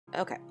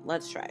Okay,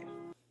 let's try.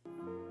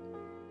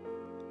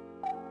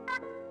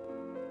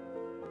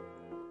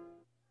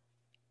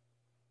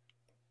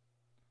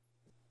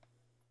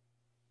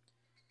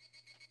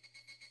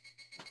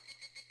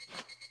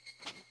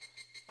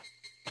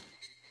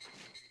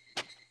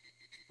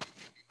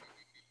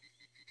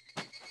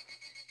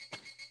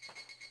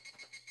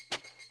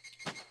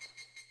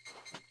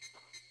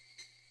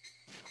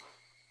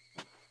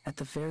 At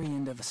the very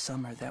end of a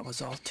summer that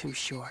was all too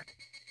short,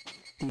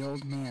 the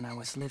old man I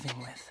was living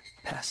with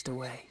passed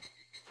away.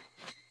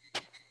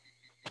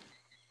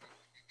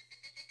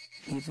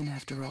 Even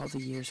after all the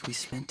years we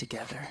spent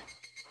together,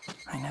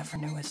 I never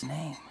knew his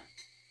name.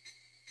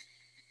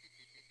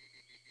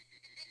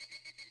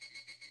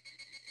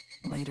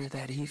 Later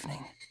that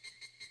evening,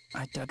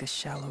 I dug a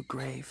shallow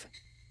grave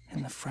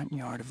in the front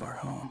yard of our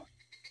home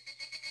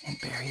and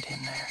buried him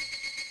there.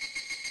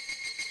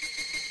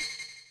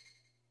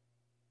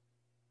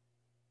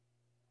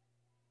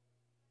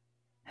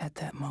 At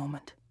that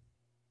moment,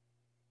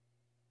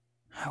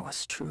 I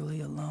was truly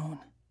alone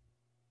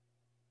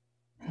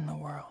in the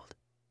world.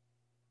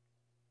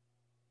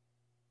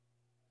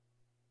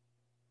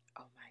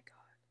 Oh my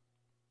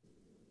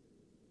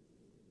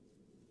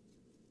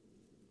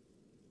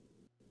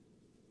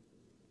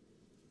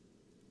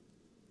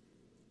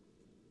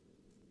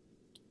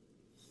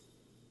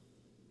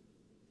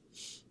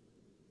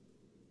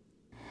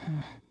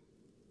god.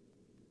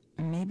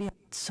 Maybe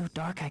it's so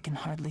dark I can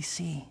hardly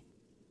see.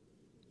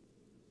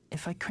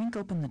 If I crank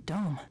open the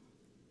dome,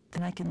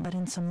 then I can let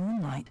in some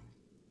moonlight.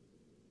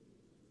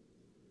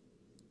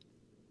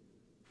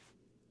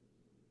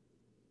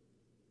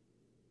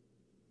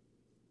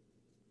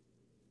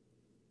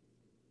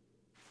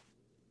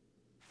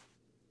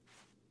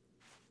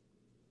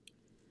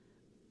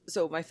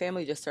 So my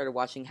family just started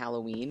watching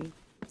Halloween,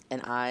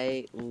 and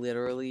I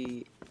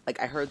literally,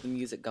 like, I heard the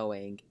music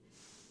going,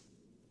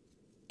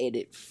 and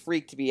it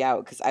freaked me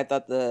out because I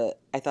thought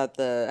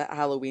the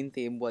Halloween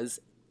theme was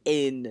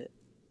in.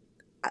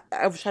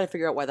 I was trying to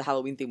figure out why the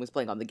Halloween theme was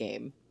playing on the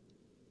game.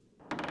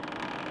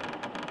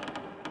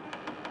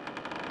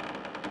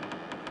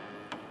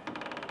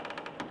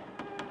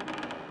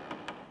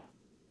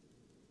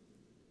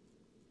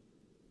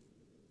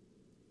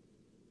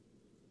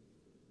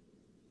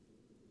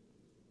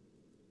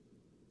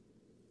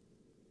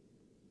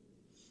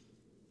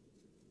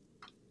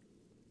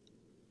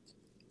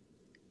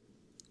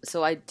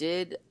 So I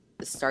did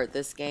start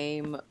this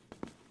game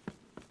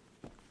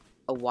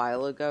a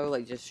while ago,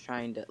 like just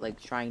trying to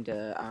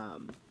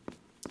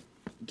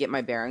get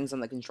my bearings on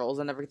the controls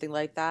and everything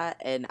like that,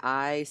 and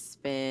I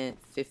spent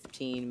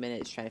 15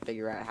 minutes trying to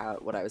figure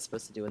out what I was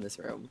supposed to do in this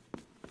room.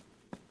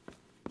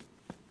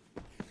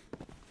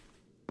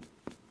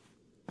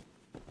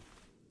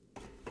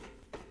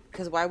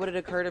 Because why would it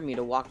occur to me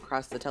to walk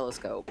across the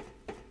telescope?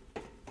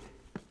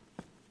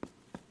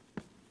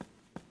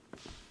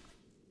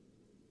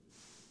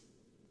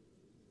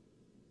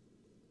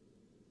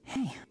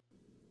 Hey,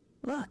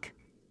 look.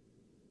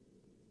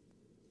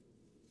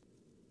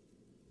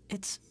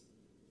 It's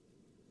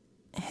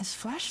his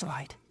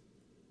flashlight.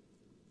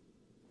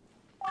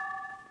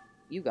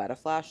 You got a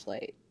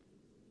flashlight.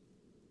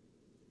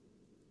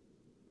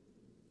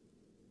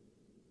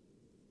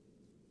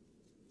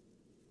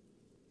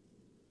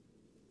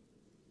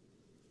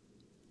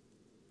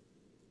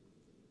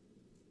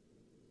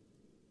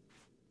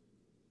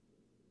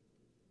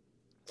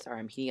 Sorry,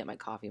 I'm heating up my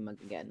coffee mug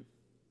again.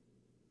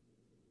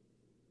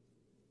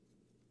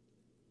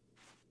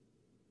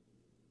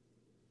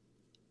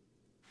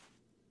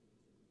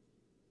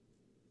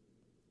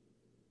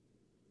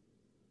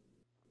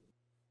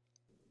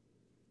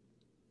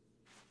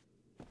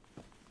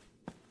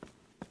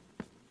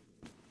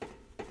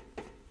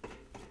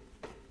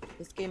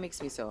 This game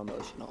makes me so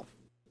emotional.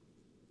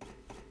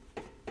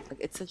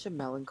 Like, it's such a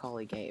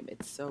melancholy game.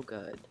 It's so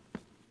good.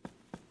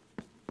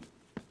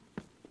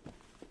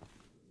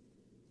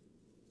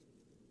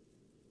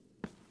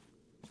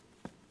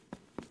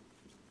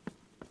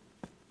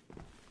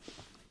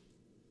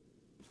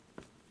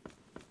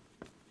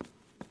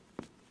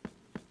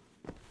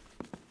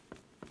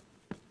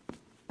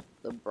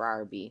 The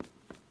Barbie.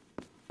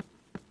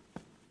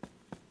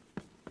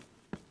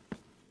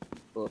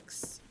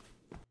 Books.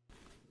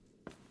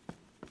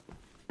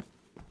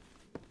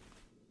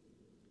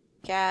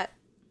 Cat.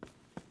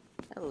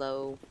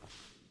 Hello.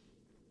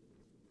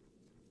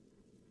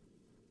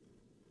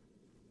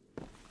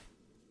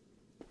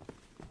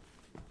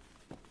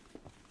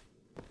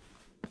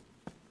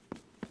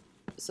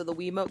 So the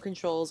Wiimote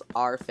controls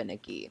are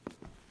finicky.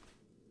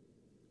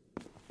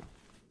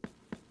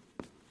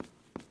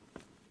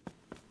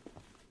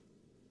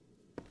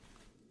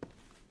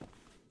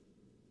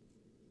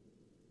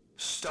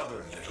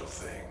 Stubborn little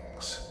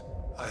things.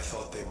 I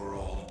thought they were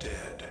all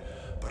dead,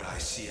 but I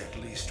see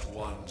at least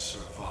one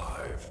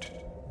survived.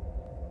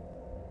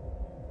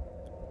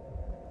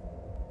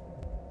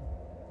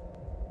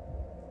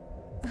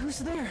 Who's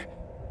there?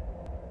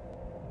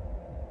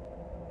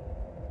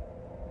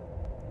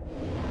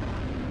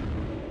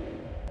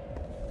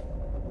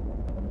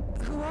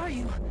 Who are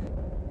you?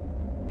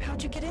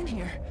 how'd you get in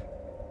here?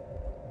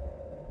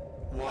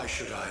 Why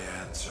should I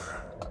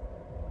answer?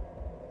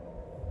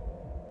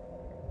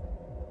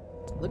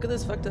 Look at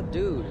this fucked up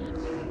dude.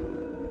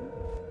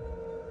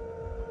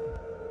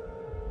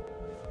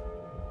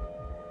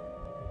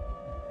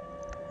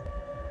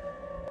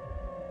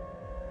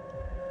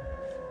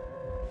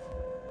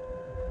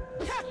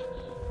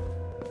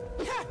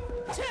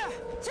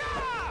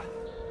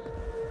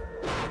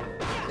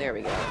 There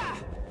we go.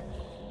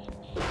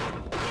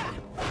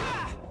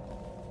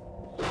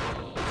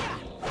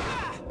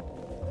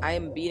 I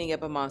am beating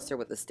up a monster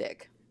with a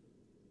stick.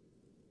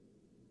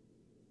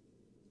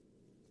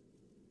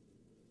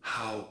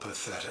 How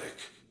pathetic.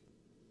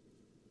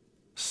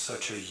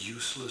 Such a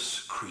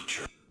useless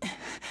creature.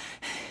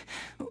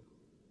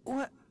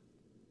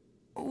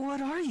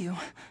 What are you?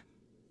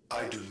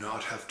 I do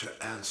not have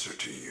to answer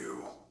to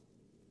you.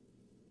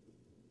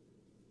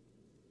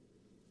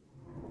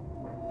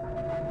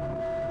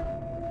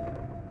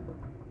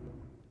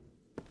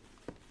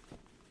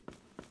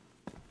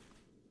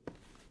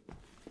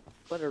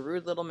 What a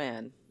rude little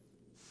man.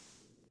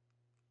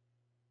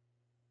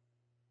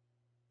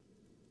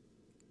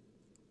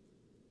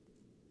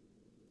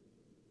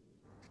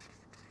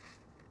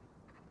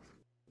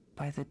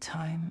 By the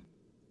time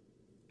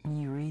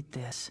you read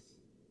this,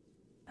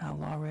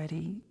 I'll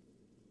already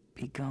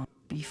be gone.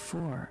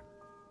 Before,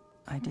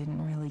 I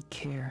didn't really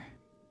care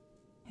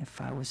if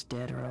I was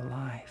dead or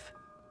alive.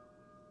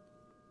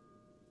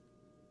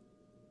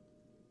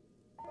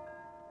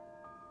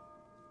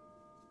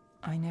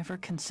 I never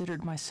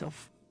considered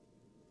myself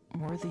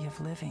worthy of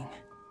living.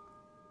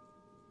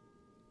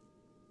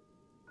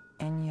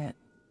 And yet,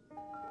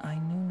 I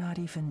knew not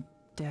even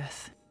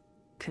death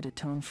could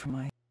atone for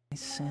my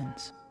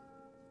sins.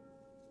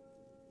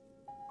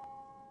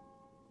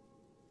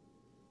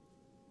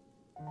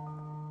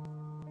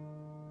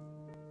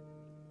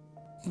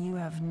 You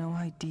have no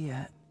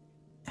idea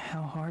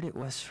how hard it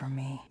was for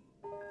me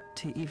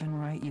to even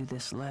write you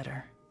this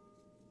letter.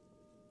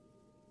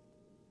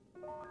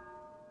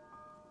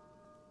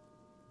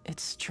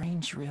 It's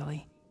strange,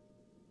 really,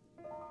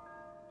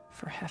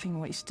 for having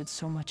wasted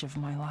so much of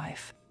my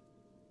life.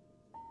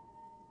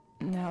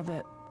 Now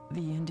that the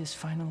end is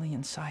finally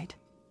in sight,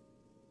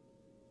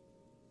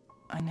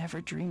 I never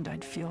dreamed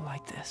I'd feel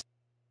like this.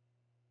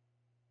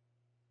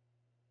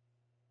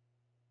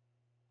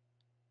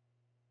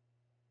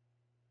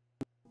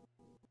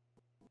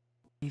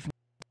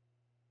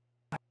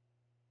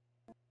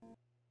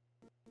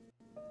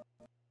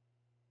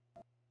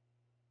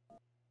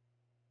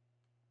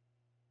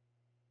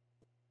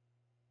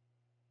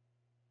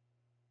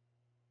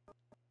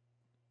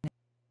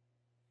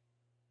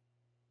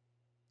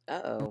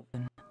 Uh-oh.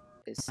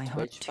 Is My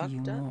heart Twitch to you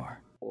fucked up? more.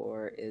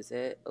 Or is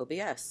it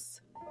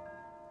OBS?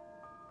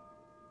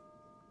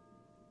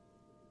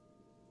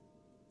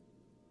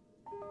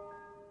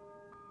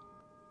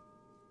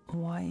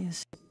 Why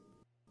is it,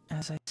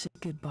 as I say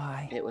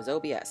goodbye, It was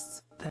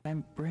OBS. that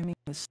I'm brimming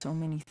with so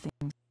many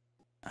things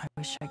I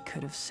wish I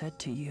could have said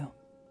to you?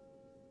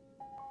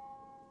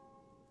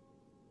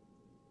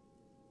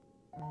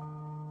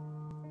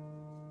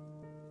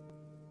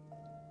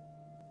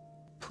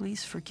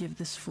 Please forgive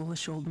this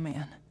foolish old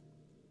man.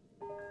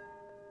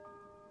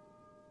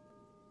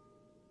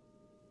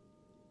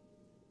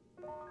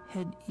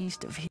 Head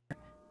east of here,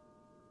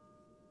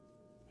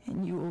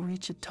 and you will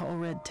reach a tall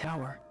red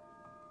tower.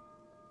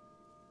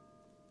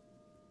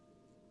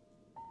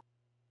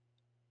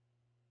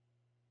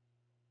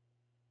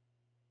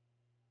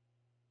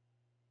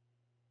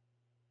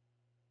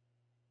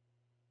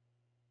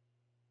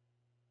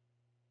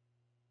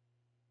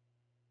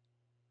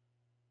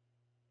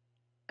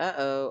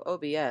 Uh-oh,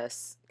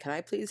 OBS. Can I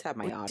please have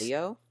my Wait.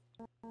 audio?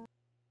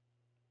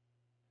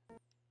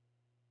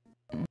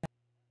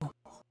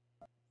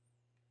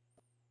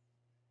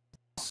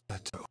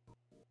 Seto.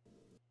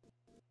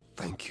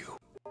 Thank you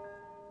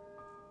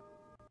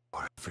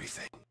for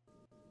everything.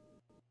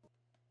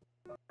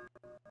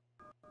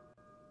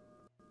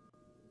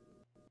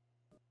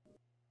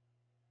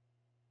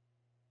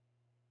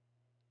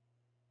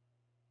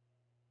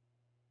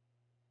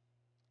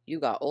 You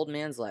got old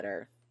man's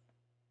letter.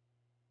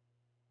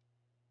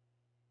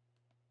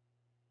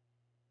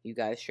 You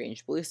got a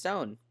strange blue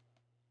stone.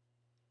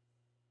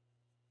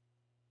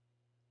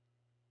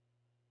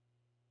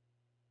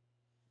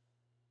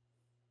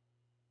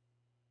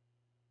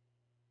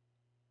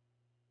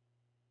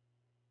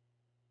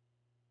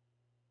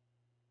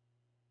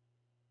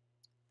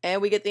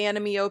 And we get the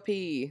enemy OP.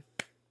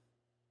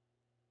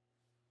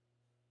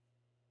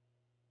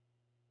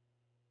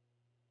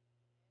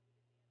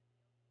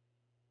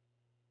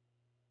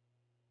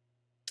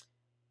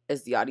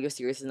 Is the audio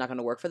seriously not going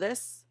to work for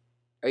this?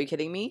 Are you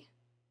kidding me?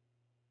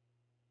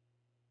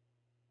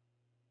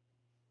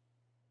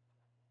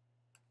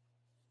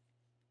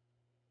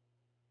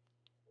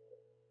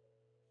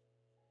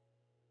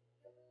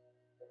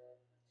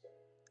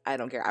 I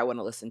don't care. I want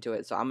to listen to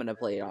it, so I'm going to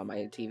play it on my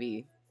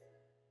TV.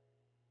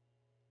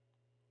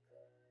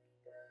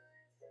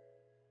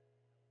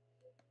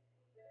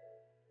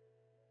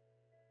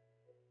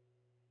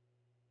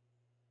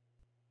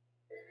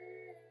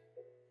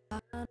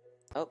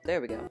 Oh,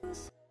 there we go.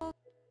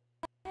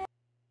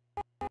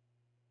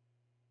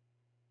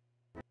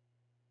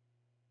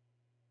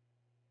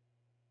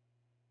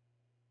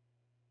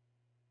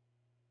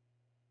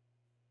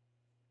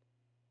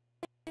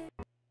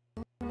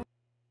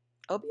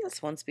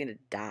 OBS wants me to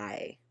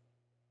die.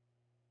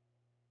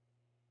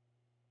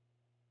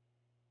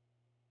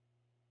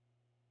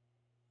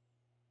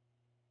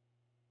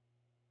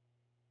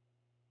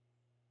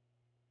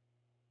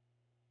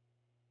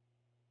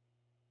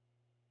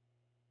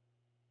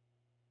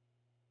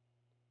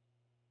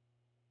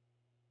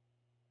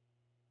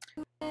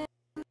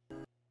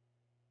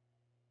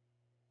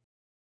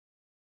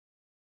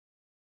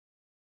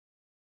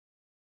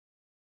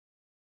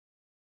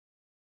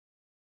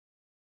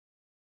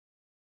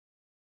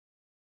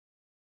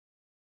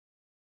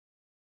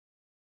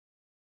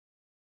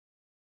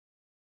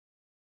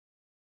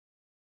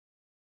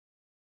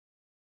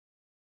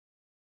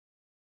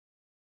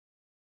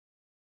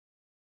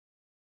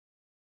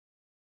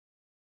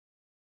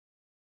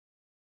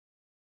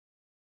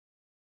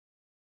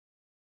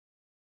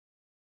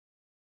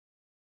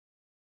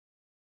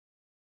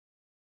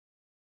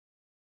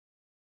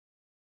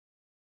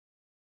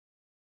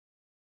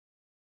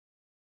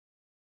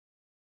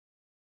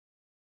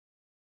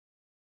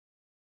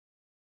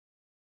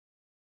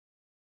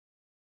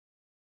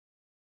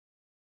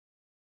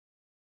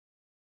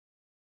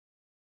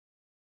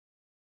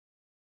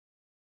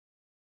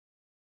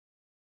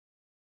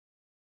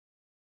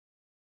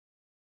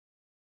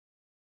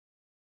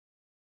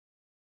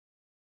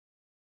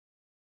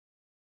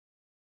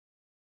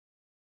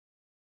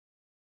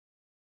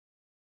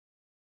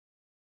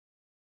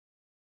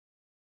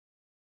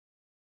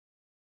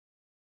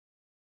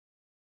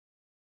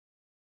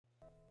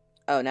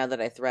 Oh, now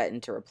that I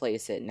threatened to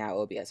replace it, now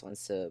OBS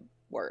wants to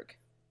work.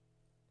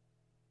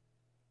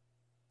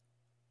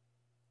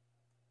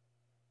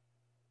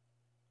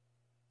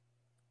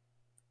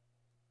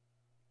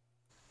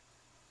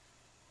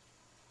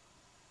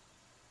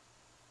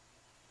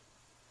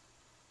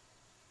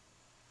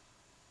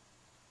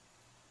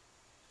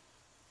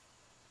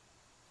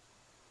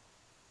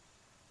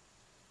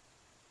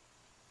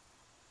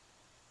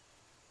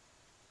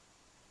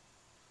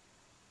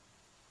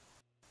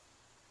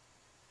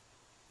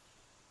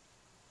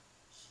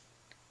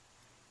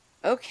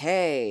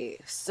 Okay,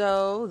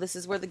 so this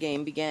is where the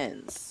game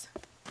begins.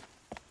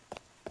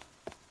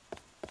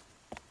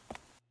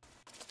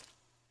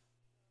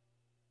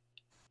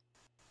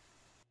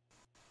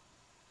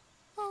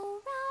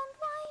 Oh, round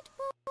white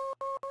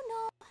moon,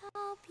 oh,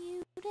 how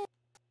beautiful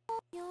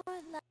your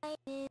light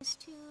is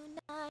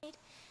tonight.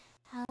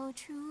 How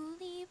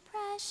truly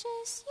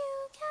precious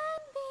you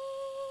can be.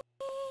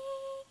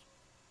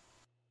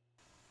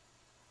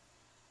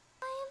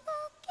 I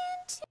look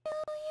into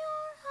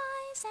your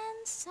eyes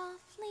and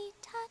softly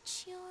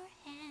touch your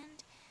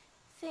hand.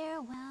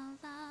 Farewell,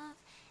 love,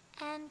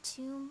 and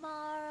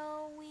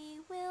tomorrow we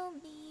will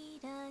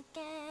meet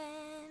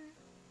again.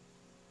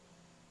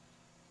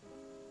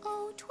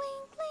 Oh,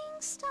 twinkling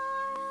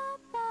star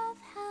above,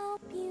 how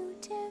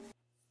beautiful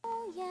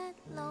yet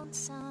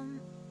lonesome.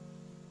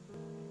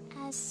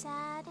 As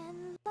sad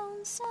and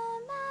lonesome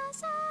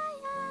as I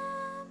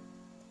am,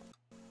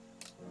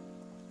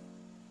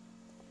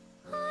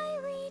 I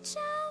reach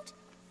out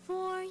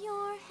for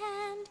your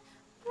hand.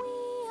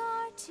 We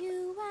are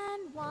two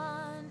and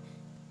one.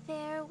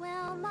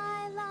 Farewell,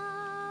 my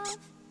love.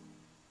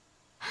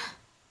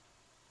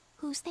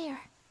 Who's there?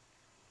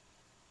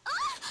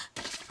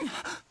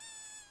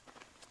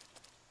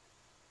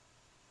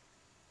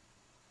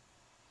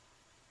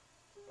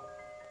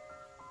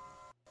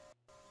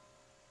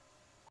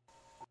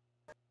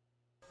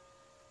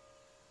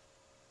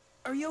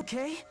 Are you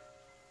okay?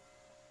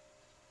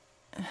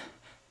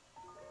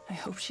 I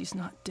hope she's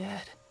not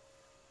dead.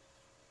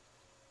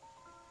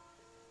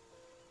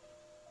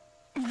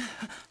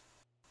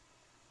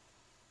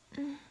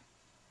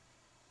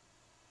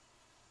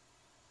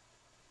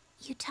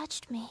 You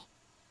touched me.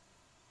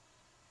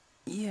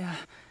 Yeah,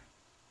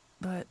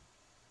 but...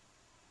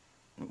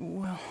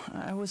 well,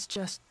 I was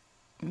just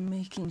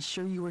making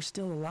sure you were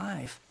still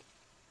alive.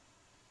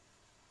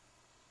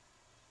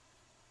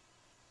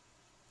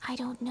 I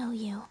don't know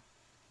you.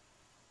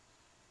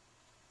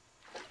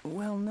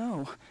 Well,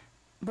 no,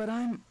 but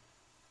I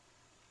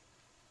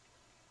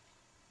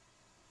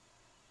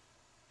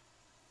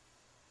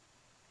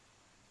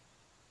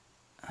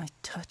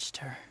touched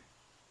her.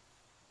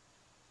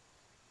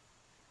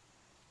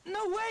 No,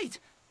 wait!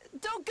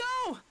 Don't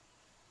go!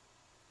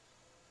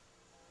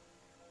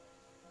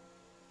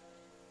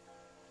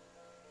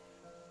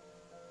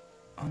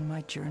 On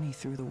my journey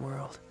through the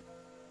world,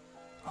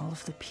 all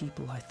of the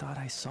people I thought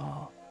I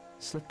saw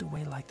slipped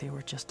away like they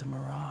were just a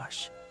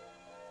mirage.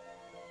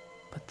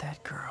 But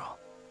that girl,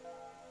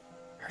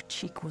 her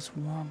cheek was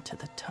warm to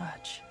the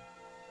touch.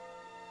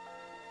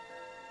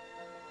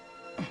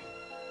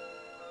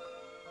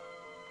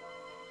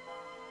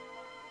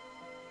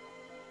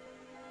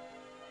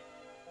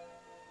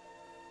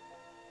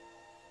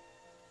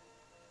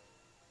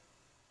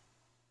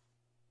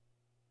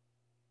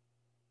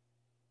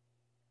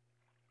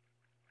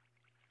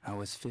 I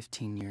was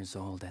 15 years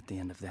old at the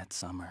end of that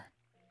summer.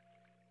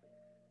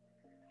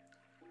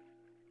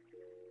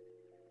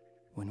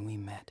 When we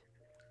met,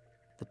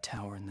 the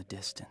tower in the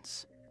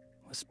distance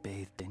was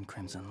bathed in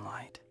crimson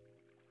light.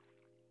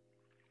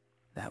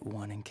 That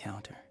one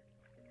encounter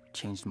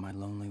changed my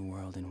lonely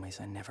world in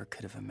ways I never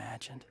could have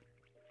imagined.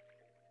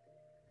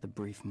 The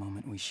brief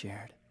moment we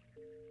shared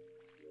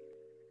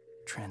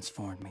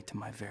transformed me to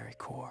my very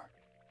core.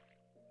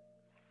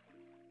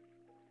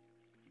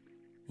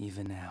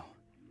 Even now,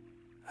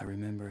 I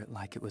remember it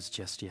like it was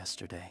just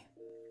yesterday.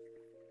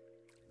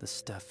 The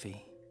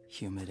stuffy,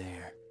 humid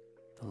air,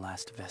 the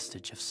last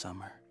vestige of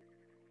summer.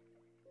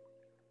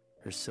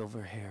 Her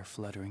silver hair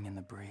fluttering in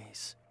the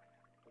breeze.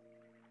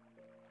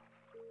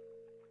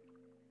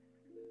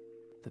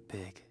 The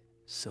big,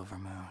 silver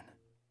moon.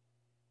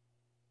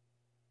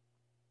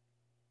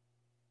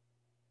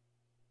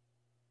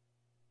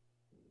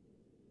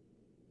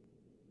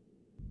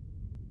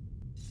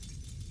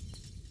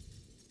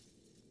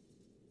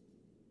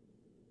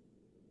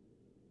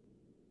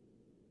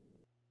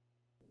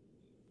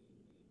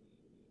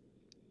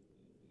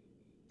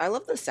 I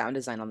love the sound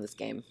design on this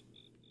game.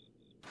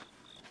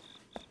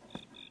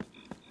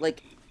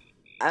 Like,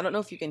 I don't know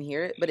if you can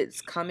hear it, but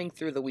it's coming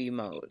through the Wii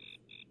mode.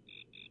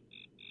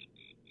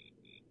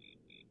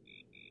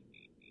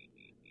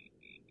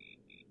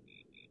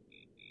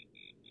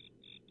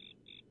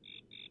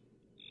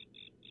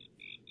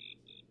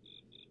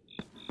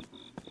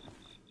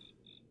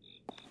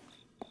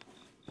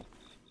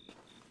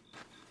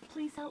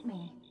 Please help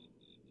me.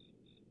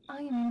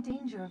 I am in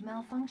danger of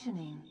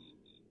malfunctioning.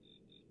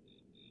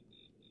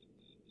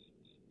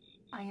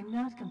 I am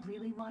not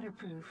completely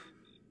waterproof.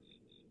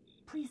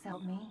 Please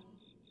help me.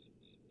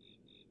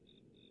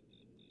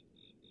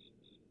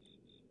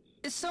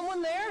 Is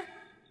someone there?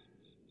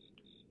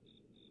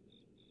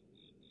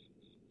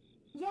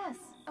 Yes,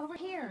 over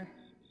here.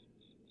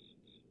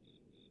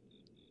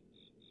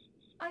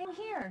 I am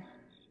here.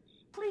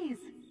 Please,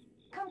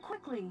 come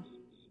quickly.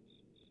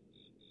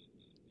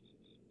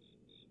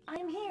 I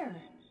am here.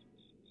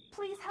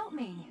 Please help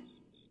me.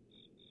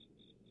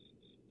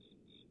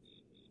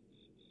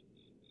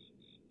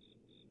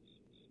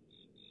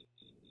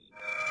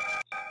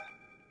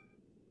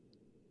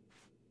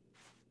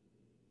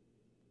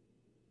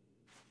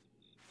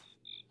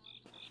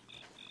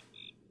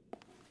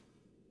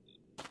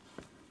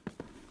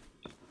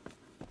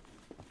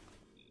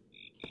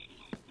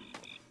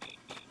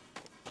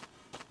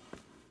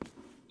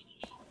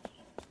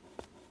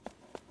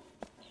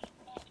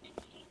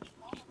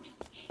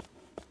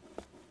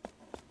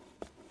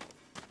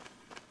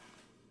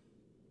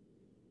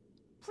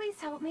 Please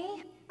help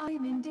me. I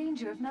am in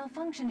danger of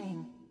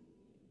malfunctioning.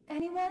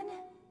 Anyone?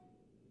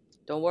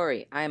 Don't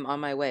worry, I am on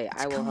my way.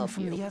 It's I will coming help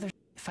from you. the other.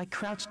 If I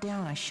crouch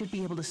down, I should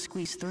be able to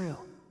squeeze through.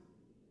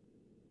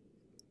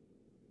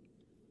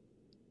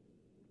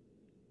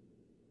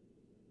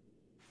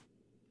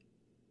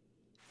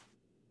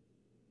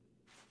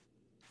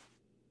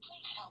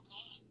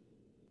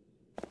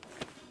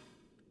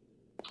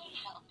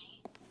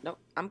 Nope,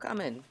 I'm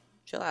coming.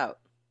 Chill out.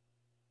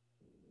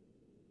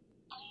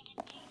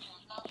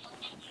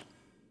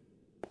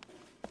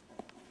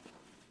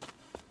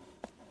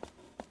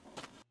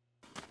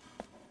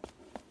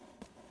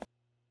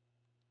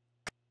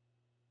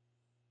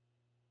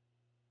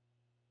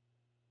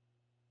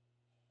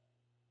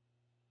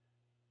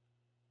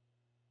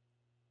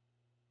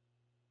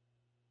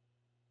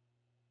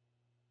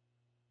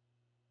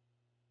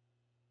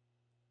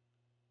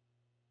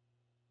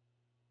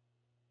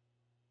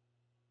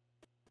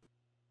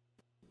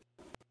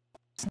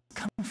 It's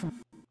coming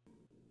from.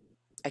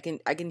 I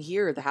can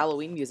hear the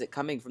Halloween music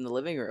coming from the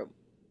living room.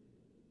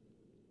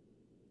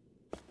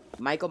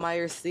 Michael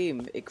Myers'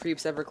 theme. It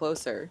creeps ever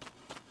closer.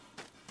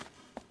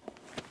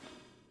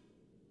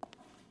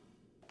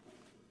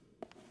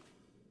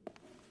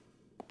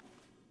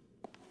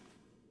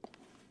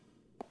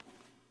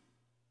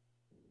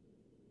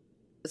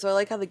 So I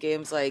like how the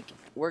game's like,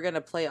 we're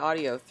gonna play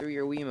audio through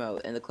your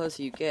Wiimote, and the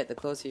closer you get, the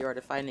closer you are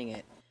to finding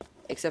it.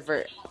 Except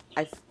for,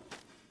 I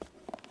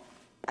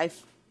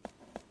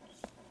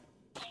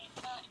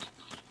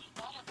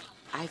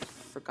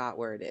forgot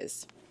where it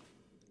is.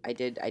 I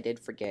did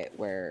forget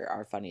where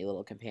our funny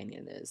little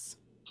companion is.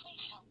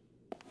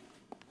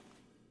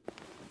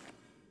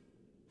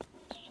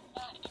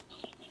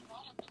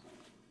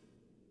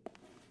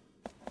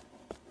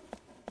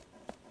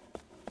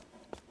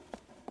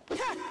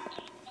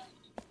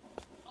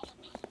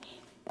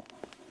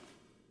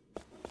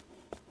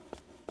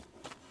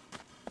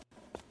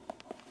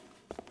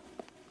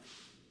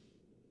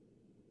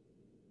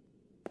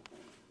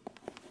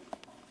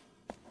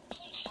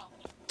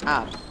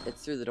 Ah,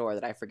 it's through the door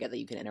that I forget that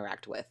you can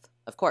interact with.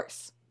 Of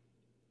course.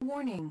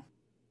 Warning.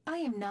 I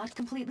am not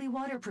completely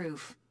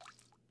waterproof.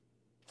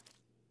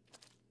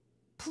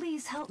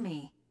 Please help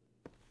me.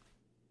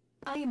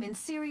 I am in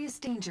serious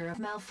danger of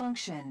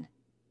malfunction.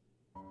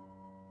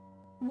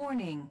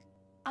 Warning.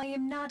 I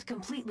am not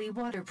completely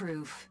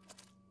waterproof.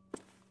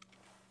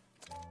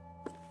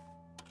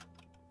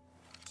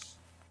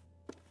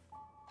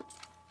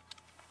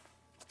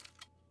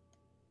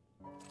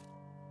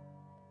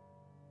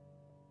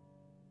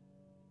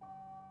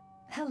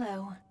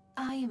 Hello.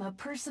 I am a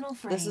personal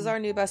friend. This is our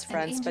new best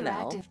friend, an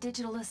Spinel. interactive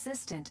digital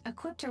assistant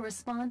equipped to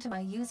respond to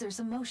my user's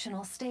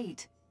emotional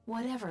state,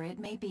 whatever it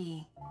may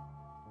be.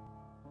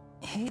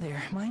 Hey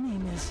there, my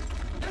name is...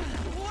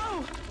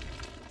 Whoa!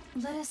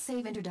 Let us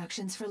save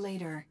introductions for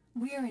later.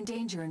 We are in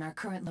danger in our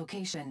current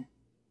location.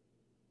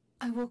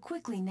 I will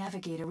quickly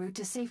navigate a route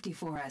to safety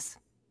for us.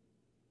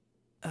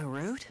 A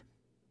route?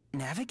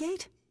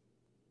 Navigate?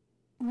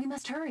 We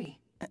must hurry.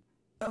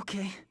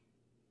 Okay.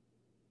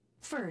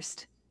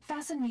 First,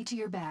 fasten me to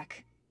your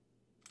back.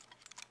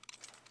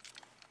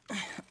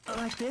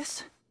 Like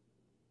this?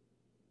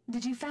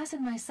 Did you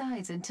fasten my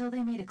sides until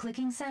they made a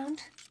clicking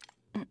sound?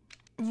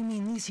 You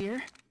mean these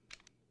here?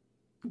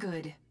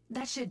 Good.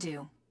 That should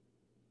do.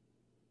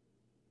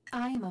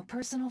 I am a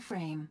personal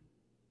frame,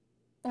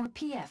 or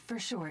PF for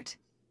short.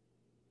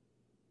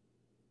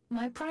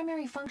 My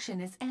primary function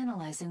is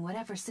analyzing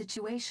whatever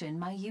situation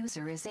my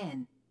user is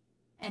in,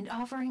 and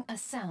offering a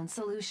sound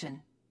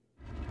solution.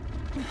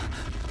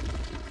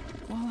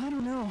 Well, I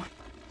don't know,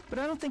 but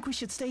I don't think we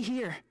should stay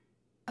here.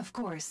 Of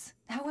course.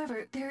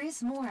 However, there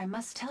is more I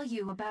must tell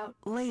you about...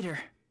 Later.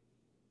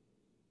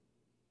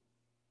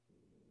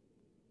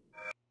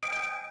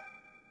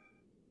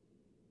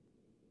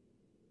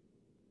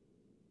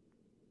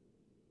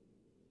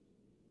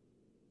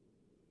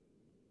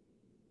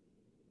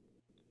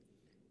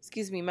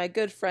 Excuse me, my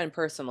good friend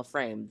personal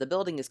frame. The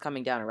building is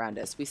coming down around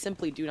us. We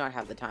simply do not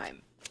have the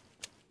time.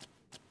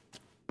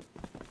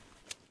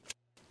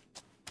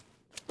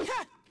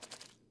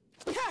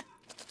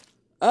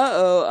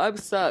 Uh-oh, I'm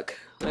stuck.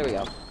 There we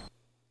go.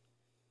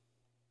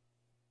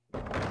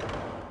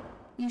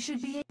 You should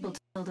be able to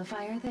build a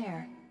fire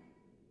there.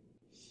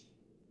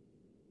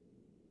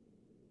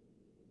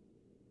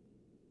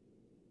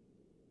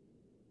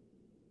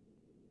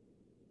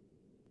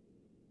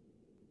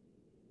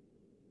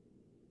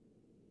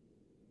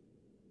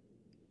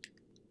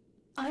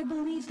 I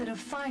believe that a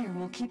fire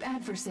will keep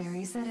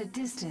adversaries at a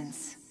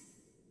distance.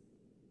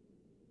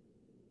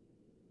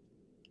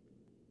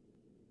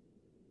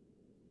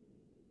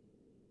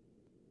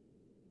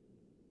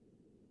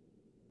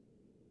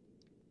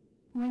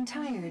 When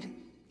tired,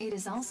 it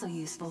is also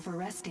useful for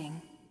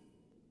resting.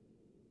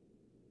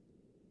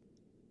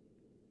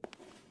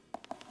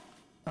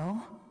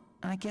 Oh,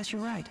 I guess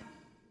you're right.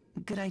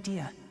 Good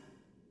idea.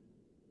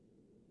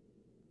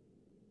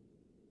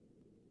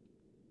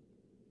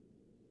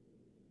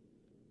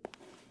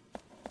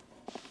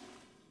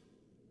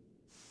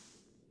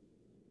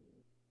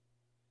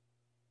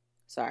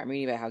 Sorry, I'm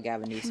reading about how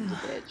Gavin Newsom's a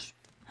bitch.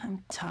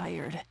 I'm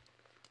tired.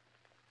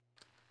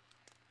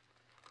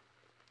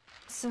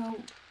 So,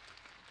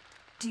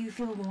 do you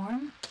feel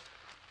warm?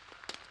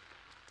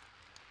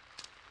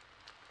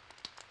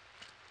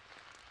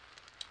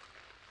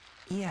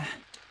 Yeah.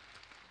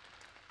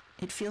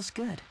 It feels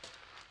good.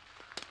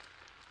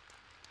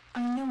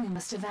 I know we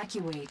must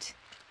evacuate,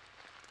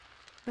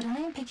 but I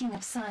am picking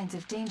up signs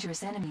of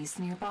dangerous enemies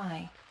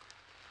nearby.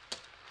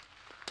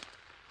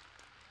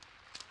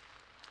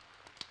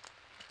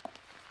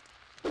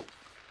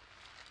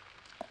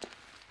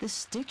 This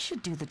stick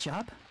should do the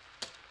job.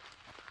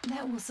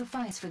 That will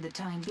suffice for the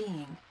time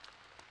being.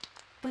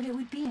 But it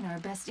would be in our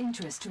best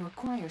interest to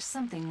acquire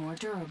something more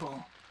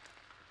durable.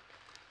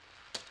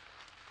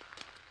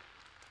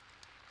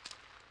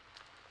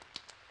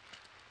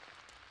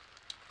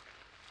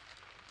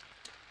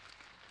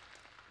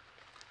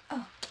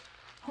 Oh,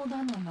 hold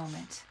on one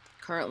moment.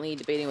 Currently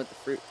debating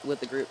with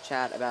the group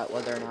chat about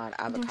whether or not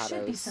avocados. There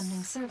should be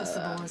something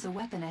serviceable as a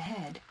weapon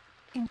ahead.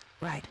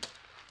 Right.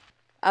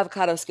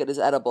 Avocado skin is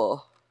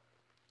edible.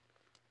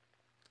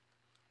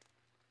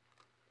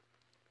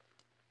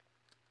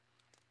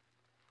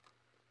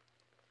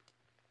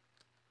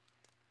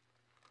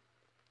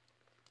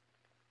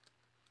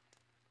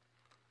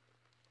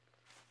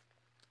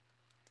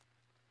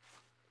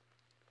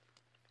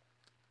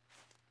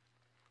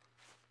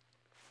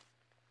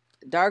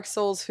 Dark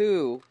Souls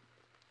who?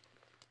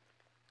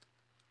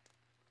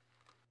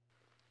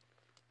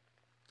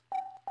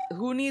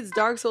 Who needs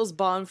Dark Souls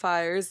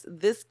bonfires?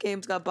 This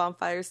game's got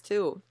bonfires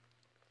too.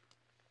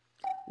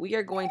 We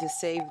are going to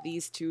save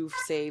these two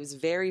saves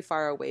very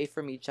far away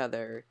from each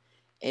other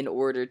in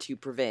order to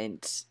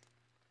prevent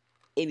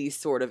any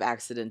sort of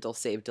accidental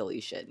save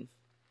deletion.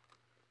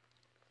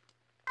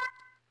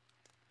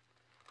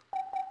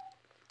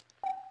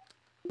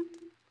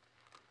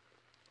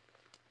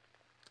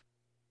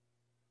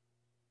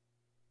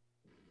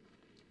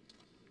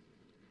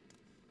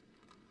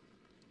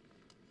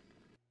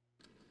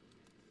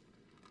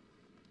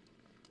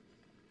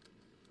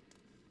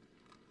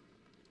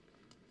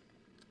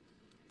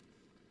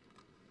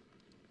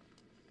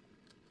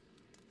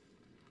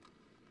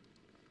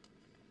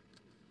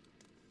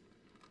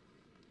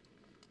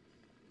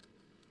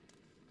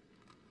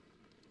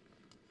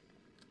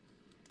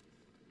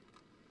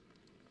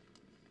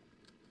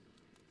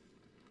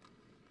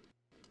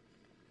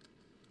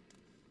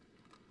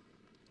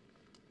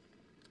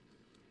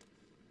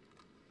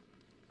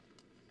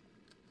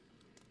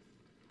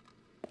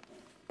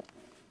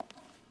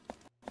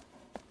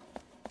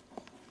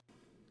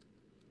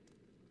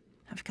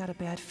 I've got a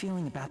bad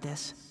feeling about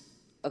this.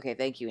 Okay,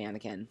 thank you,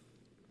 Anakin.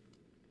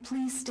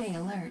 Please stay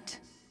alert.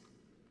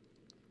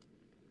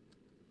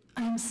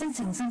 I am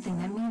sensing something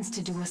that means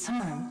to do us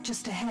harm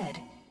just ahead.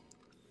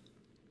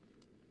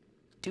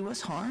 Do us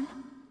harm?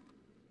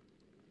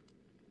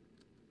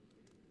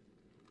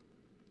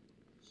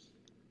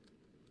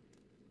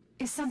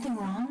 Is something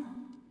wrong?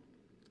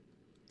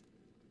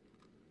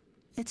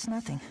 It's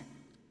nothing.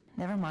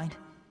 Never mind.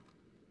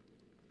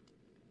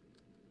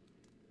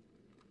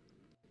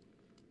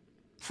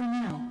 For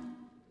now,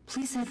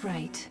 please head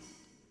right.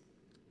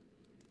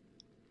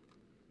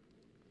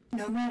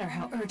 No matter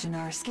how urgent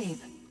our escape,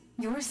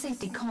 your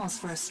safety calls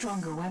for a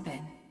stronger weapon.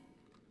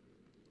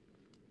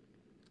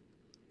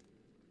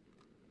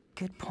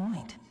 Good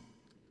point.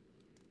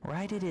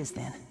 Right it is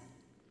then.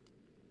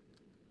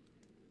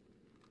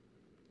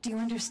 Do you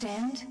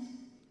understand?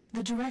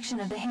 The direction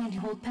of the hand you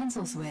hold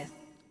pencils with.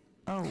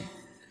 Oh.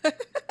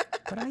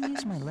 But I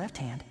use my left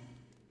hand.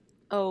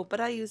 Oh, but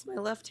I use my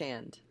left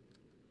hand.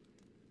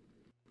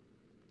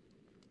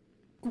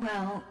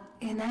 Well,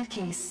 in that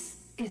case,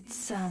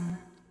 it's,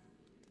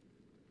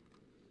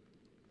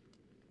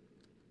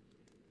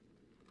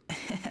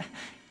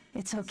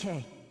 It's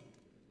okay.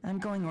 I'm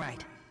going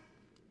right.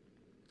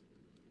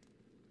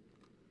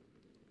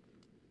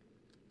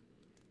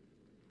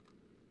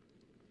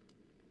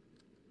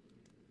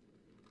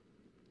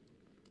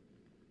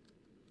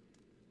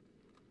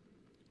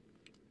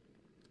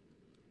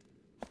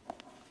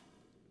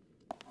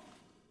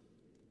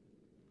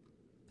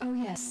 Oh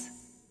yes.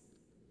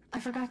 I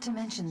forgot to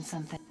mention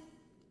something.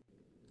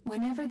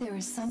 Whenever there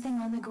is something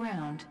on the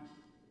ground,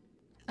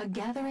 a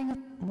gathering of...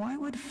 Why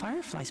would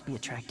fireflies be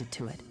attracted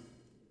to it?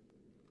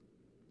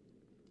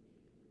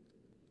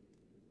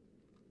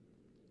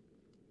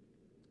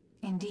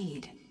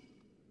 Indeed.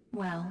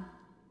 Well,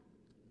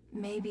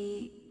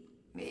 maybe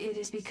it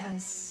is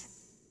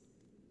because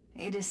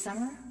it is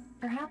summer,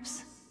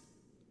 perhaps?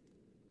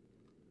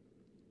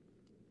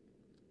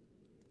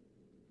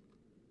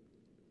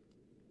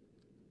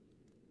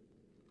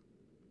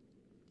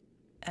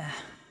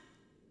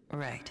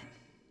 Right.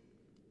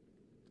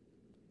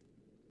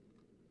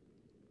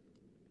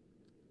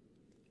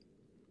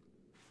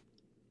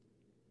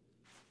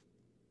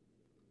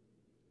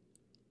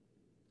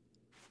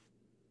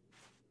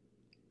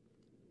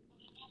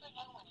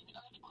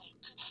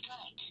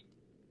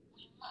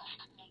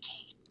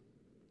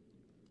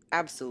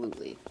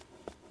 Absolutely.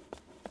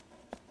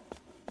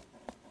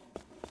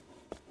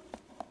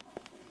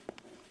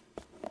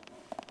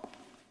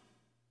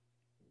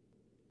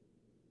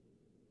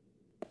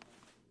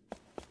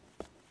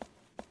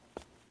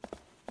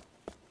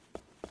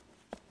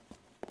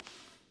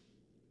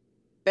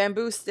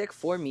 Bamboo stick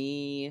for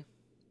me.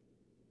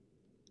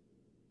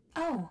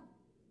 Oh,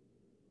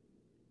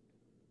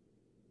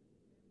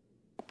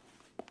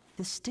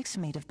 The stick's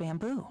made of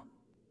bamboo.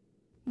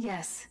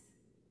 yes.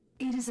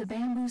 It is a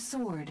bamboo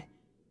sword.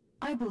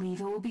 I believe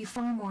it will be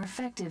far more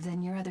effective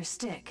than your other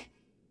stick.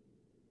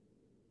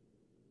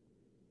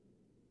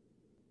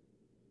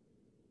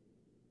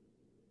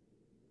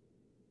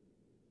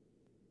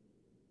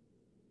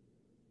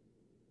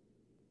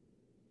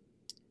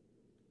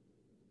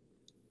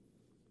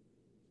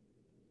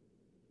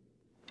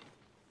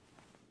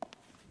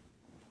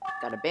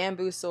 Got a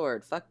bamboo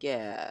sword. Fuck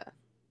yeah.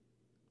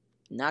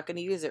 Not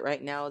gonna use it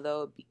right now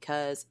though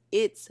because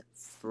it's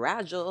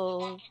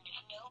fragile.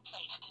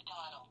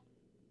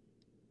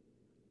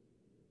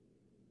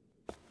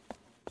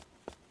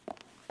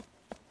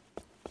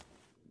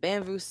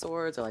 Bamboo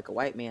swords are like a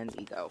white man's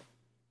ego.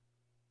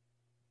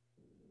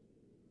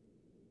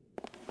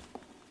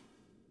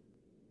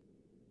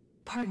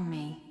 Pardon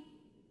me,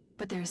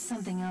 but there's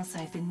something else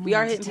I've been We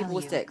are meaning hitting to tell people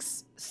with you.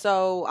 sticks.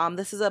 So,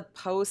 this is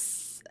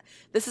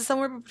this is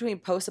somewhere between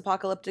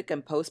post-apocalyptic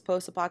and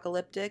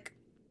post-post-apocalyptic.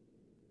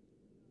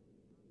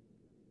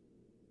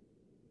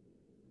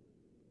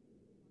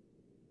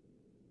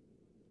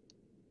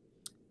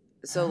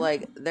 So,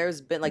 like,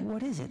 there's been, like,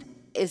 What is it?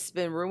 it's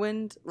been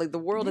ruined. Like, the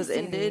world This has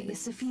area ended,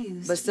 is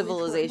suffused but with what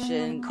one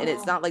civilization, might and it's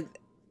call not, like,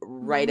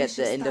 right at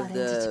the malicious end of thought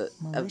the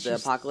entities.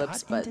 Malicious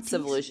apocalypse, thought but entities?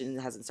 civilization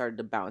hasn't started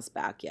to bounce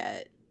back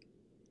yet.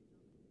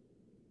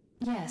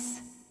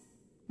 Yes.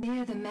 They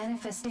are the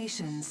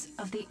manifestations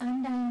of the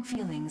undying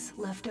feelings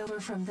left over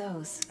from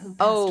those who passed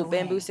Oh, away.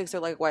 bamboo sticks are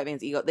like white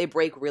man's ego. They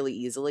break really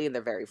easily, and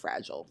they're very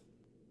fragile.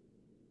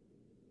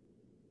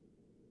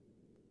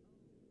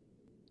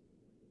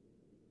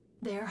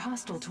 They are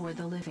hostile toward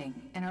the living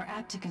and are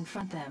apt to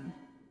confront them.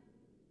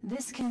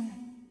 This can...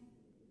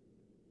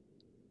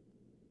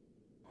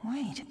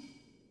 Wait.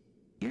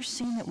 You're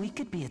saying that we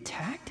could be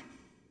attacked?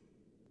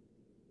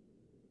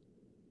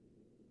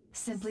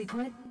 Simply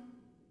put,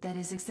 that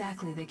is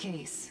exactly the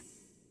case.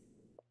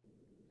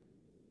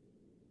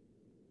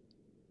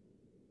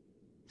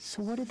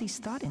 So what do these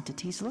thought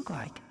entities look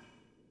like?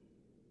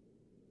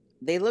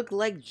 They look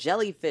like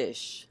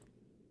jellyfish.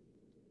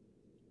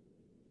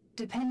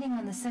 Depending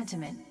on the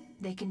sentiment,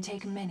 they can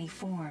take many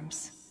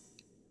forms.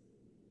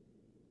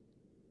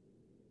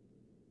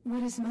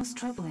 What is most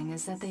troubling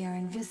is that they are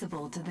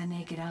invisible to the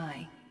naked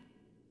eye.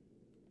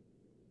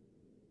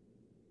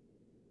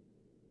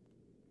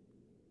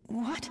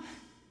 What?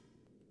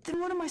 Then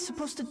what am I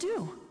supposed to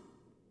do?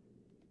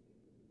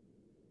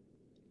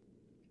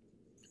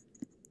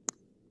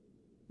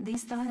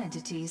 These thought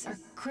entities are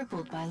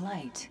crippled by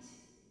light.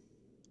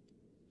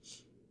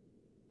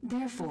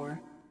 Therefore,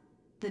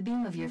 the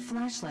beam of your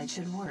flashlight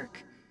should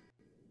work.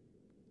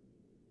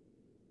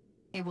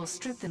 It will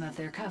strip them of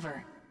their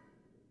cover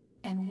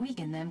and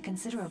weaken them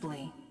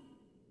considerably.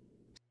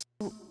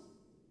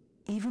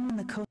 Even when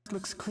the coast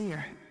looks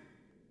clear,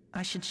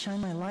 I should shine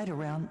my light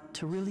around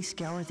to really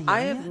scour the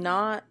I area? have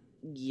not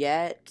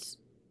yet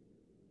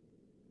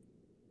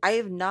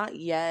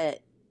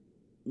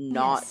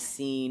not Yes.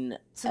 seen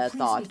So a please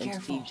thought be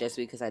entity careful. just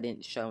because I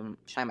didn't shine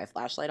my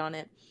flashlight on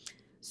it.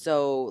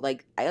 So,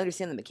 like, I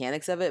understand the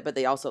mechanics of it, but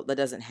that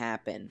doesn't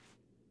happen.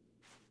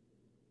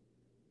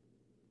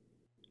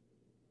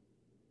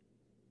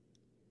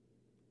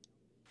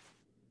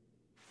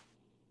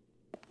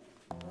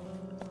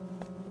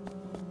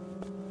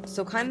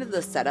 So kind of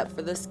the setup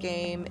for this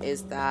game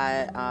is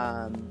that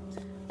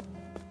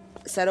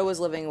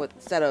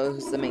Seto,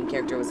 who's the main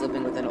character, was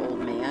living with an old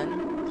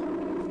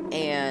man,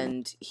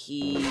 and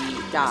he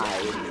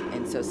died,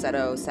 and so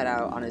Seto set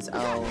out on his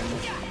own.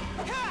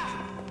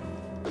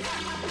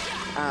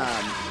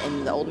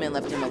 And the old man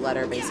left him a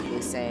letter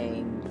basically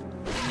saying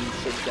you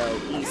should go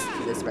east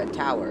to this red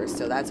tower,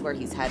 so that's where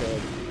he's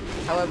headed.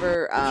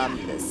 However,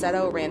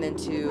 Seto ran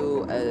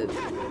into a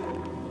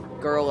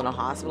girl in a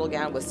hospital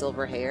gown with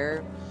silver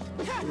hair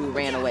who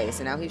ran away,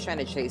 so now he's trying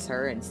to chase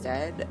her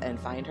instead and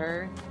find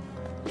her.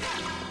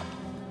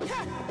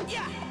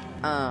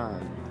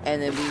 And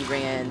then we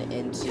ran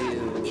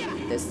into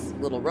this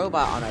little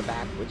robot on our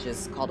back, which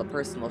is called a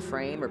personal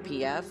frame, or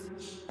PF.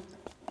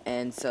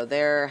 And so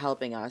they're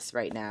helping us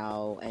right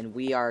now, and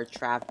we are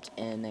trapped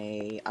in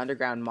a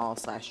underground mall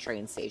 /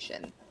 train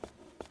station.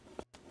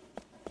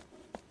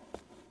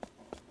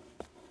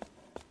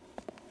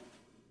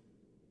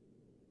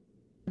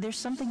 There's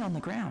something on the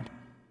ground.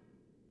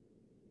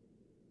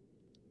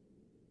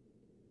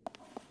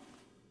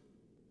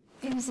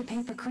 It is a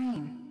paper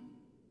crane.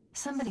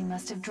 Somebody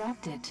must have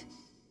dropped it.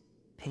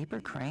 Paper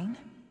crane?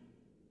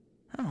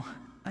 Oh,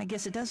 I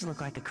guess it does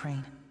look like a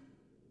crane.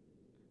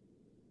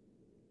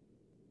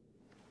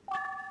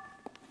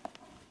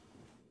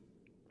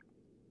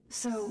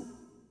 So,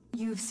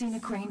 you've seen a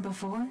crane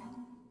before?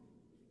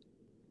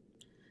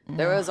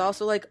 There was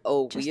also like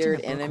a Just in weird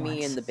the book enemy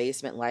once. in the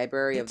basement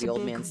library of It's the a old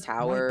big man's white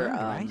tower, bird,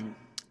 right?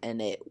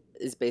 and it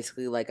is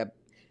basically like a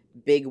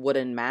big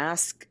wooden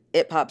mask.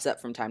 It pops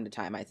up from time to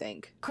time, I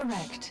think.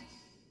 Correct.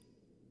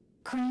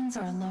 Cranes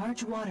are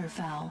large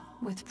waterfowl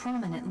with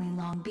prominently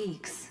long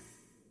beaks.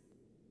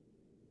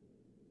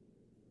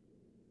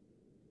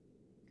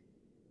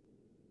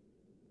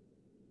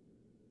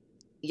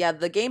 Yeah,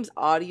 the game's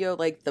audio,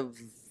 like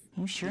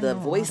You sure the know a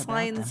lot voice about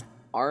lines them.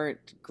 aren't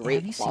Have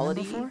great you seen them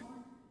quality. before?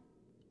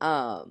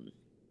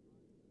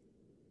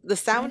 The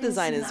sound That is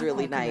design is not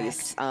really quite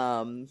nice.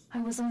 I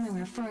was only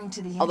referring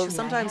to the Although entry I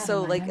sometimes, had so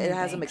in my like it memory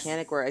has a banks.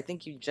 mechanic where I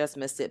think you just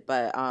missed it,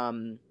 but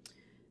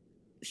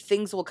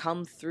things will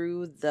come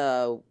through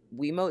the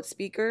Wiimote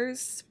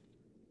speakers,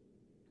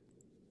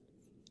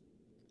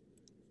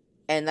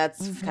 and that's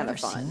You've kind never of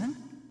seen fun. them?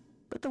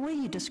 But the way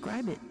you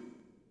describe it,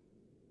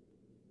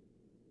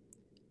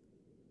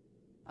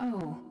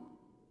 Oh,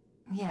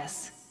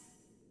 yes.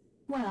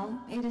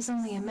 Well, it is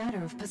only a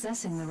matter of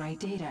possessing the right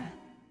data.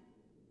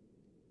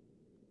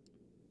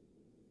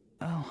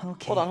 oh,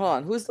 okay. Hold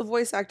on. Who's the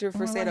voice actor for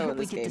Well, I Sato hope in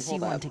we this get game? to see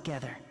Hold one up.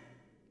 together.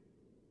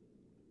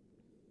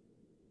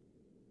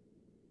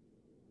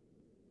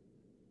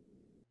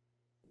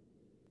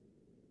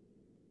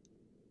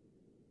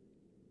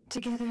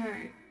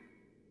 Together,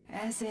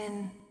 as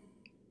in,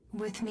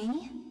 with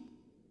me?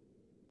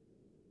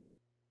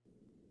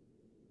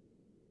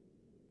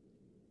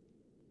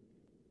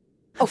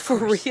 Oh, for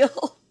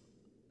real?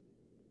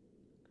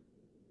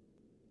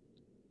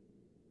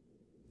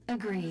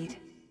 Agreed.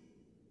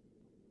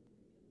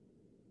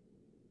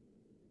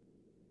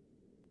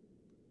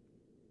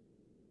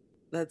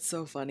 That's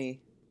so funny.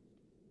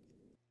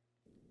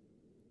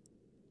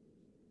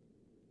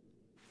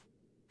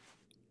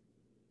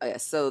 Oh, yeah,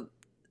 so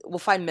we'll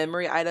find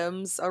memory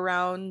items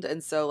around,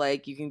 and so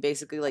like you can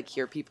basically like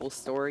hear people's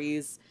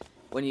stories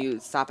when you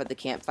stop at the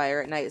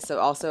campfire at night. So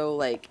also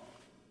like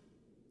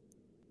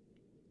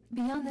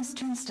Beyond this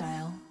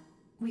turnstile,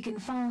 we can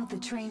follow the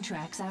train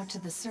tracks out to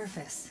the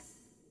surface.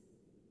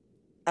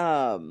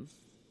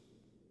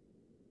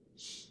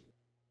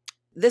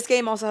 this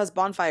game also has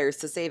bonfires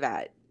to save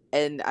at,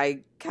 and I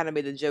kind of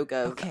made a joke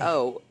of, Okay.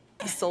 oh,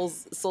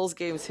 Souls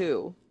games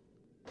who?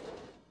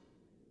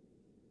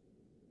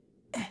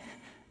 I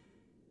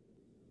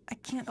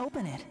can't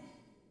open it.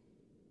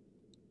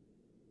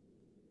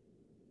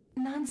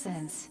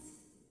 Nonsense.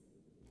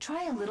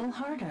 Try a little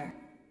harder.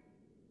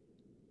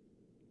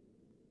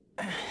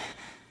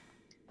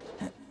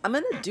 I'm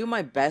gonna do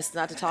my best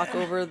not to talk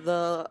over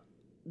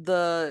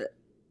the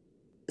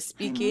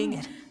speaking.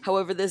 it.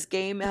 However, this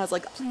game has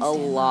like Please a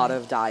stand lot by.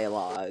 of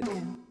dialogue,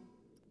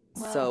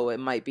 Well, so it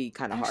might be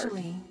kind of hard.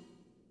 Actually,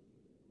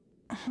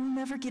 We'll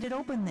never get it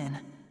open then.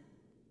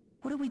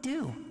 What do we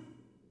do?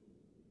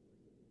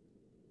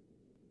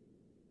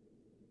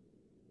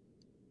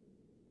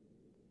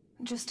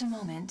 Just a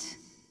moment.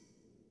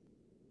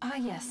 Ah,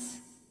 yes.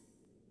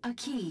 A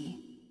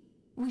key.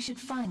 We should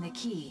find the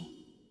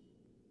key.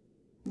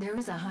 There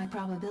is a high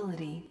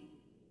probability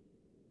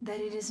that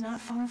it is not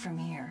far from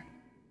here.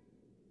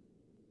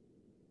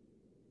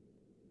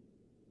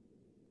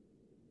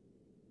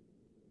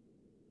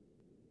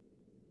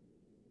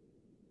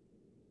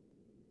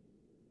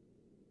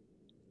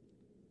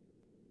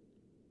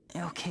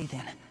 Okay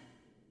then.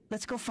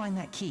 Let's go find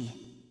that key.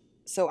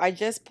 So I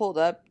just pulled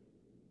up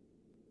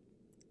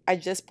his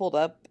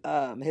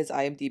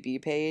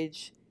IMDb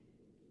page.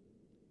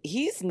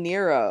 He's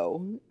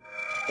Nero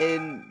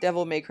in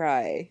Devil May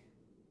Cry.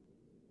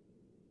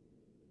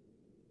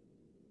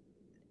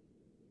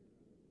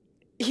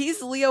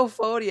 He's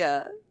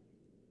Leophonia.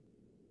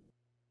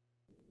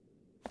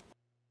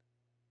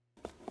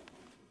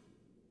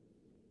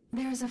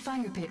 There is a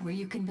fire pit where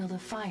you can build a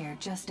fire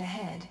just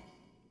ahead.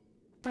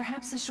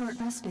 Perhaps a short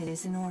respite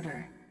is in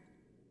order.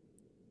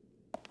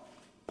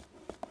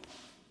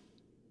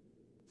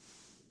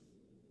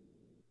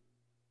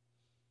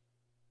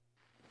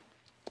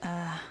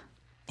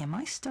 Am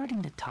I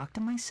starting to talk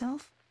to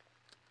myself?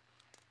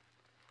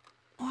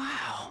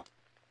 Wow.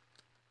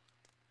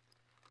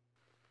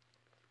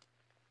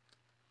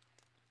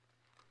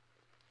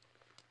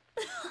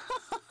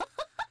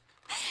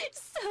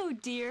 So,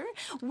 dear,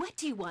 what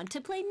do you want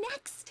to play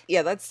next?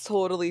 Yeah, that's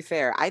totally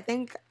fair. I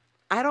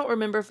don't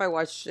remember if I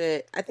watched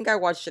it. I think I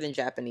watched it in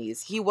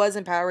Japanese. He was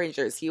in Power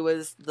Rangers. He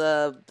was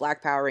the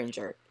Black Power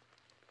Ranger.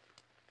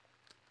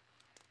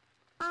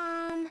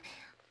 I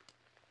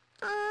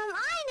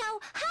know.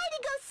 Hide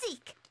and go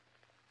seek.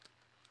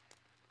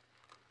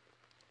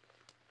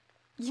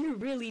 You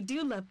really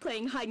do love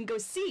playing hide and go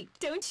seek,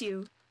 don't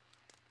you?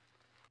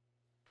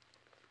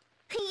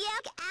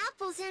 Yuck,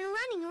 apples and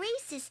running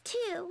races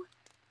too.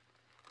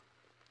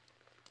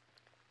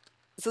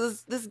 So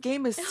this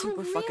game is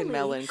super fucking really?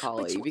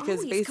 melancholy But you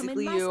because always come in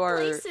basically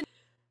last place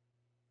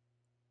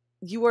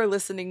you are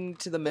listening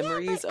to the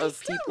memories but I of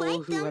still people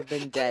like who them. have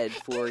been dead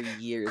for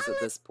years at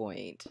this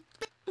point.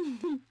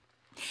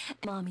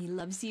 Mommy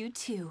loves you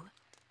too.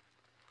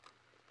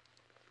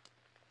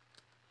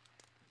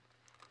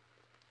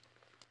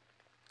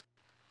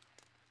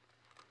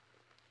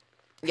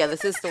 Yeah,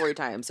 this is story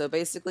time. So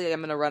basically,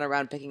 I'm gonna run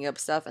around picking up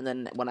stuff, and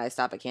then when I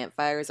stop at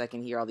campfires, I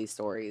can hear all these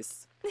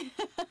stories.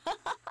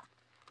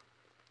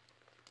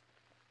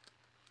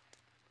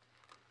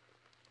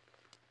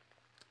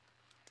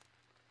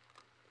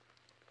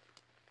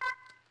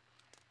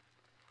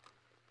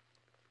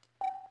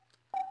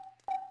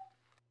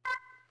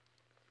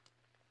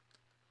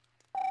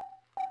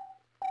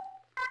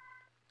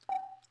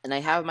 And I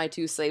have my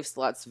 2 save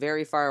slots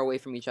very far away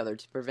from each other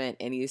to prevent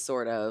any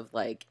sort of,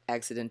 like,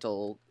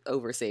 accidental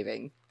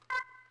oversaving.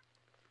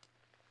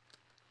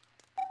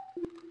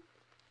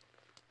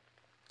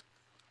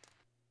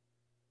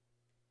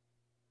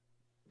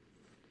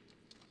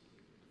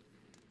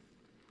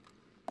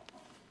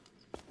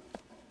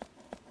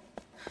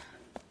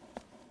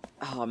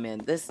 Oh man,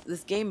 this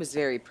game is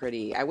very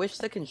pretty. I wish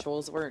the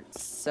controls weren't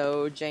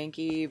so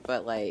janky,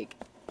 but like,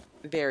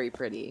 very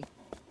pretty.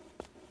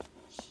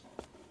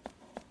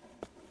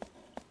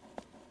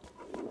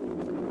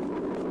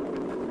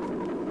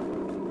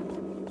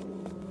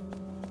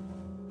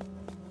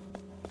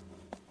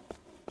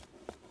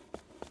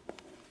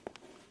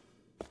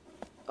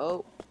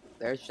 Oh,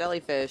 there's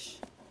jellyfish.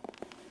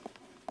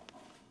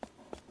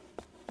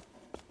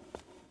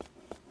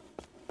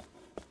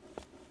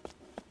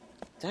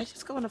 Did I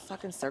just go in a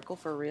fucking circle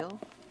for real?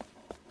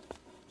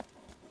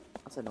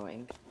 That's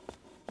annoying.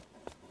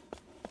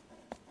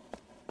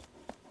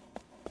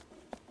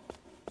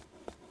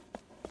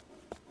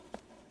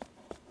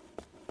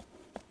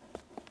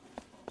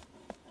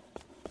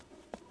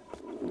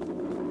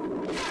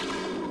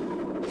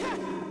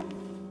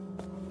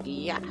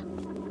 Yeah.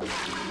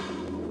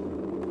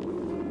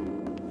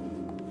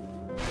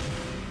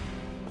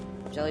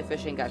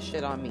 Jellyfish ain't got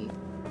shit on me.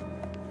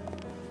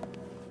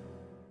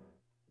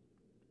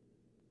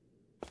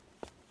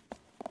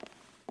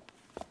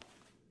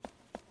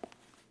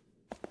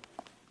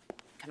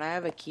 Can I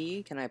have a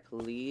key? Can I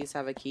please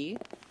have a key?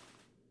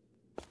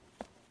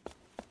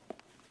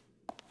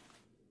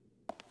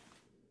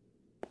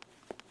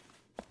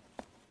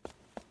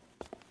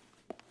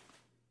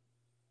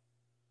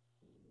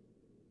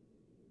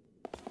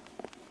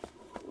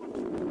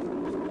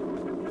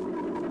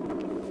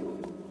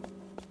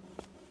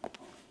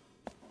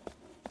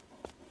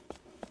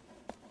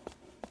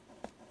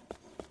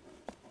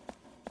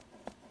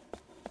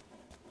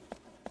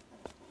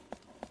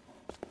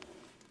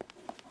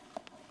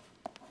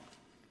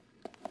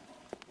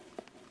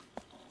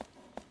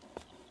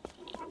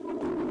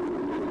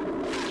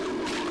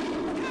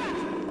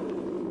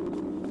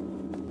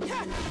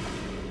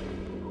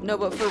 No,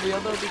 but for real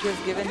though, because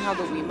given how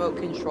the Wiimote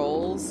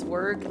controls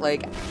work,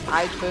 like,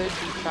 I could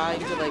be trying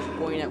to, like,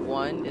 point at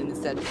one and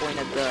instead point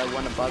at the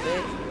one above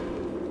it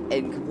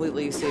and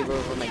completely save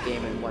over my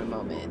game in one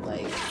moment.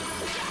 Like,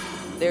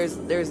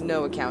 There's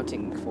no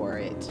accounting for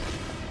it.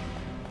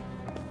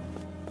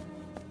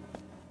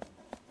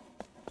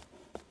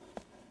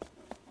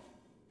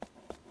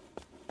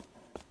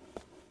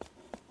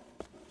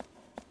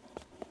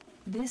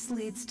 This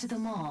leads to the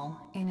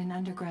mall in an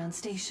underground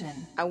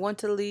station. I want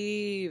to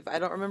leave. I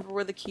don't remember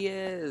where the key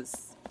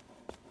is.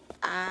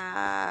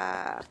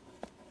 Ah.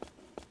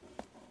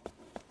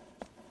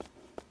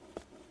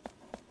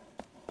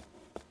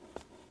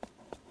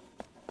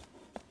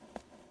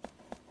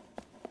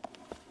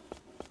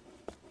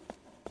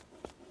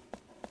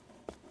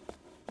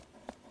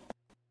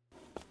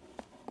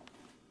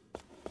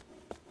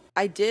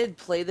 I did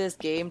play this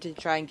game to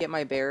try and get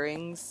my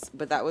bearings,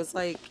 but that was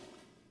like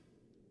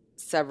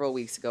several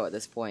weeks ago at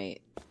this point.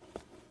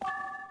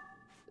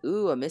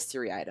 Ooh, a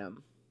mystery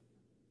item.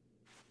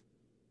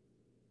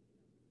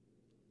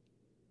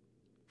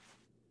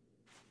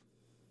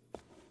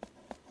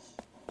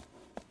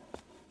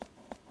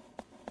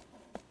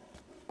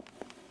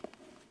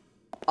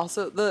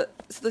 Also,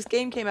 so this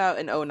game came out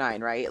in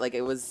 2009, right? Like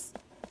it was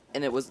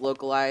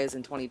localized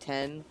in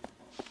 2010.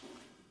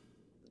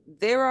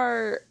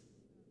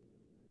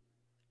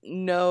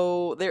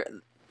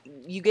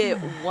 You get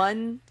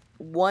one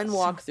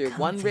walkthrough,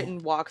 one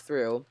written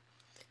walkthrough.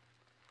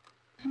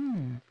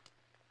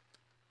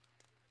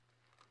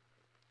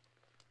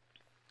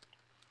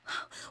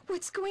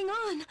 What's going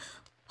on?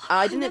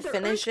 I didn't Another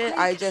finish it.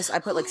 earthquake. I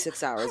put like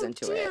 6 hours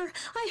into dear. it.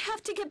 I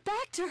have to get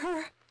back to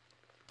her.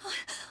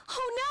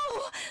 Oh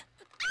no!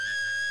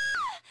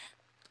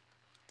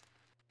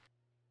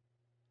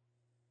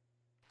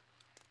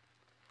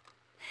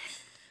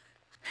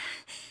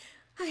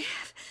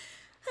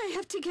 I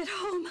have to get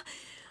home.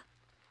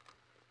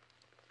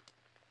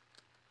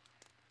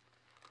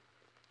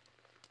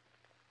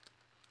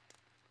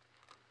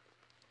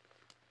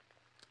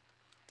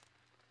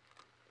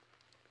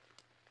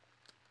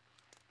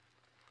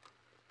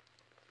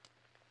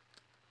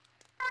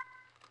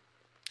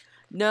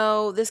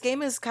 No, this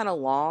game is kind of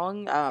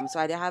long, so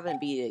I haven't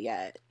beat it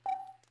yet.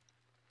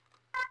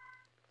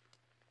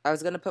 I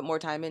was gonna put more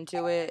time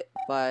into it,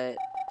 but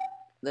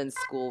then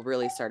school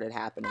really started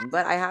happening.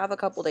 But I have a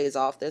couple days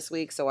off this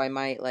week, so I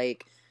might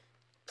like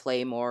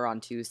play more on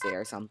Tuesday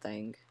or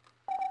something.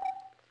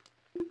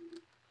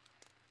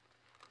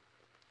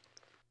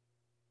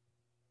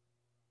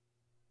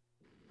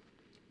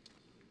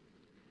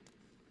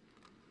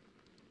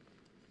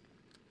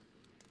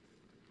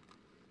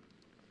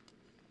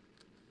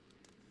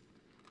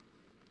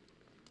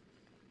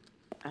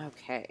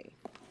 Okay.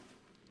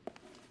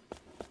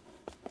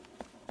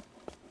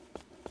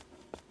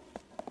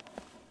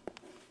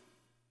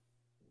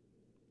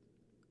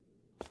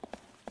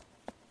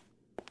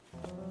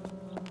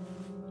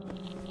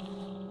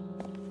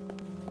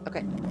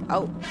 Okay.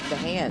 Oh, the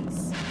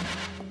hands.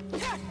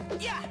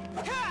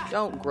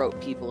 Don't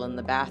grope people in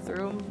the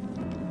bathroom.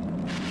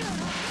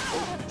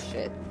 Oh,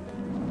 shit.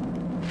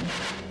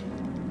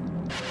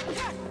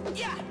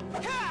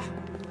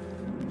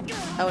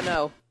 Oh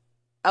no.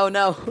 Oh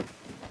no.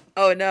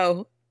 Oh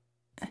no.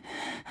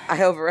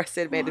 I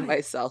overestimated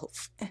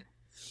myself.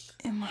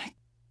 Am I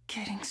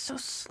getting so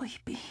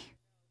sleepy?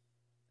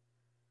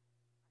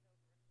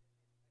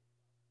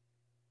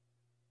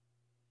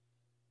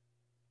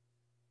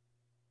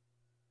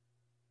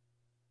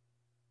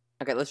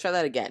 Okay, let's try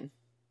that again.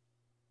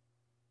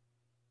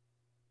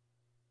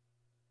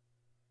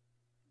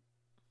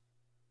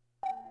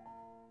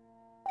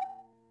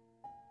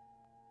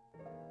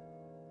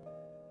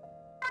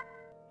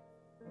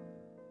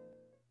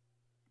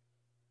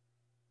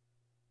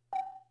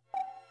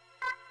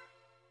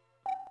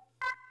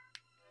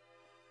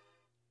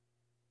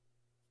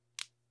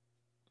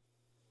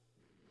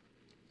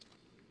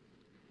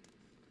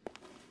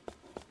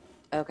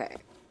 Okay.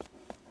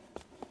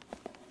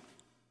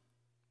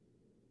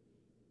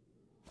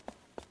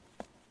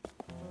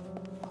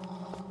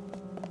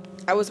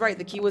 I was right,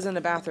 the key was in the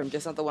bathroom,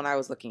 just not the one I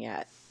was looking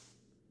at.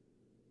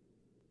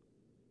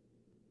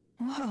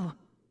 Whoa.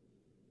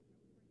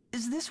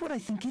 Is this what I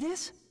think it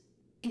is?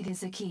 It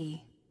is a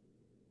key.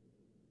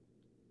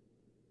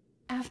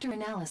 After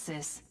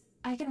analysis,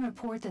 I can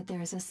report that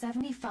there is a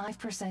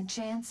 75%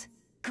 chance...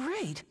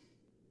 Great.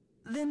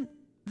 Then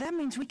that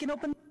means we can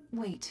open...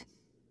 Wait.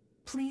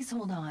 Please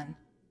hold on.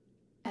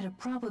 At a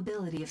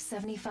probability of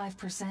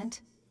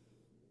 75%,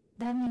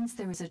 that means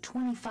there is a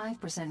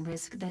 25%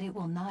 risk that it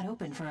will not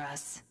open for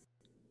us.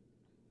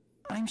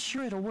 I'm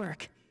sure it'll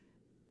work.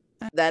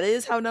 That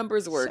is how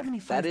numbers work.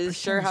 That is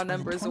 75% sure how is better than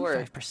numbers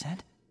work. 25%.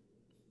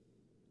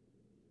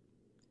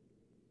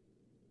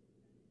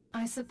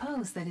 I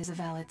suppose that is a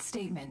valid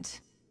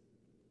statement.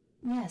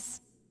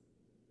 Yes.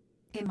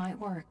 It might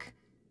work.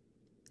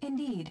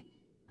 Indeed,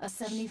 a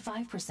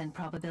 75%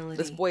 probability.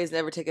 This boy has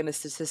never taken a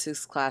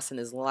statistics class in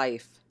his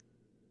life.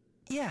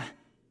 Yeah,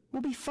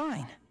 we'll be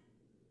fine.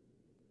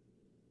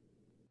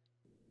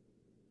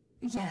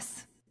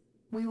 Yes,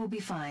 we will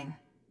be fine.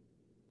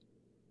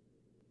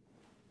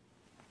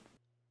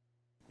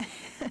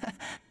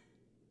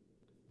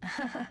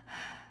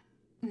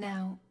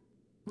 Now,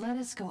 let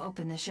us go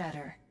open the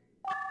shutter.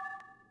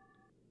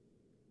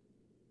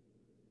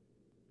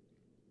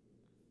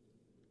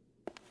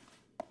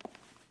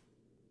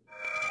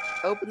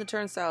 Open the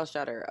turnstile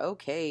shutter.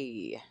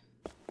 Okay.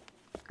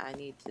 I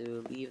need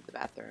to leave the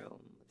bathroom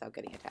without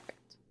getting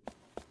attacked.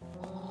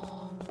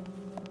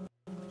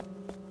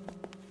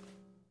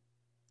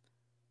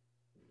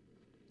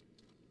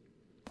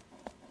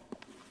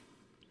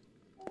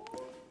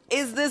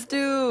 Is this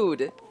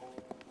dude?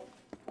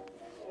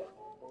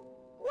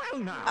 Well,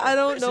 now, I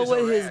don't this know is what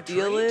a his rare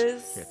deal treat.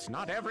 is. It's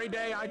not every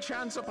day I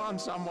chance upon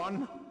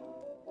someone.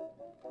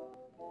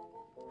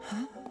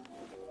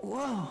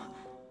 Whoa.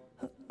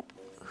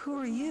 Who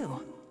are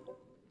you?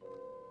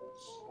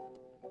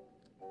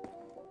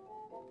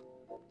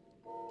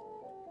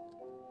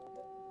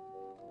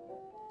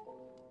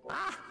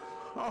 Ah,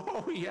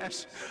 oh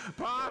yes,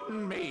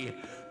 pardon me.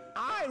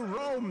 I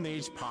roam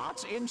these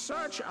parts in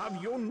search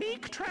of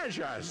unique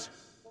treasures.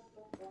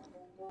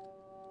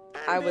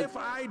 I And would if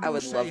I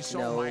love say to so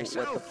know what the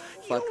myself,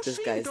 fuck you this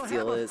seem guy's to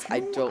deal have a is.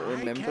 I few don't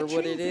remember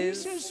what it eye-catching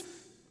is. pieces.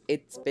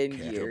 It's been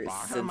Care to years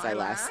barter, since my I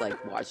last lad?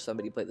 watched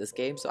somebody play this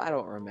game, so I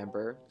don't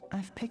remember.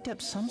 I've picked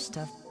up some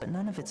stuff, but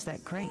none of it's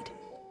that great.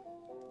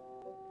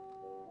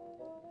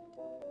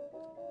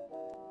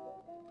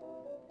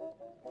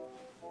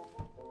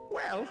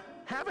 Well,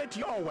 have it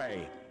your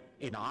way.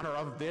 In honor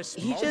of this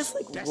He most just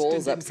like destined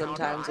rolls up encounter,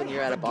 sometimes when I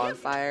you're at a have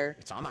gift. bonfire.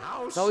 It's on the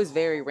house. It's always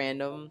very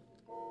random.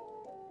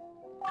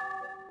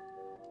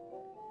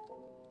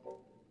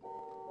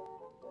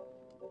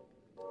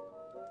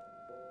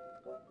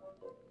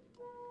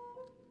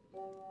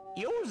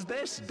 Use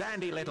this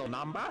dandy little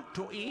number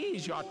to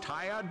ease your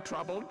tired,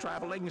 troubled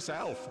traveling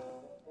self.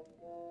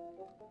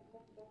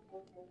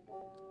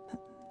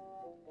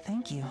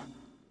 Thank you.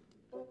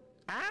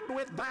 And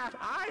with that,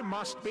 I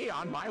must be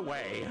on my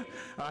way.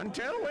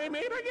 Until we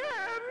meet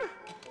again.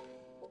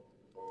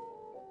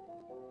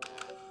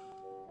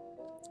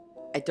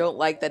 I don't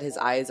like that his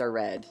eyes are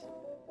red.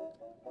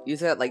 You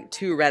got like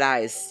two red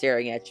eyes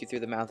staring at you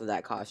through the mouth of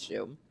that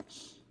costume.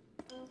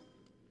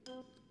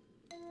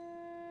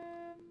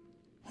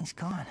 He's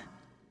gone.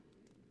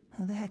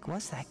 Who the heck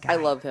was that guy? I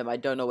love him. I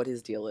don't know what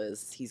his deal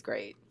is. He's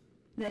great.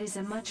 That is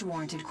a much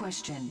warranted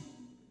question.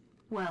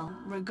 Well,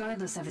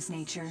 regardless of its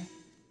nature,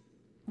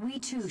 we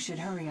too should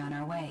hurry on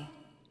our way.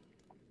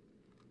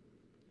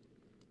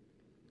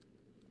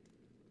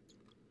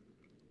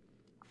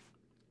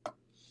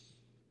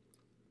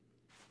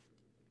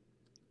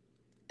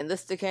 In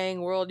this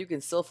decaying world, you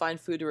can still find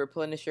food to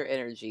replenish your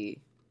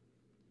energy.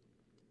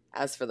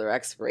 As for their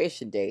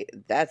expiration date,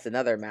 that's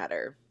another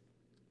matter.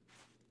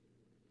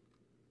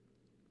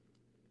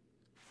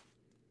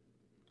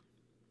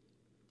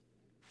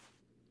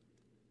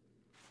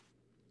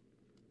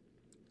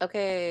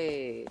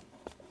 Okay,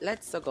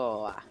 let's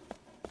go.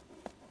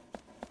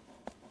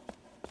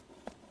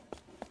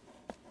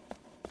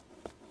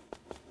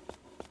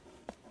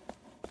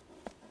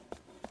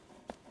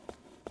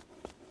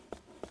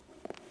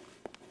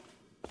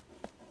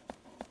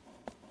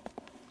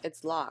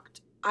 It's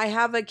locked. I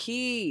have a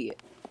key.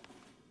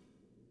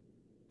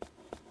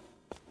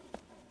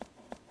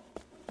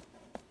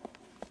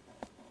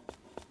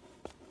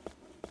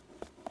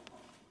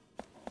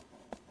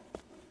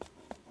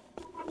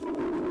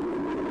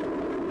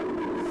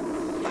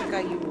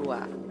 Fuck you,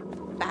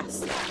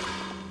 bastard.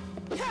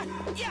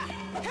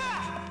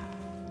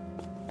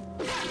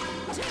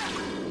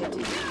 Hit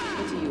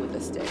to you with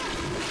a stick.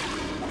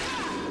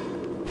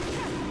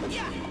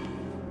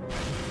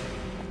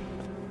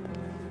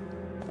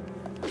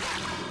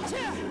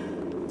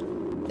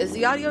 Is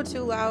the audio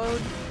too loud?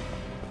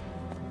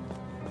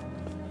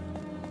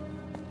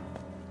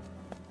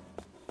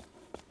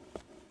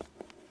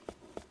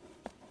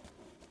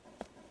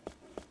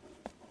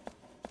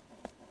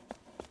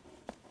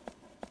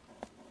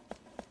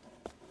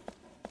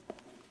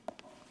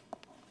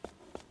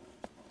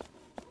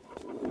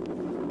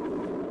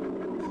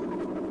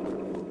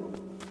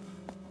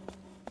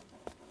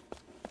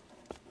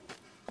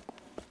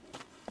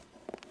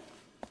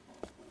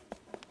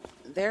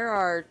 There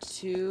are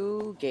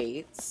two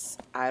gates.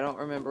 I don't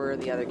remember where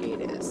the other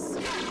gate is.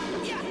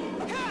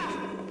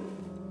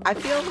 I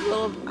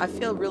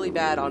feel really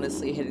bad,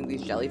 honestly, hitting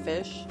these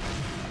jellyfish.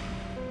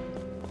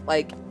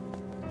 Like,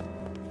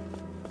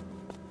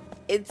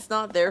 it's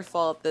not their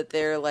fault that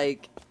they're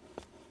like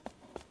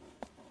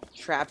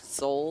trapped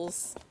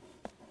souls.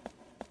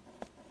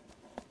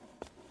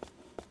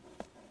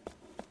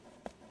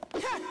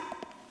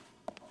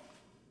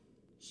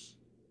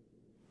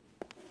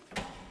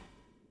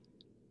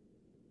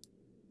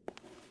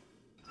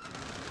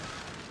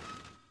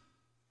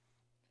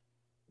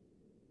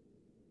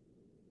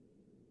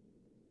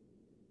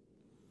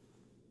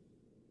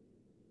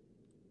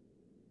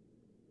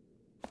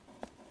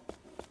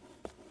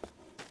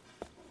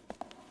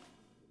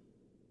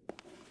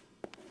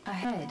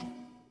 Ahead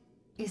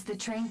is the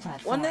train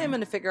platform. One day I'm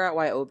going to figure out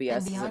why OBS And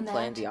isn't beyond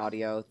playing that, the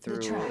audio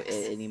through tracks.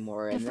 it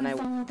anymore, and If then we I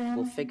follow them,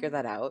 will figure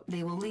that out,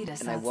 They will lead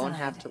us and I won't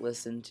have outside. to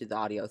listen to the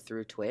audio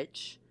through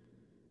Twitch,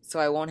 so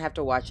I won't have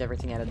to watch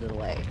everything at a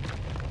delay.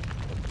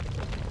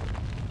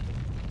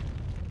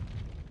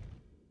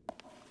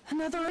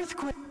 Another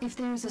earthquake. If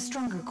there's a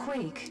stronger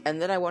quake,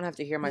 And then I won't have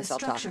to hear the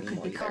myself structure talking could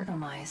anymore be either.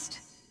 compromised.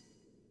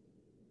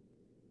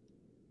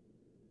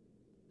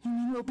 You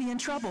mean we'll be in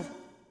trouble?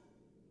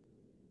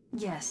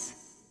 Yes.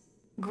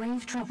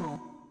 Grave trouble.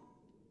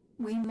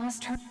 We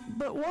must hurry.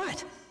 But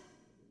what?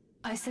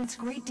 I sense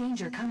great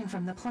danger coming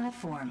from the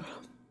platform.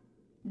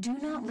 Do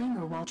not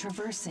linger while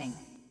traversing.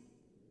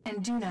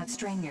 And do not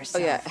strain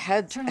yourself. Oh yeah,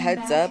 heads Turning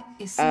up. back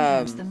is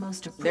sometimes the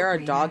most There are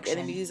appropriate dog action.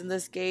 enemies in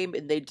this game,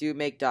 and they do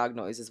make dog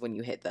noises when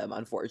you hit them,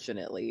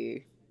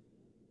 unfortunately.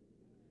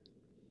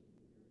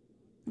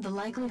 The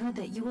likelihood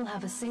that you will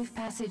have a safe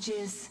passage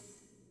is...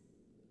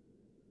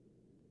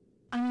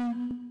 I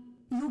mean,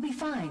 you'll be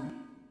fine.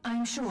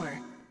 I'm sure.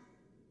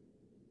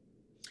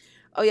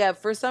 Oh yeah,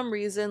 for some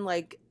reason,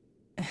 like,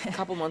 a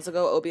couple months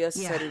ago, OBS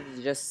Yeah. decided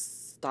to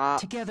just stop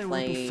Together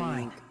we'll be playing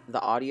fine. the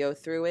audio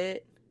through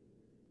it.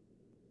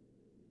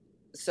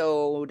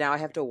 So now I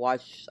have to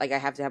watch, like, I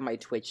have to have my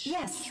Twitch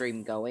Yes.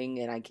 stream going,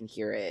 and I can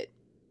hear it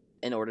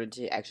in order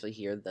to actually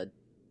hear the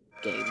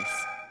games.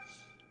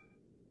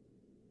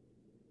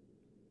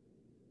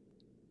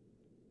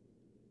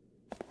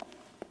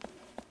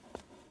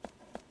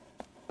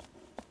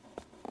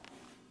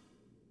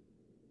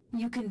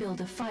 You can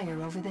build a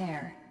fire over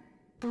there.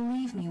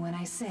 Believe me when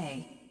I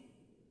say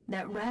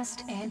that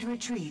rest and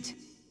retreat.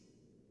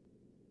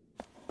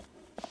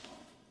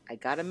 I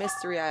got a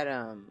mystery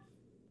item.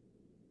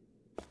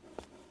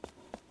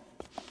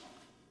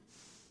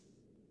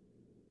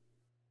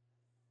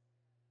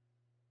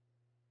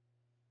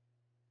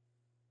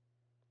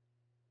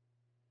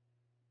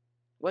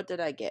 What did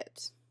I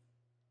get?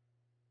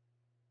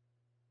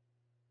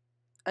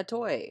 A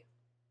toy.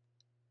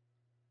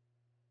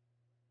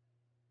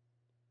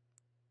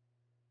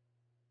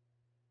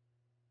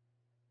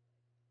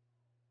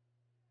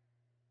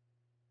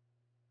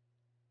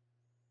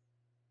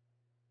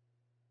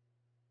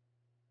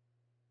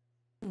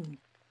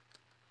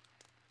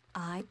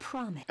 I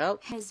promise. Oh.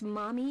 Has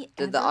Mommy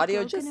Did ever the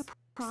audio broken just a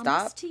promise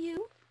stop? to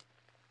you?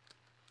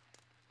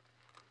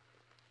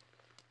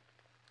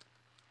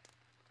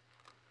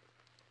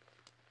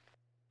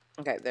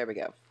 Okay, there we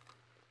go.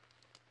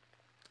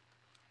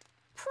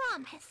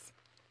 Promise.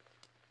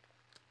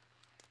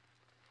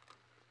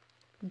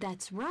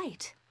 That's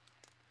right.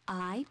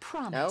 I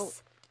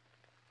promise.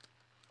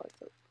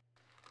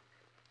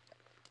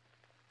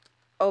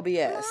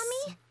 OBS.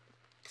 Mommy?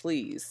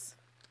 Please.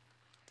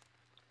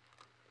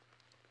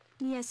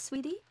 Yes,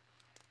 sweetie?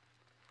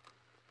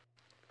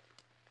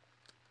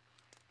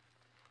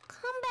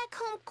 Come back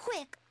home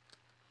quick.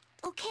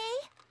 Okay?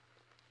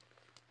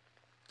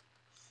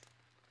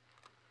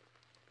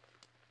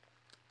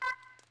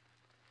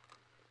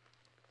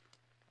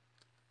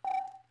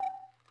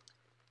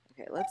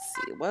 Okay, let's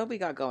see. What have we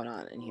got going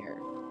on in here?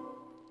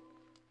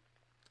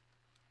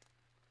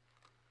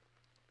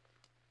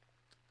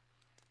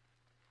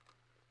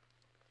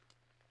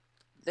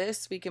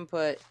 This we can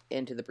put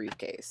into the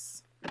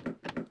briefcase.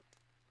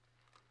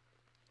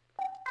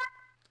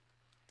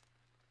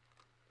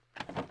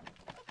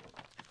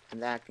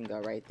 And that can go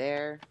right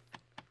there.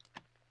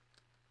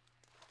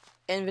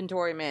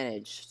 Inventory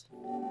managed.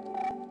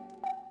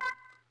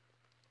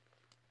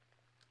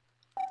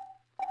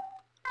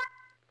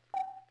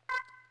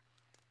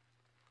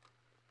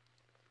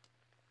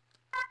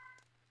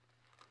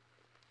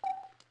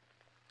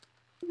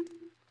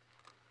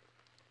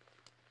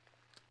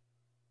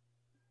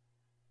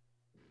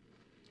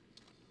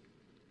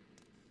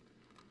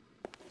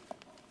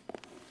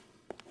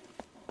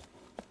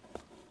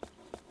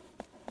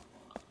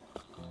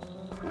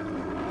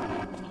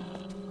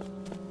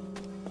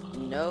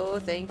 No,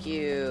 thank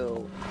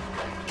you.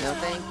 No,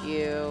 thank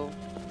you.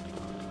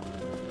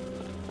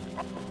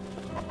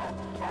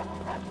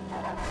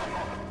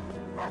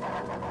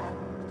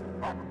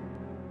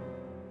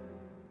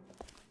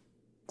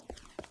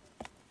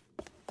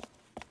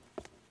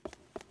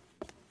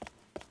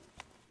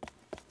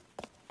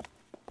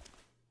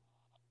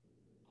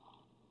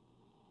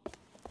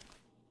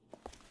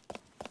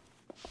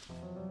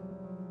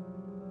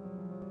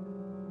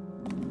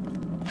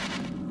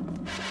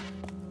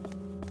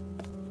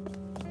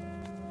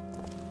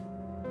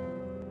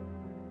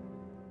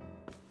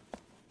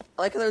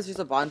 I like how there's just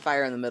a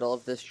bonfire in the middle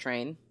of this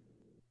train.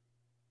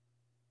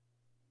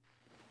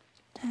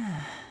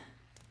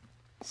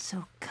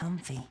 So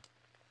comfy.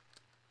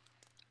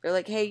 They're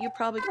like, hey, you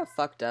probably got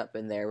fucked up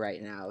in there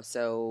right now,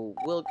 so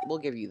we'll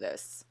give you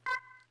this.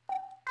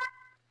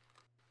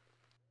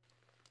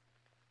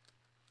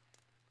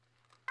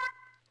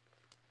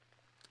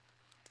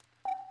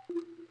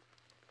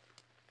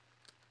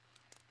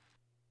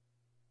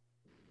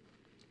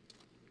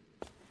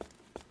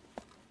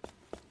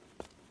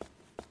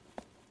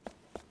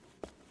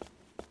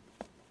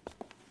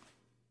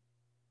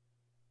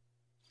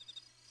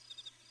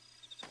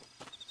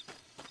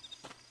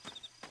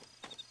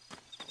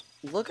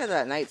 Look at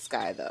that night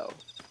sky, though.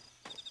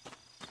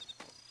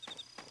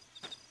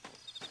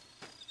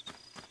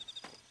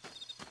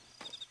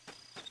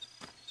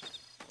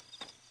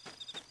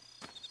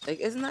 Like,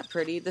 isn't that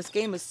pretty? This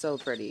game is so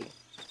pretty.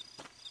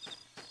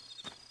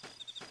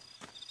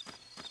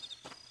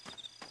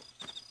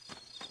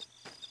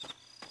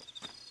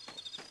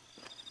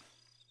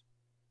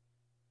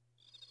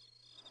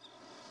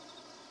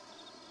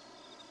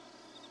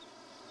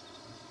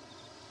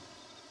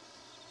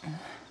 The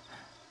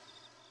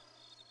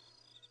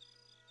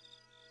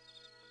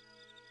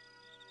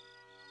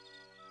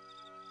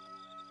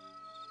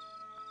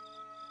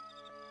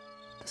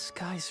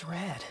sky's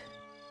red.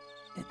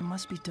 It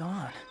must be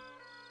dawn.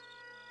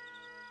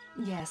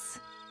 Yes.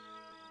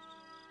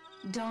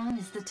 Dawn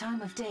is the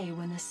time of day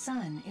when the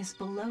sun is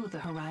below the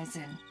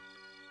horizon.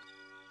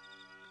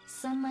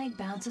 Sunlight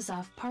bounces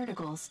off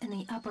particles in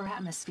the upper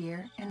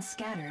atmosphere and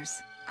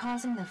scatters,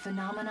 causing the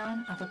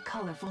phenomenon of a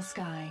colorful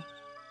sky.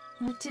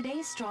 With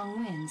today's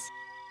strong winds,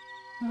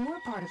 more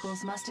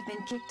particles must have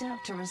been kicked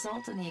up to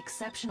result in the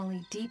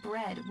exceptionally deep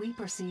red we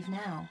perceive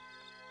now.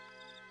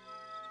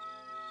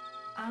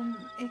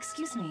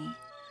 Excuse me.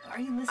 Are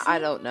you listening? I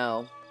don't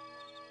know.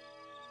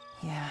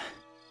 Yeah.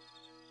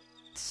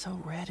 It's so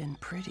red and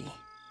pretty.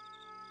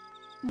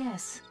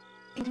 Yes,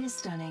 it is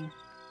stunning.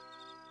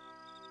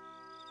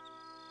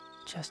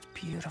 Just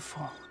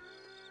beautiful.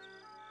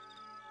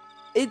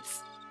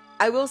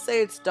 I will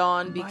say it's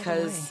dawn By the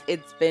because way,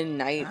 it's been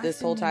night I've this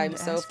been whole meaning time to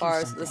so ask you far, so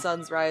the something.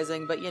 sun's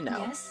rising, but you know.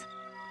 Yes?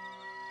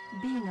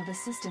 Being of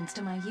assistance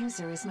to my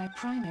user is my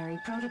primary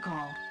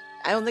protocol.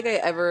 I don't think I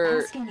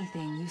ever... Ask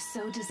anything you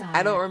so desire.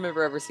 I don't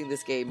remember ever seeing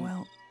this game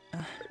Well,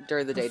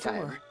 during the before,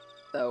 daytime,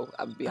 though,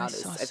 I'll be I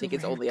honest. saw I think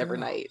it's silver-haired only ever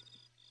girl. night.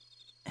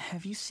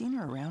 have you seen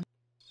her around?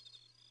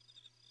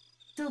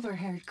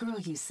 Silver-haired girl,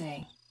 you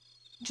say?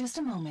 Just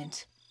a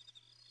moment.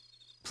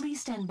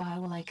 Please stand by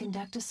while I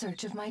conduct a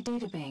search of my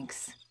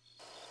databanks.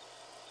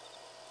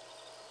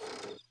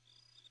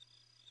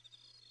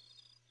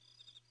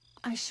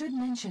 I should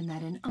mention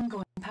that an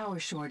ongoing power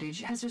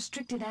shortage has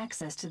restricted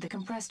access to the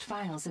compressed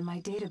files in my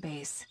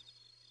database.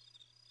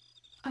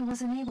 I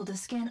was unable to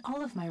scan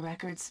all of my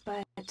records,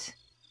 but...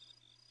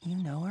 You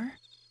know her?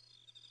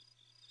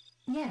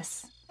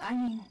 Yes, I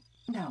mean,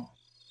 no.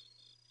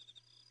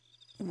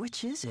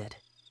 Which is it?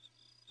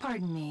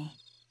 Pardon me.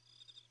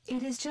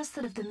 It is just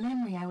that of the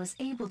memory I was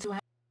able to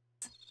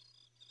access,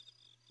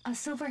 a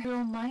silver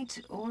hero might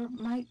or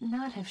might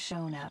not have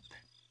shown up.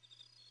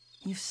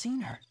 You've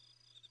seen her.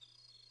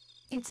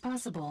 It's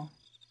possible,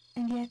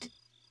 and yet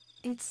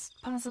it's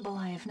possible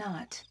I have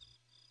not.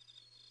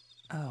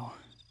 Oh,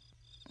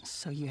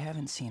 so you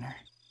haven't seen her.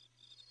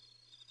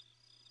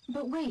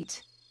 But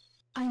wait,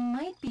 I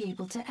might be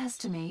able to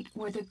estimate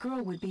where the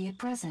girl would be at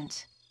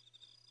present.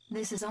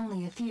 This is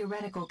only a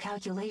theoretical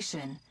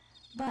calculation,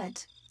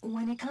 but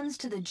when it comes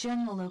to the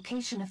general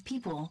location of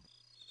people,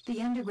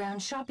 the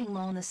underground shopping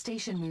mall in the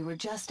station we were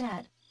just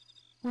at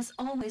was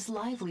always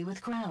lively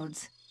with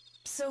crowds.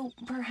 So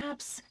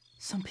perhaps...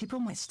 Some people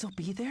might still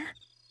be there?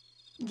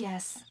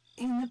 Yes,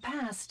 in the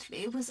past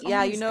it was Yeah,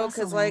 always you know, 'cause,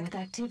 bustling like, with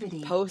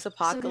activity.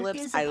 Post-apocalypse, So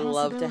there is a I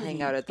love to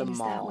hang out at the possibility it is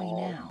that way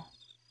mall. now.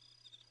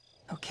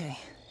 Okay,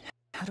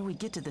 how do we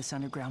get to this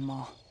underground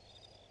mall?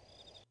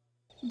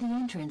 The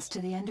entrance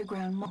to the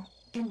underground mall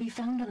can be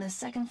found on the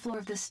second floor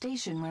of the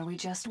station where we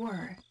just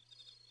were.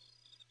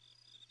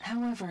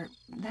 However,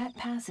 that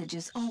passage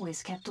is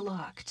always kept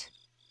locked.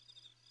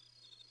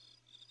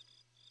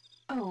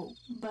 Oh,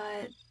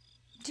 but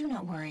do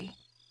not worry.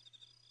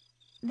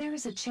 There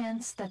is a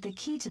chance that the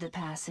key to the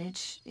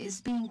passage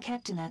is being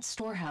kept in that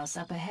storehouse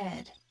up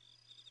ahead.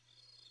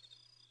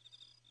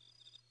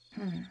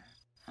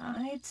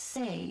 I'd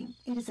say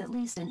it is at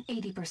least an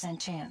 80%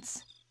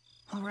 chance.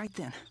 All right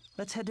then,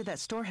 let's head to that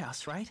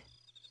storehouse, right?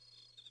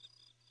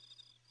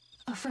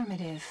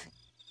 Affirmative.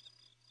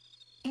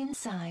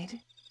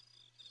 Inside,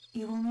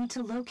 you will need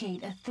to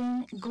locate a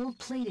thin,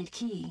 gold-plated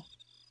key.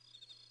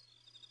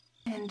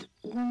 And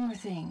one more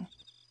thing.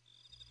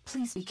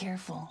 Please be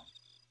careful.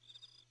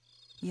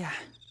 Yeah,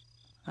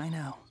 I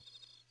know.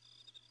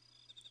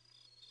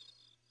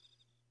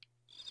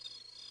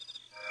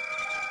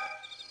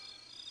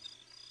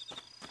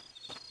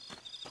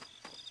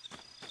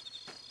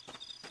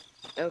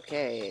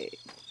 Okay.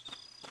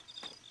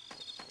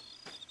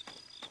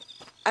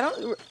 I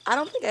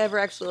don't think I ever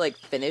actually like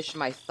finished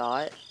my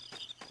thought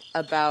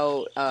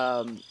about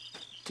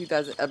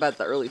 2000 about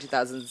the early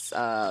 2000s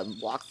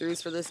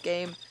walkthroughs for this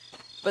game.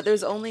 But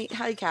there's only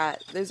hi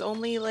cat. There's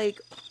only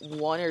like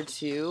one or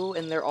two,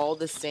 and they're all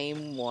the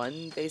same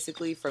one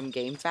basically from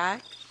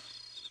GameFAQ.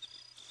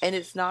 And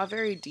it's not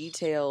very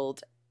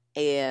detailed,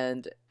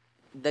 and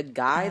the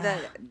guy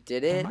that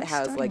did it am I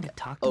has starting like to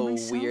talk to a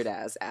myself? weird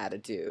ass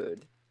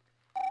attitude.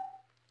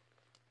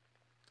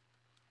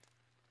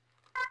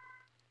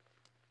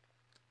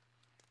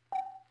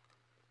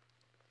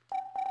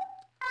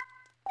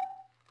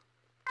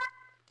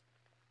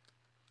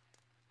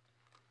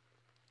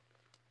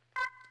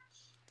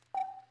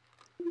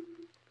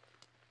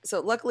 So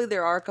luckily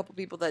there are a couple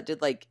people that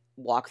did like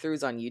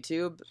walkthroughs on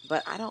YouTube,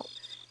 but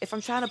if I'm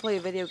trying to play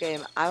a video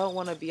game, I don't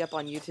want to be up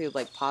on YouTube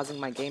like pausing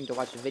my game to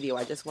watch a video.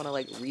 I just want to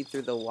like read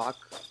through a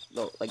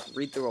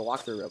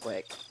walkthrough real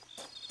quick.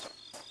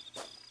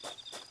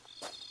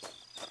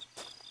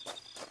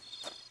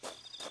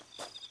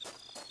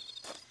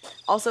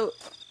 Also,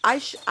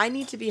 I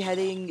need to be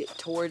heading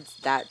towards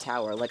that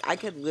tower. Like I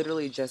could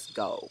literally just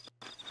go.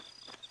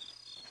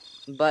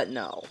 But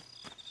no.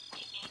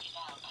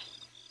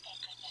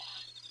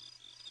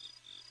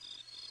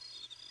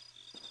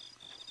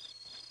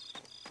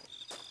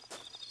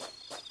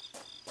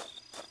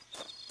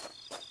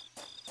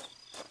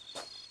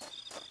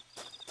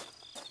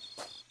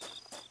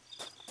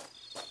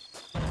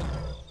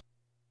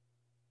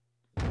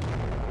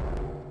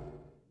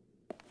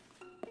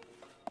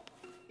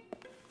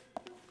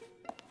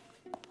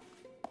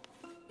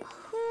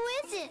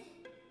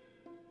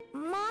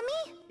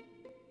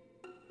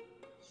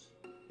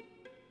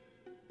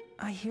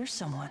 I hear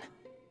someone.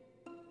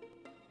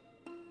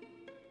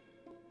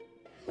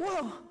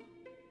 Whoa!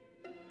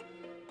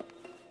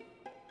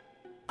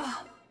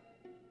 Oh,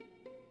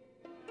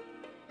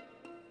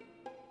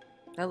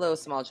 Hello,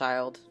 small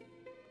child.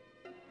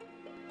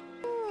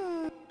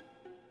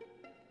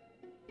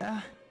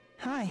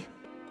 hi.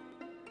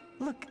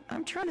 Look,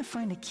 I'm trying to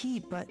find a key,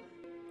 but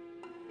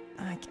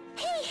I...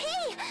 Hey,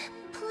 hey!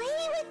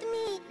 Play with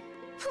me!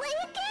 Play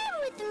again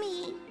with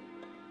me!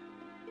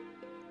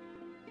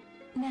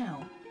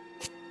 Now,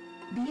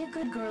 be a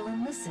good girl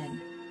and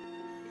listen.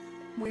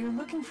 We're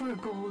looking for a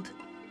gold...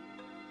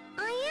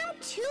 I am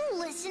too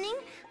listening.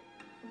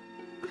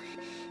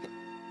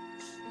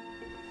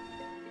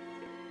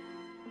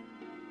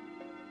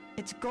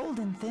 It's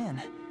golden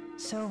thin,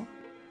 so...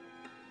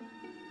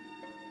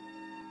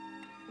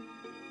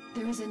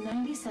 There is a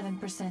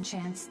 97%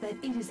 chance that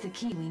it is the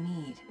key we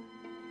need.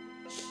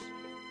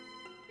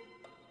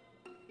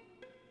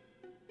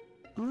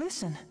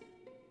 Listen.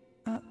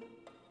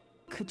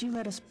 Could you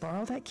let us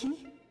borrow that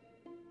key?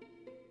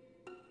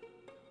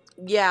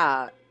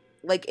 Yeah,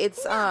 like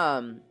it's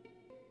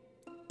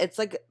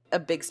like a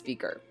big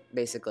speaker,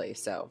 basically,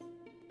 so.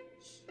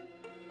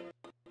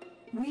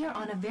 We are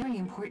on a very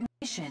important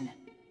mission.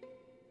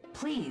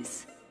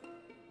 Please.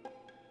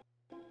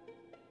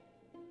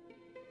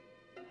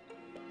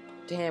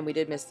 Damn, we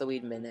did miss the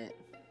weed minute.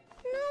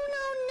 No,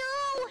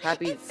 no, no!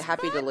 Happy It's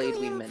delayed sparkly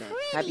weed and minute.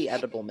 pretty. Happy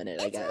edible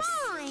minute, I It's guess.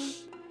 mine.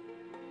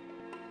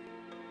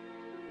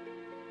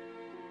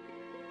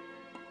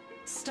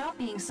 Stop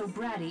being so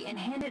bratty and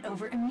hand it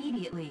over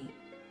immediately.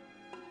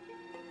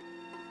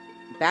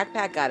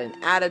 Backpack got an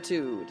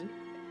attitude.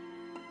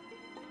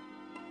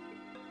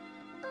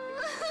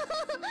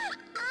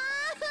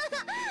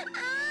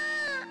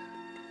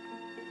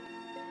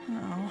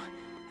 Oh,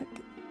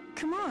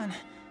 come on.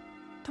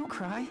 Don't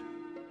cry.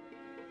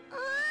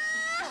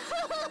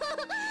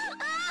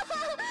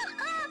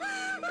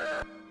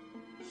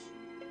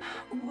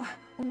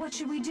 What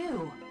should we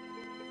do?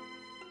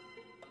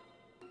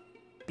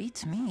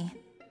 Beats me.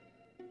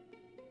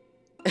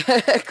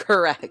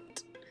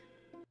 Correct.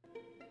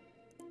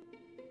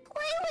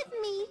 Play with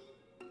me.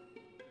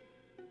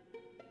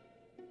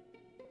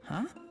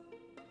 Huh?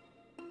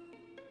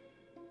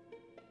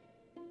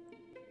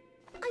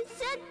 I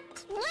said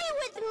play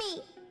with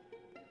me.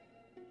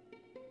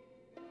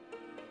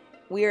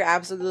 We are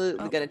absolutely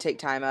Oh, going to take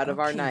time out of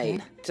our okay, night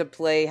then. to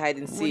play hide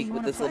and What do you seek with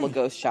wanna this little play?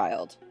 ghost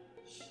child.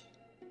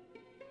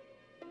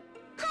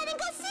 Hide and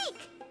go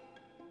seek.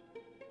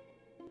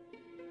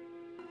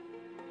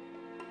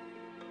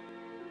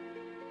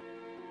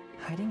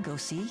 Hide and go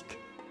seek?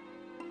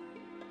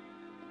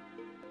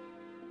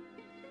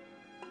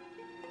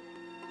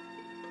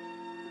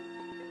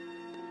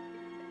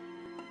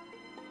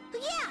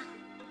 Yeah.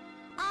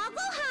 I'll go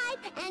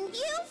hide and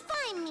you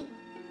find me.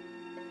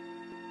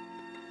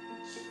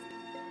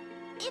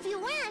 If you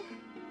win,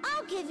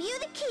 I'll give you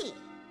the key.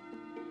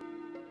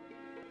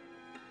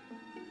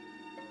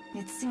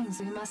 It seems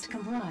we must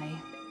comply.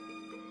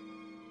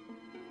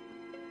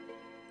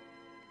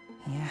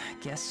 Yeah,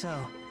 guess so.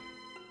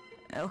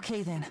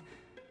 Okay then.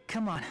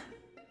 Come on.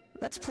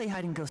 Let's play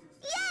hide and go.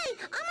 Yay! I'm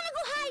gonna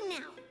go hide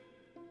now.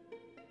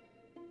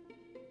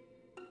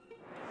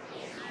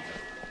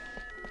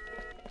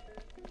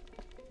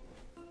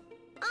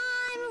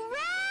 I'm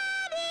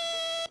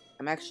ready!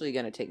 I'm actually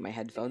going to take my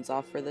headphones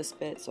off for this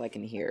bit so I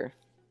can hear.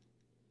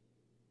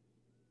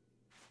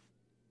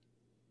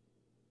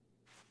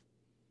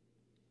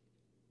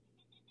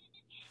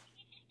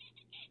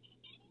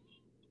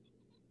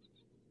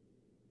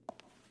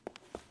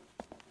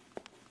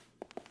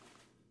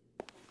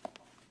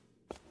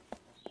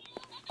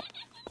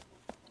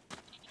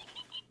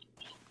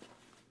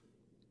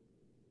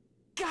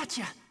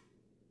 Gotcha!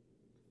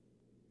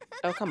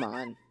 Oh, come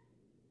on.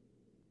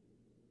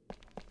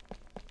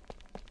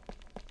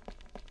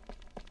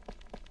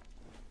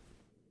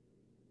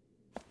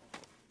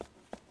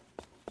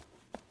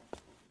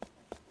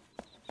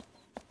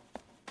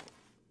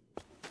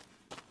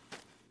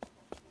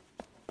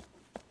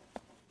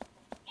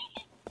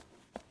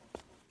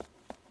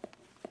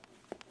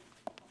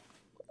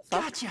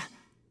 Gotcha!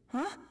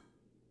 Huh?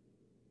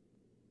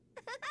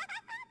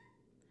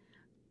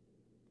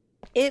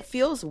 It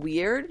feels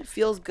weird,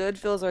 feels good,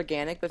 feels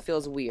organic, but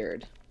feels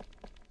weird.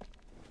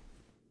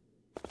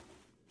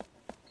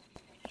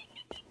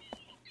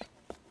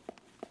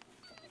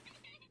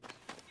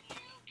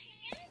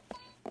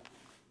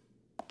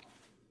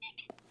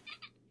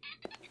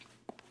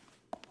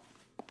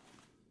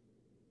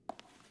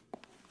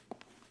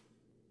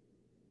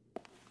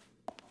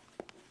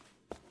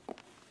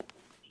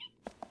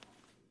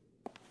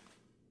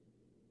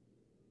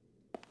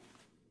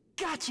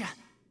 Gotcha!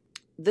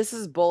 This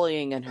is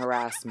bullying and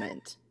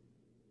harassment.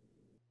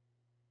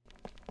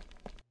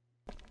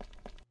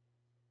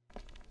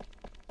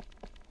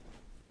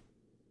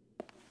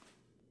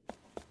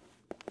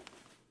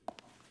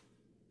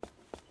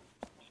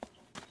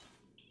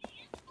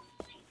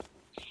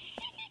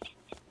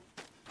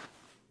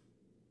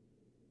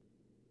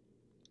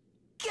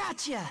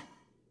 Gotcha!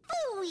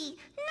 Phooey!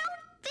 No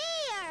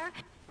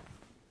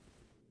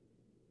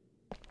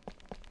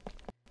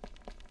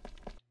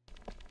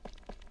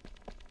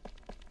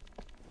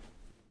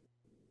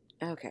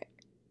Okay.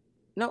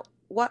 No,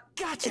 what?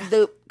 Gotcha.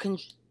 The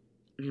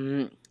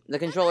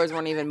controllers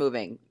weren't even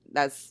moving.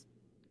 That's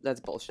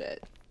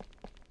bullshit.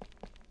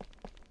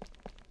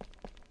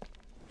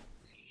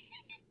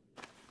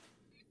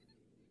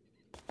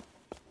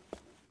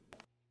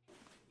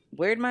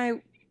 Where did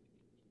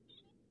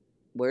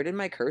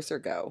my cursor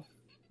go?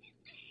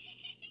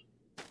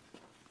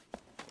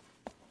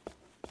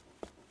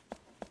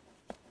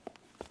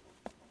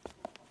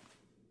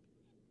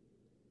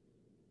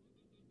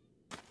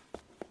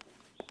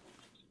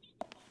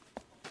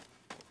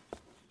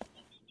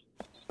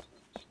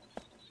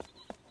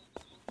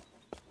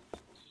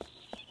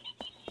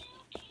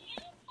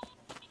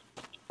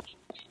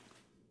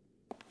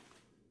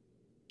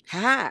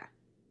 Ha!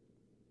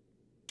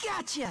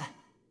 Gotcha.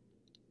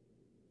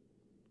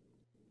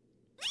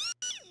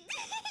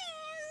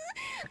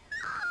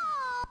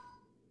 Oh,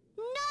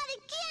 not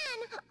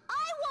again!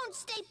 I won't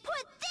stay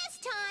put this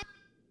time!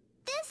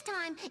 This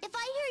time, if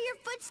I hear your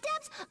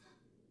footsteps...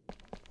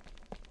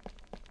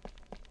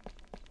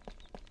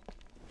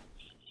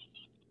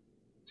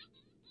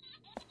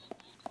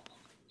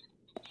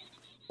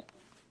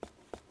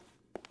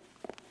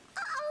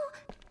 Uh-oh!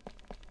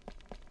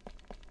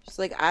 She's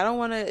like, I don't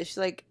want to. She's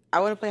like, I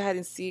want to play hide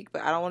and seek,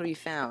 but I don't want to be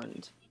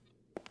found.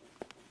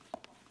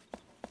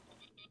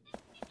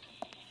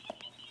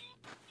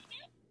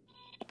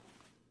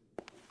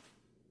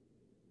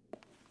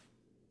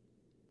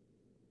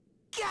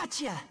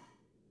 Gotcha.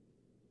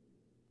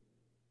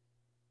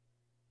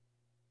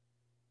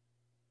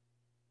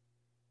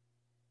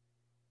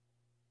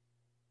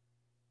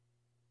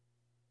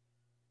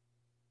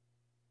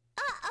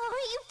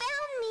 Uh-oh, you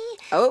found me!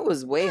 Oh, it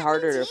was way That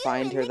harder means to you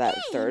find win her the that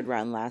game. third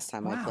round last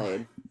time I Wow.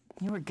 played.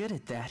 You were good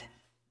at that.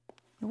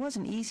 It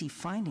wasn't easy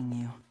finding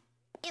you.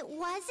 It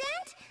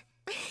wasn't?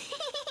 I'm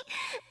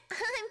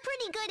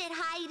pretty good at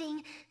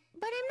hiding,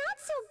 but I'm not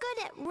so good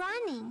at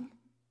running.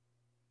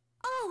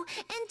 Oh,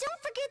 and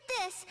don't forget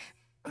this.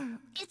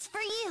 It's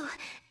for you.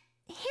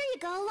 Here you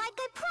go, like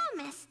I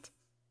promised.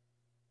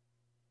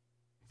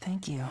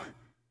 Thank you.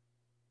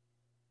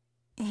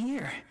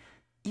 Here,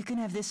 you can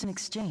have this in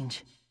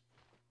exchange.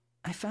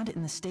 I found it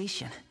in the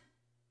station.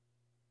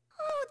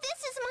 Oh, this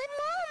is my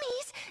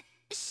mommy's.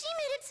 She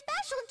made it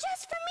special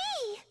just for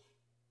me.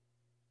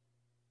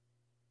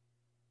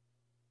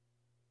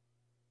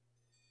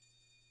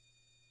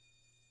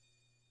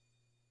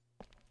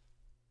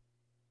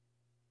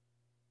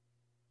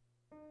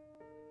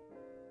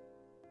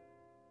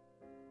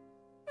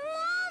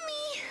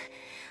 Mommy!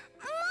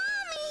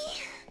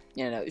 Mommy!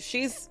 You know,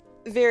 she's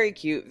very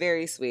cute,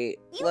 very sweet.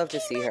 You Love to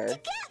came see back her. to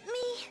get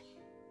me.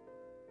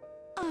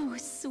 Oh,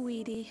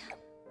 sweetie.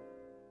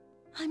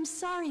 I'm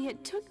sorry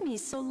it took me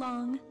so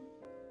long.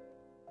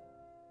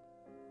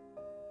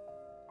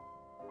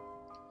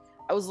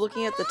 I was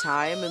looking at the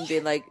time and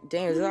being like,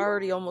 dang, is it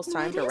already almost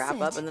time What to is wrap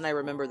up? it? And then I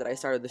remembered that I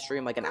started the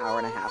stream like an hour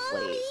and a half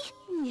late.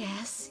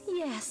 Yes,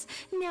 yes.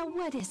 Now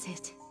what is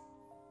it?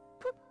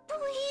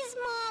 Please,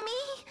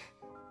 Mommy.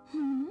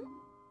 Hmm?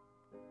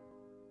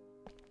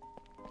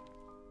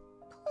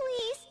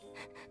 Please.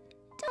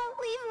 Don't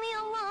leave me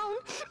alone.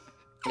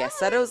 Yeah,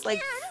 Seto's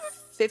like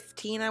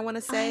 15, I want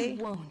to say.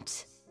 I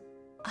won't.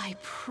 I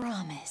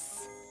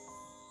promise.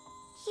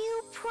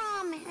 You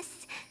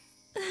promise.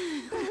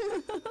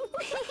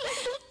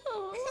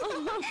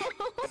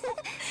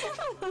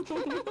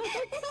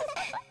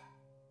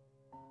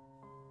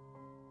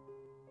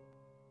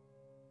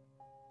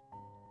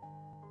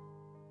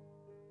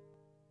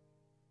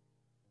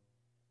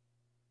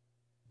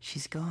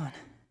 She's gone.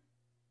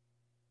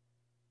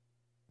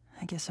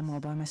 I guess I'm all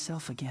by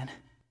myself again.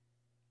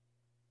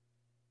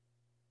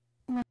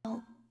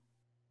 Well,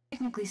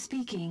 technically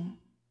speaking,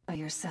 by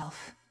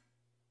yourself.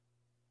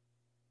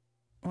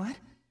 What?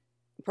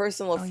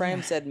 Personal Oh, frame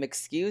yeah. said,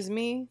 "Excuse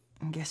me."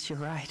 I guess you're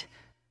right.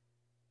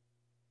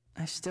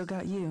 I've still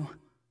got you.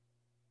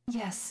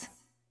 Yes.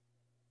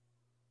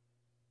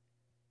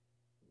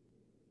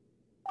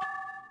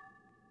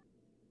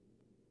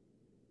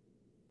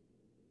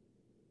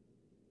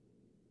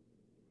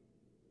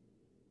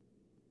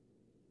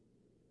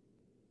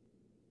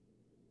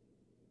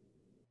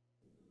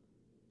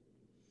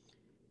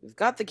 We've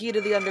got the key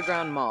to the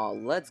underground mall.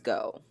 Let's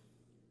go.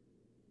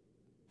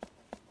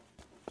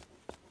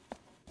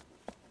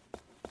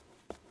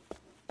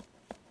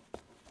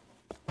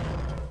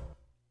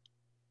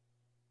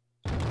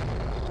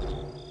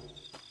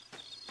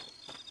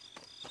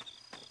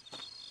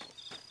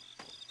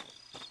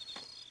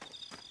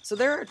 So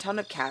there are a ton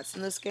of cats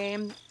in this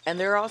game, and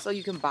there are also,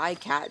 you can buy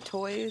cat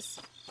toys.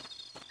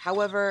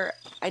 However,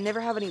 I never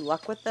have any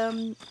luck with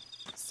them,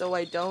 so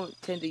I don't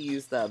tend to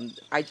use them.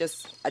 I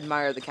just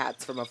admire the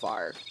cats from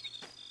afar.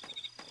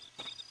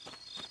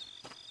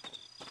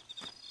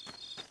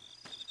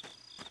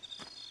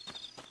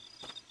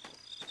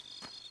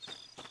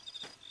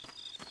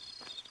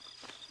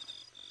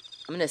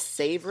 I'm going to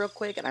save real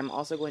quick, and I'm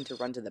also going to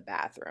run to the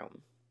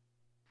bathroom.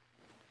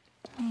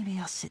 Maybe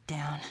I'll sit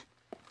down.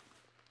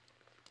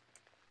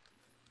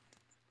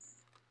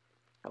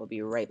 I will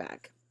be right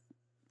back.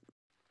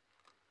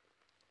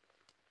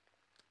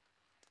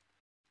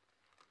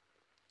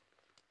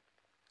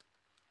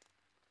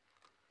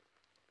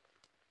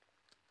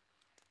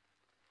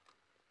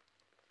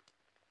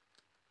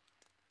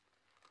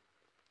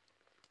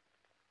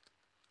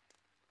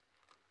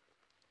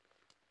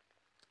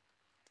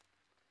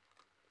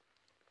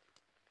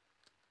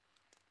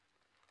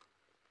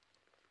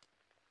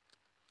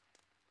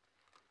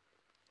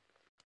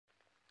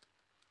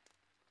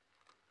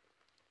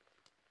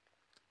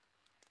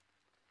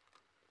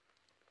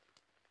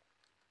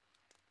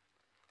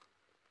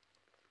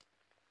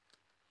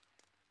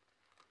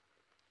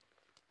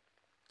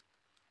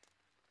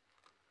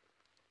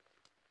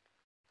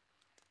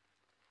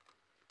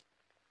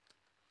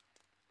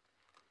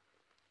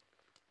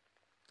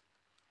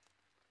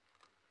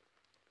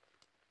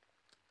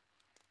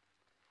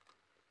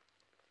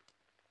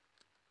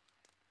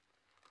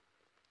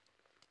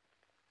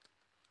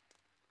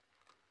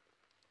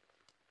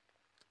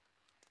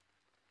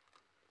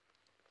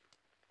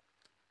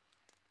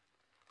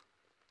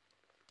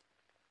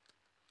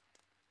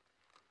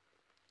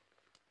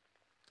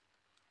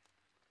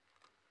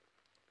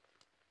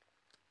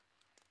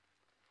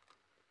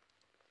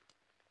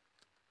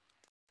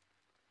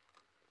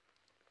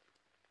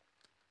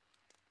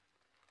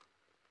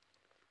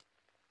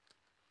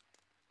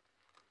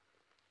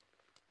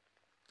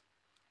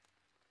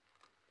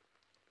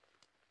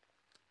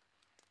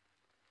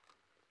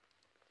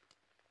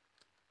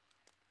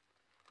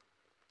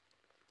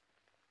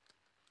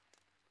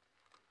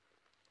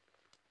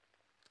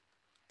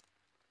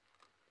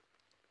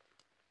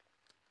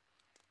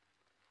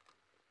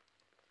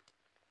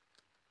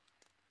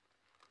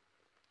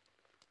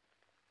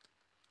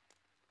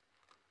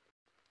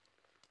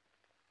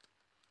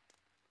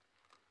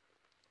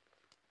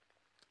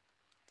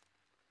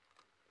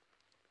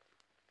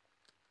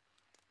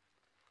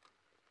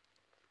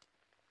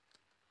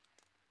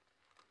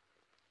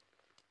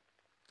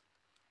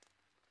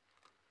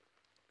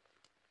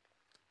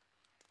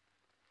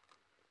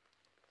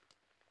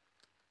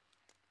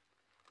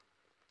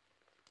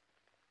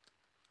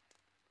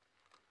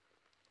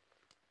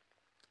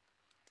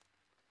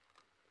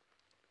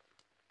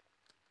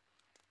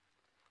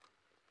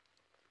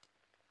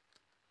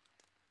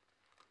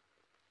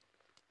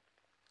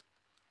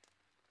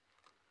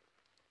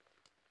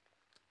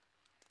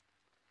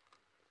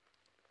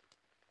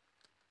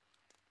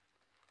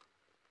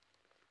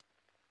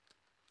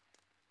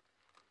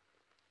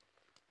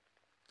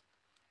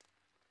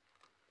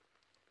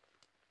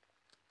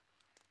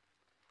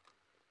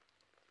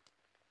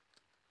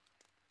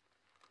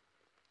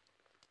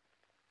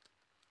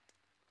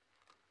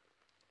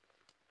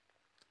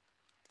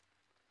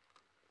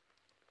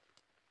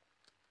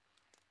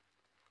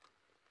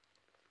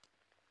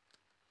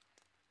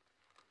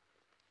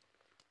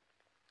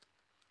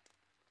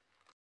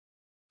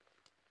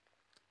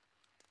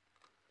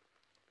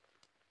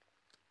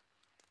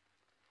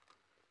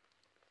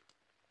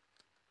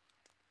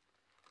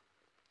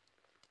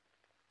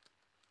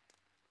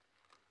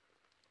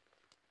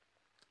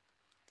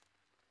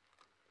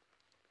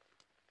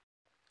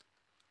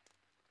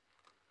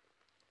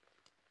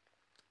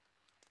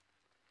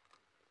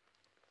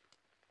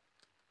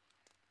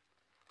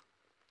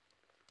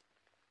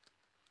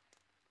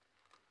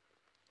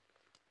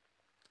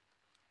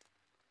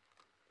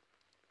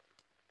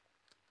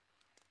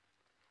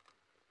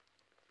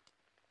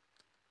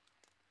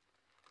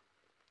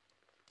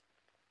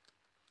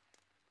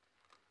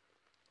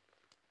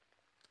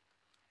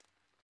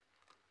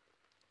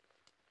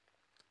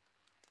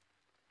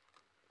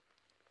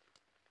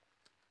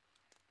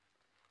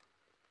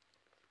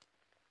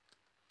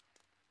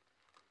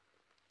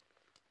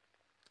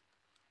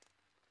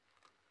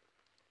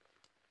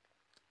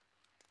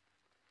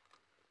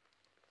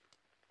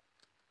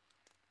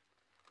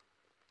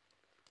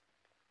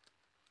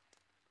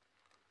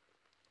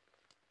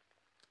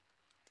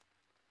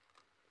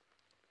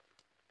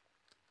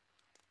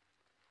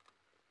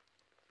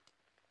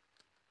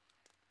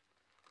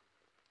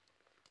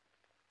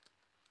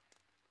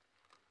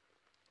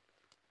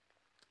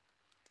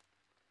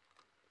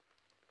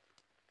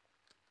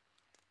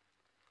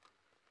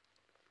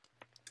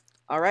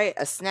 All right,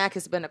 a snack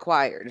has been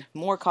acquired.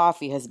 More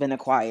coffee has been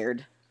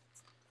acquired.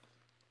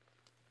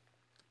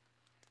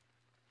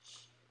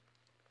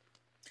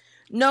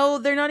 No,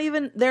 they're not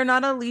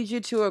a lead you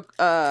to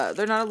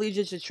they're not a lead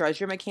you to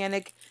treasure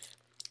mechanic.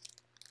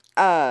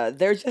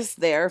 They're just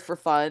there for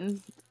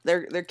fun.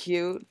 They're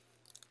cute.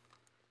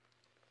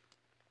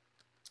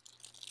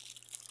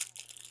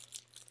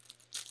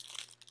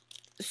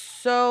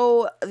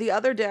 So the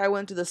other day I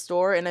went to the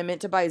store and I meant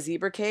to buy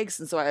zebra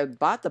cakes, and so I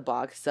bought the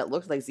box that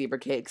looked like zebra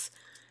cakes,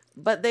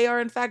 but they are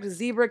in fact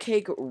zebra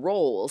cake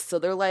rolls. So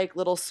they're like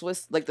little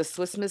Swiss, like the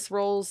Swiss Miss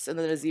rolls, and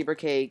then a zebra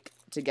cake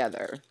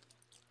together.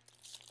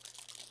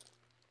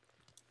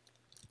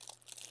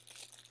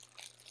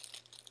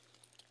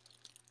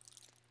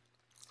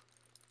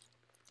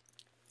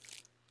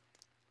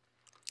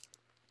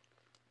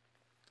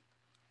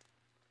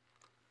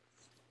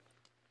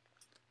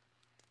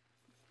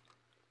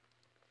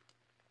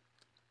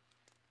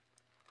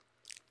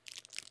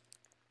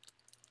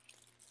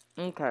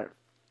 Okay.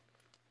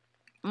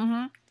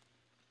 Mm-hmm.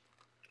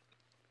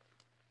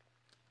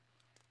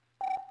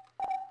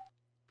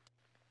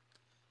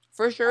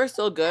 For sure,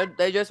 still good.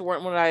 They just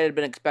weren't what I had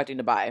been expecting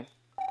to buy.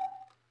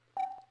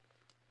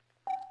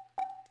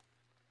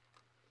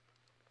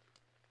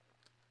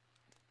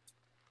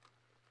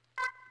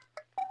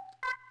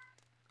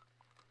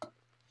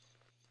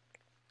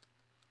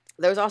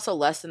 There's also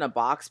less in a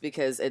box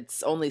because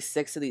it's only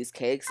 6 of these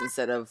cakes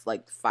instead of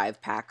like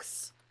 5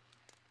 packs.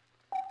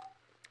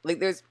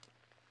 Like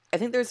I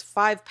think there's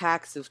 5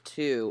 packs of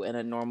 2 in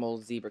a normal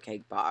zebra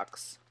cake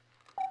box.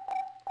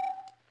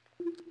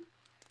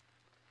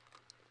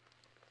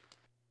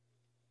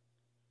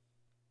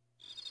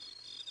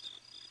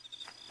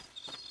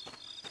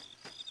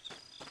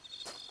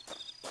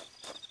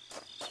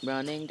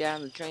 Running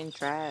down the train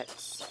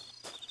tracks.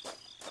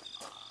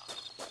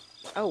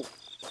 Oh.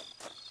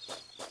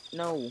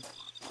 No.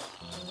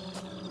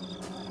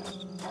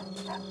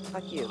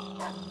 Fuck you.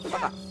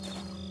 Fuck off.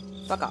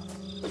 Fuck off.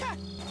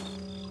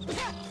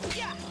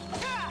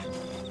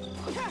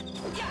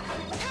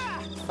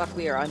 Fuck,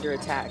 we are under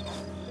attack.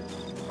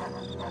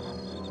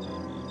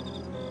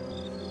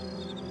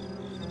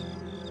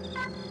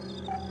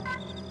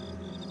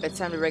 It's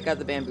time to break out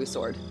the bamboo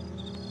sword.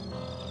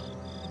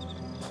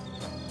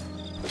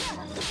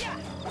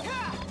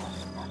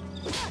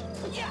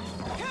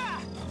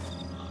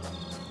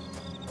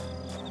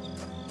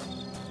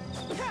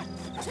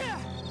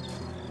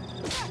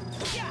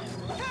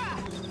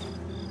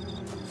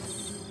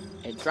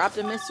 It dropped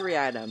a mystery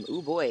item.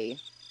 Ooh boy.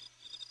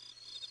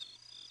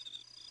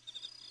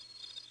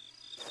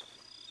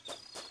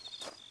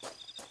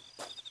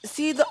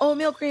 See, the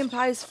oatmeal cream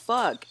pies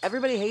fuck.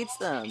 Everybody hates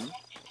them.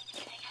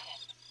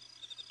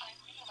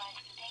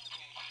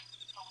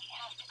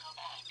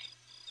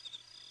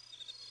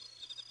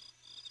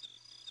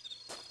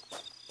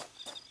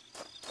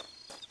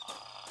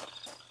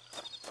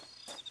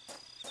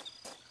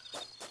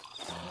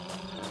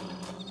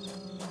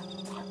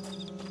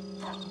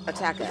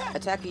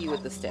 Attack you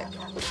with the stick.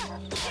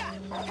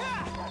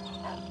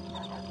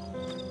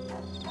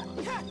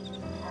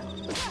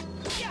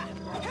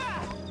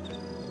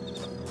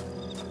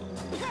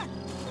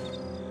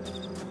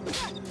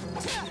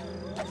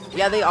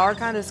 Yeah, they are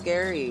kind of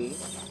scary.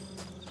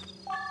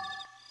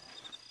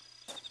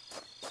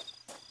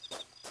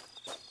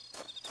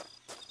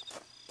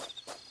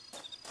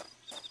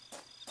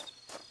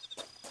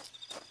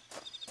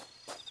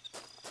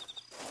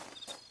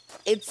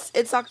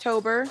 It's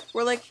October.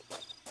 We're like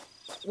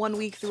 1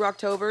 week through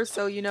October,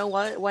 so you know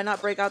what? Why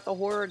not break out the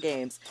horror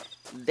games?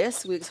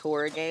 This week's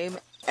horror game,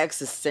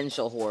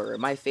 existential horror,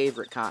 my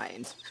favorite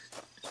kind.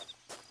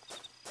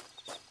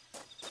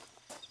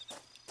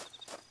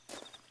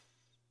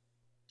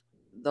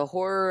 The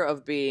horror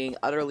of being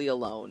utterly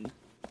alone.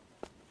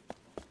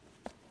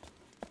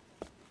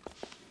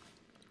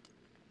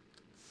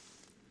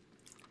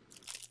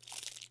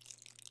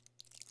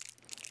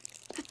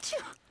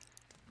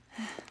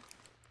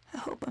 I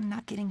hope I'm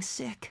not getting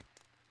sick.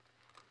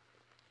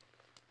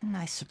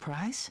 Nice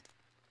surprise.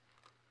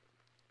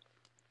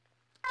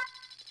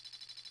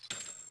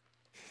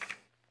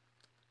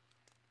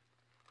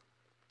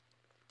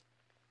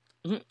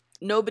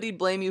 Nobody'd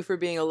blame you for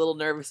being a little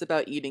nervous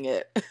about eating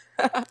it.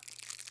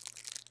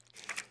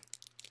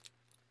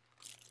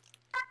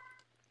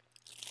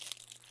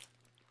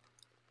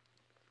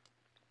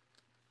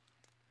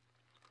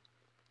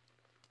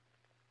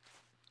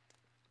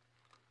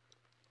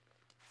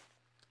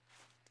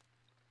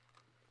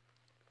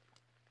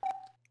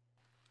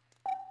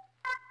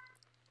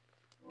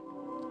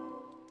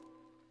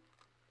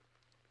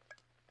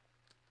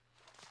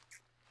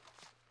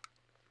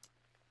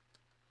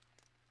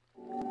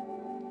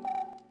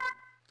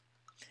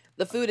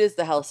 The food is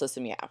the health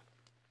system, yeah.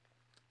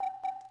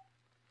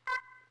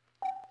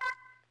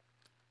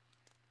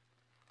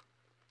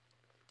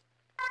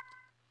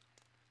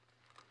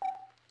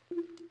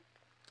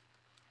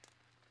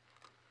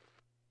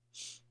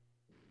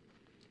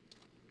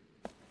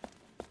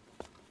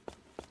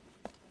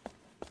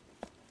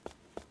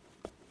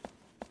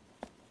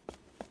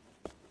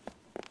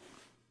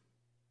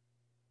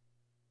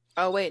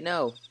 Oh, wait,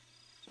 no.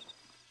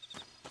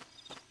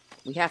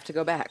 We have to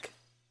go back.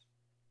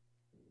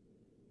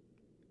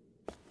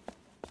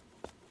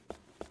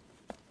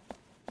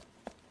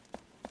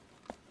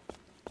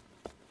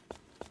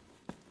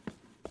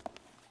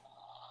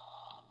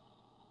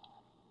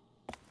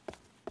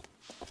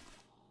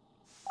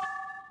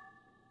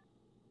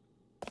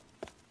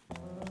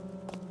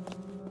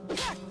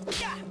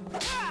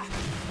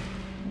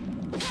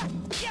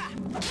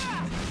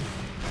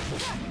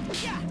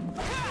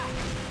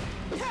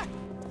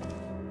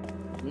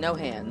 No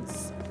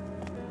hands.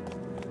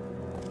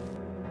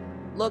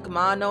 Look,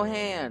 Ma, no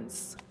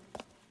hands.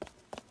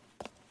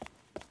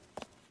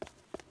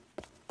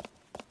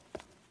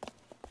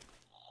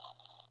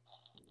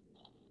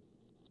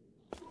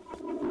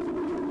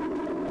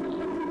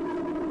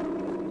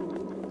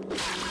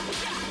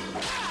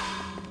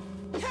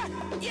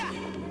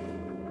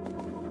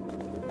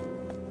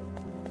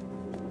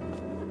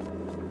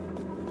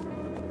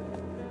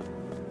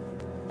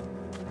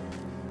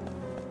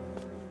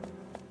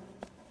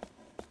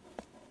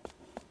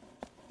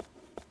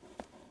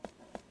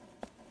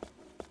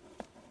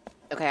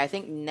 Okay, I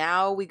think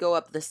now we go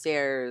up the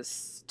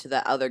stairs to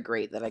the other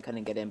grate that I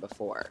couldn't get in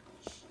before.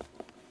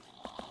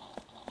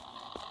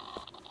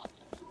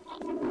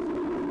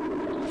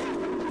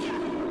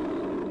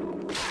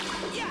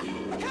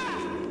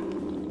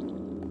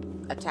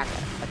 Attack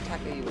it.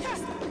 Attack it, you with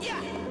this.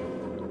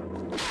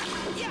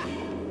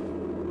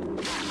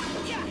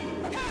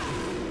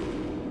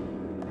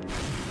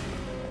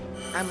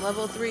 I'm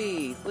level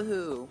 3.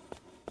 Woohoo.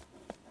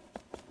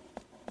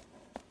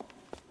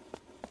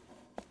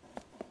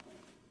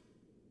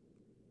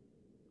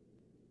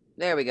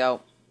 There we go.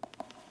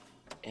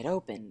 It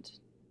opened.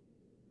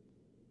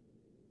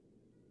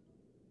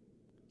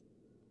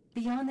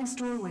 Beyond this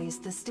doorway is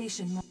the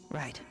station.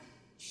 Right.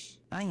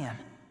 I am.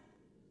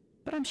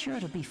 But I'm sure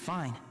it'll be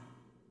fine.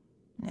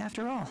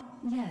 After all.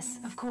 Yes,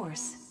 of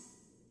course.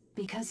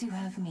 Because you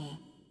have me.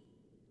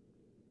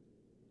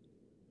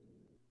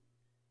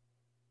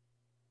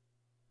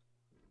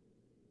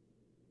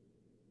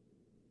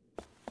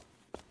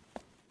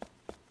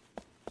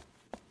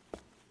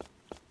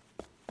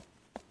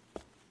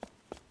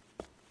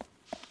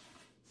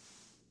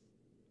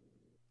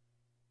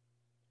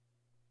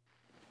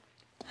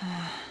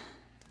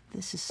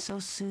 This is so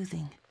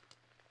soothing.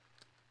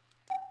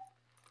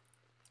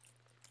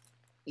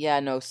 Yeah,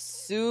 no,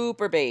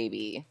 super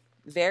baby.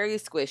 Very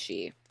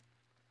squishy.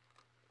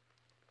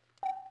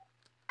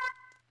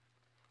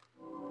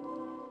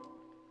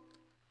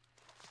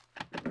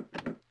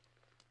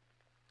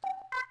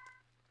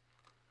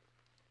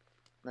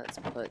 Let's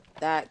put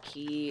that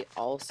key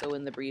also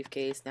in the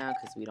briefcase now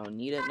because we don't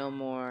need it no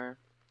more.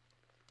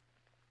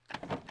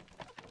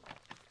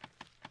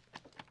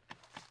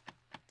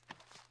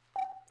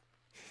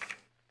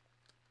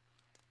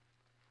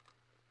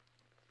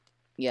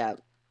 Yeah.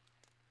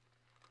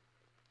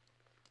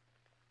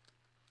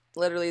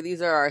 Literally,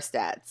 these are our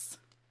stats.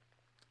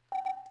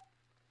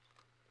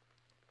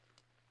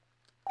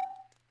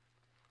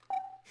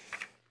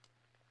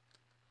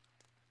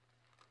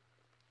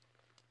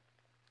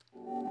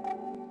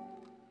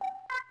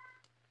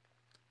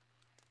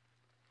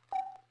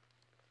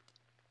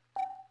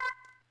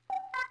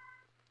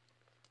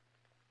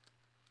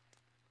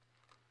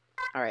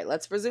 All right,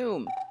 let's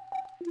resume.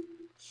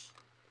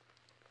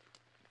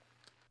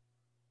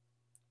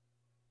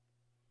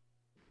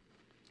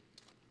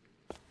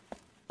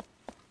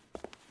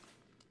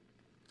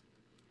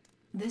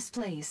 This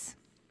place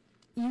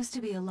used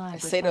to be alive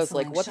with Sato's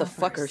like, bustling what the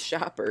fuck are shoppers.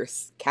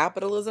 shoppers?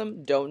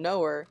 Capitalism? Don't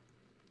know her.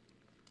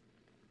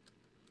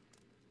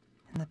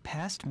 In the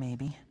past,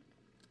 maybe.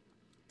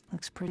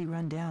 Looks pretty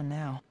run down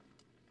now.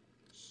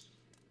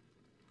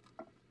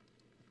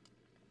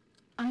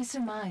 I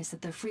surmise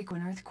that the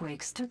frequent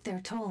earthquakes took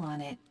their toll on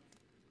it.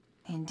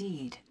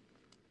 Indeed.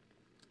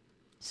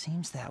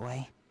 Seems that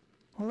way.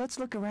 Well, let's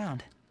look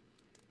around.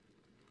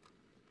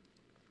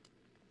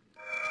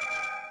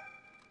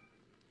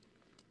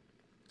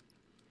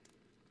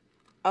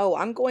 Oh,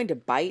 I'm going to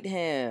bite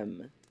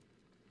him.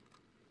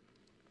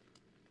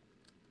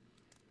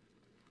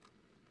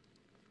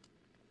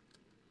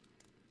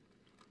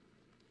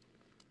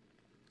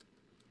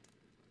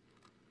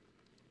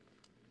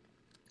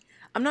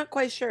 I'm not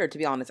quite sure, to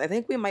be honest. I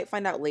think we might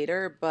find out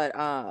later, but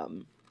I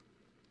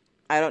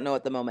don't know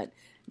at the moment.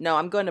 No,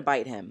 I'm going to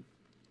bite him.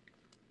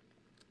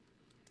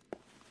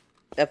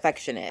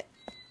 Affectionate.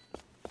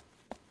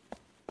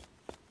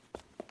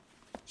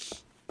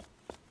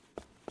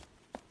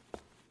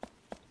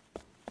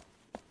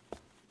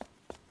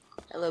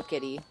 Hello,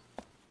 kitty.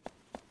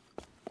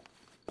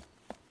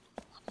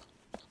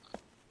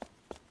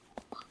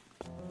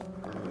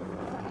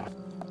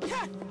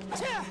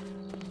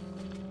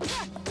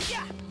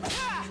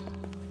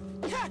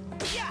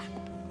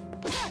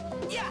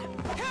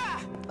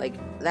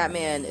 Like, that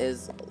man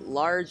is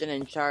large and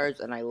in charge,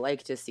 and I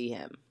like to see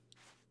him.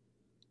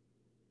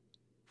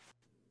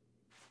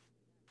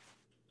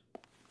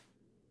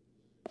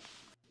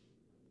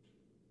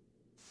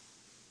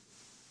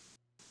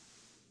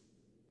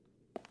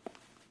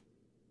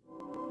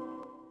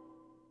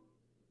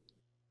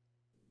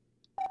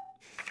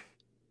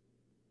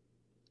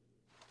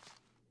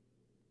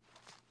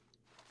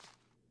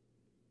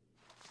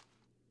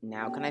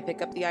 Now can I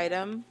pick up the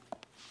item?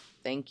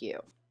 Thank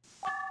you.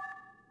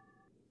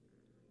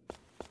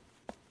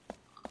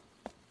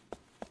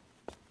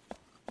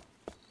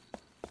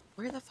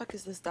 Where the fuck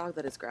is this dog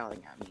that is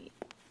growling at me?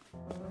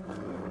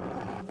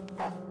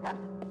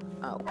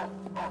 Oh.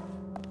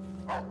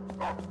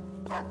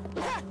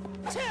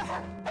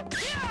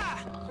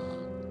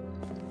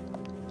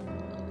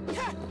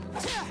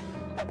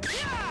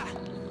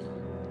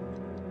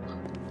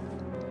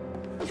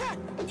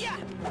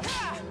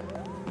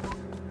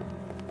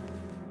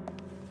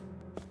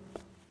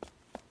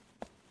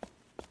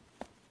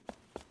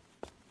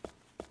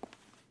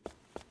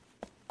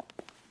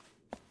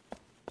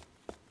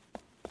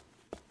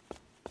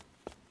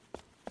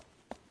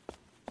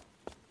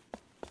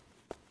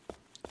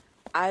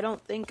 I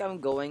don't think I'm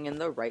going in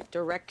the right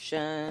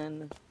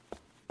direction.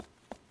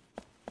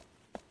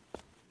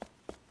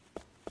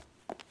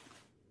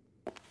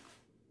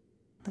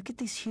 Look at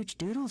these huge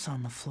doodles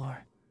on the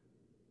floor.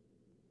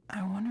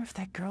 I wonder if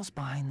that girl's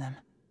behind them.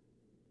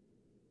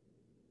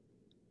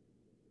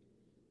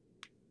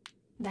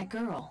 That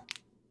girl?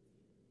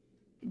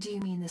 Do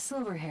you mean the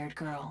silver-haired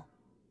girl?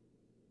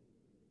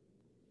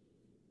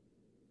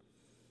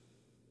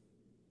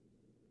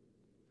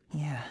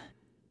 Yeah.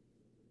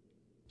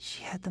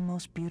 She had the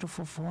most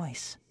beautiful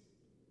voice.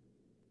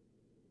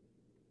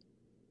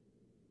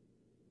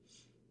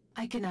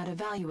 I cannot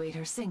evaluate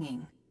her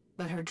singing,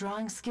 but her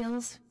drawing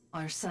skills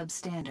are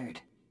substandard.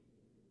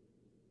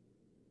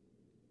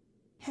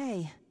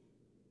 Hey,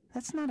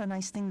 that's not a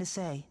nice thing to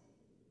say.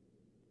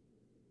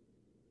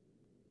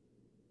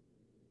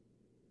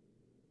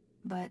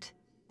 But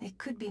it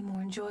could be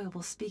more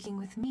enjoyable speaking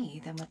with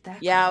me than with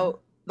that Yeah,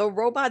 girl. the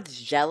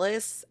robot's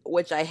jealous,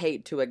 which I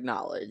hate to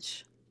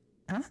acknowledge.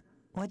 Huh?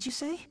 What'd you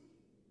say?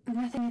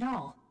 Nothing at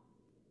all.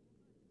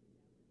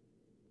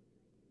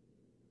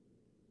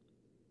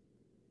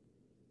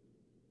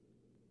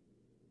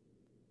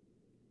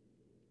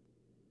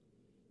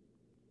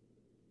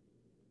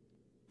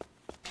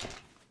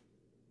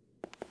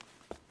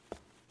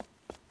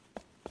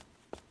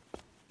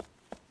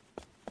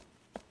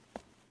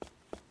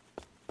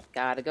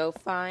 Gotta go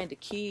find a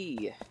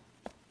key.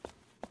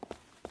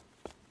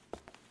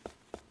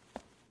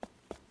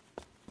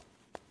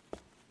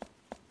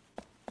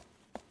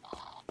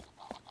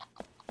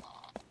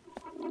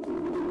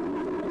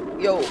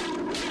 Yo,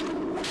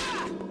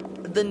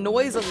 the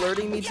noise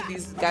alerting me to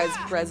these guys'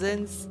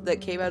 presence that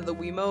came out of the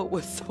Wiimote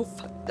was so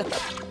fucked up.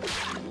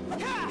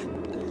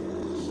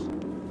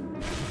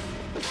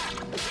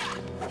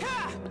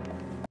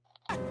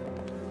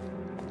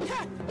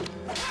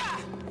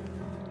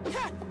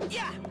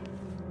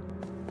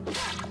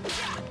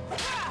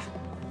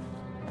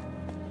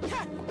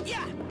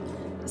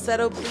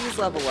 Seto, please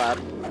level up.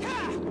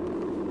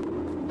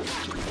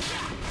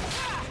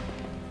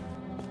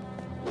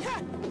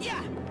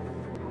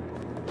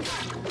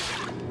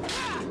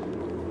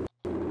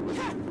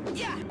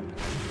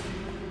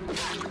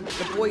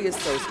 The boy is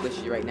so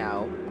squishy right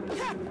now.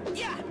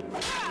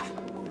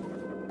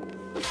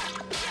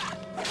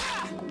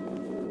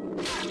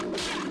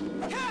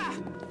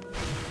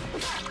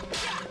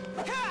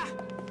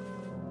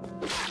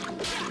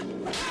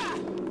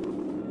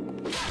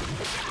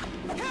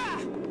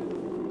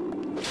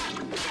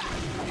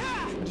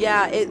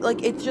 Yeah,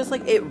 it's just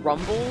like it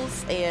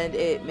rumbles and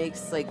it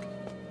makes like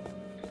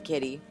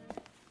kitty.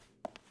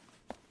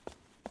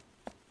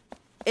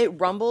 It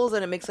rumbles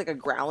and it makes like a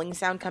growling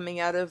sound coming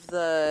out of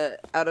the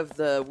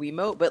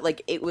Wiimote, but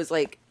like it was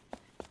like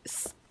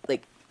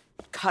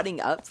cutting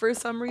up for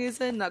some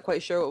reason, not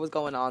quite sure what was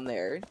going on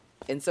there.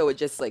 And so it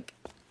just like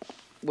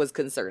was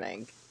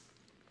concerning.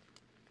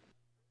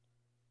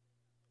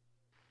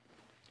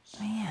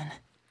 Man,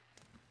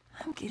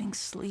 I'm getting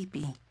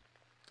sleepy.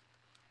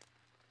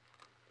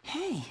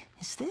 Hey,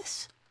 is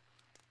this?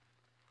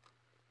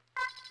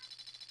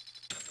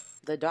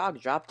 The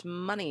dog dropped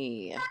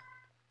money.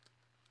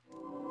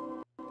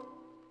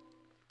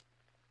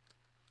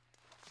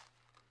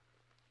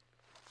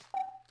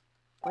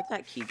 Where'd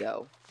that key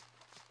go?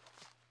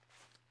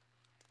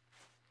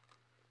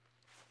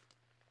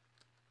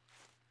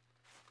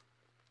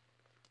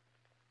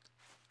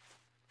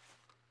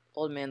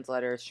 Old man's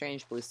letter,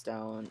 strange blue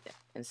stone,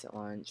 instant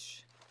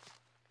lunch.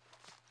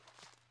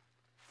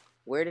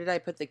 Where did I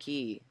put the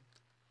key?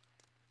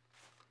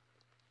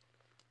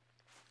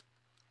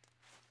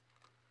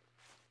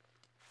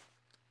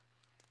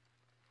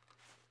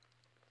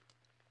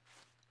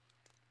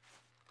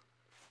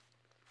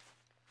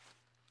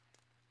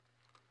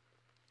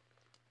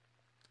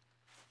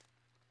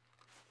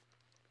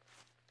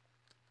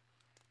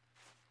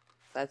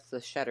 That's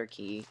the shutter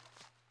key.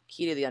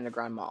 Key to the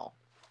underground mall.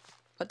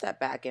 Put that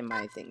back in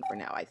my thing for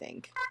now, I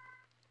think.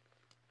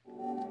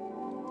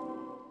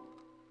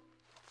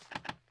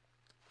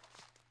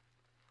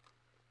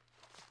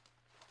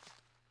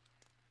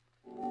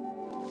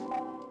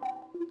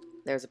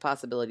 There's a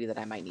possibility that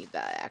I might need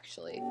that,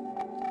 actually.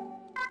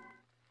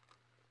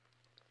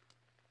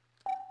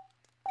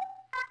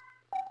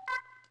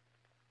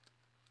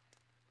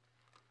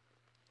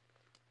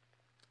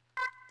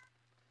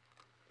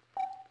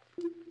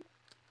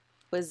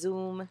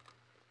 Bazoom.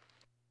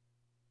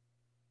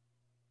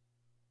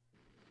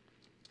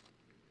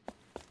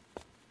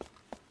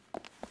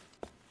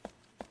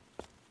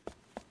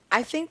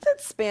 I think that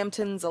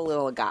Spamton's a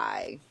little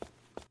guy.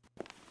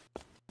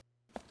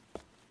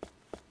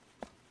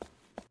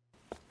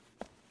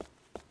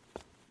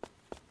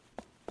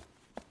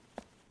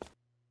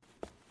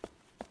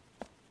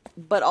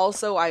 But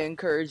also, I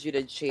encourage you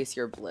to chase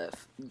your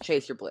bliss.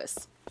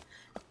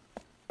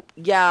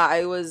 Yeah,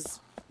 I was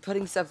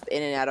putting stuff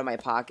in and out of my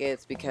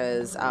pockets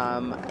because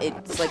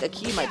it's like a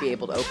key might be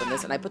able to open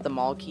this, and I put the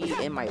mall key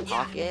in my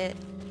pocket,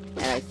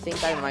 and I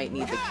think I might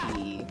need the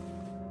key.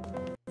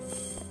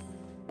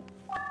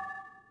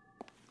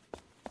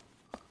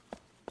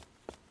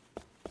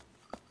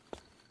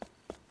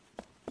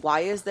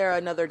 Why is there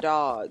another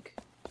dog?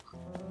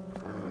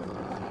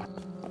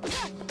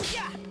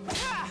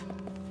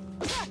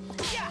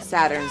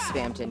 Saturn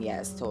Spamton,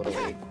 yes,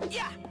 totally.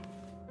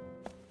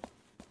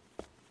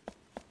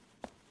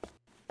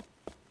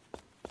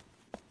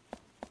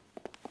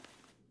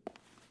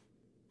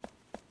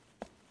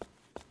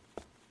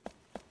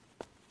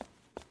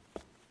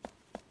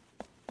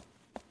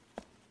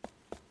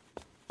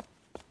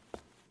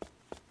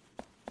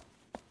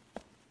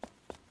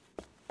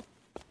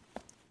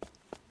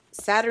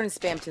 Saturn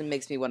Spamton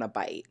makes me want to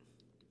bite.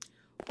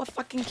 What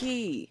fucking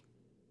key?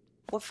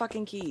 What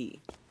fucking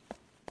key?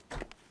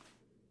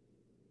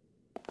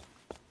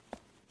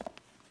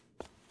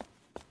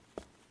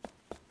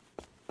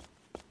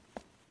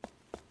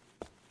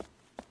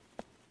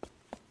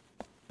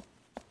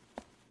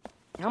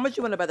 How much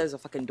you want to bet there's a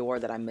fucking door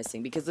that I'm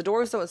missing? Because the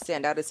doors don't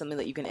stand out as something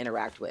that you can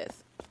interact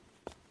with.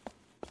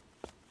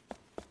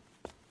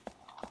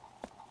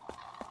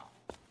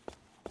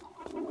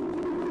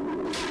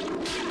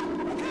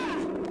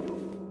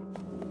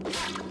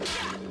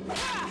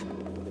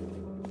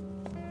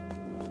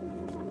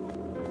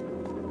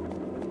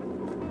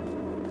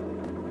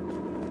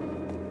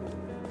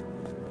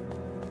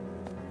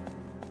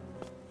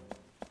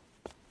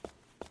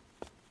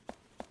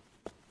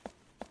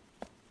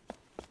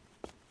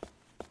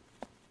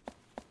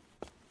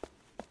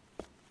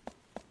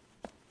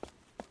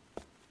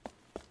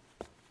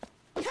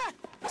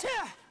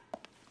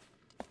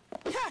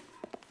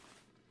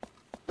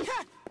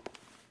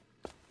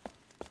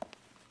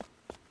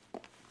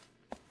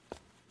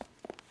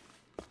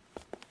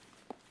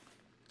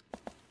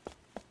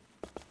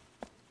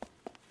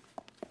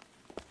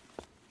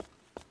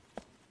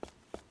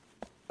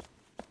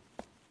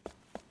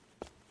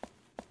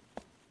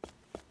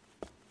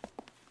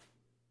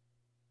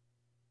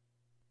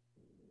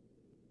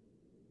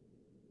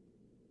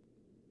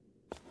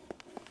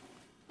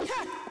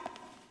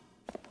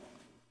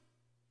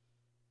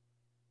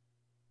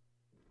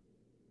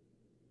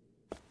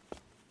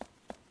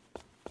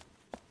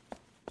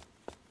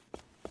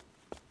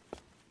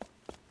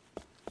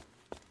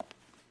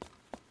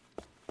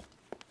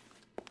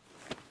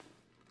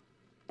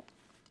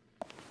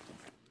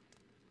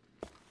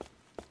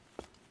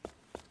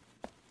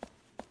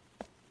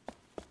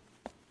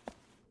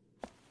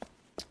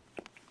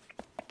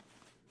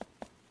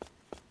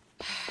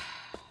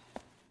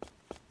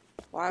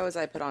 Why was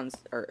I put on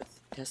Earth?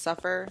 To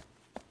suffer?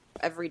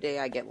 Every day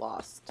I get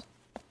lost.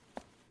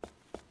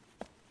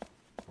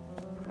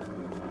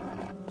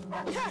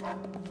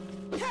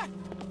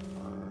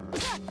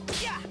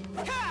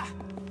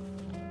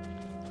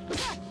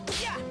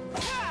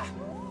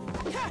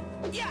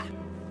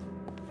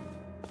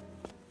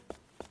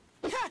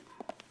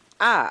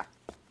 Ah!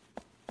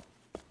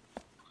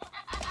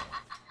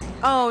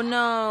 Oh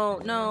no,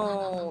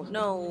 no,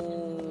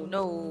 no,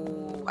 no.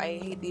 I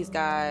hate these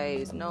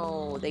guys.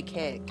 No, they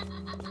kick.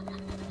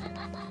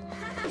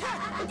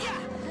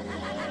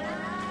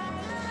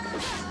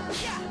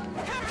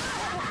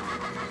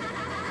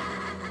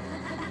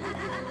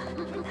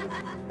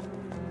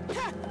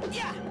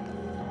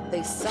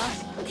 They suck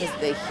because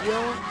they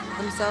heal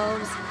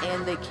themselves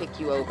and they kick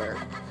you over.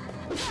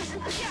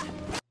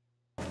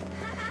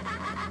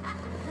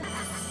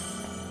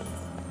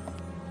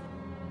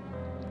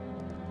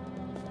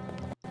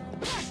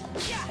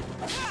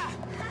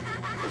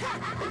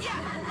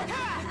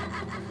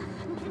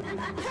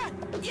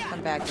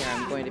 Come back here,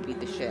 I'm going to beat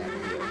the shit out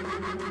of you.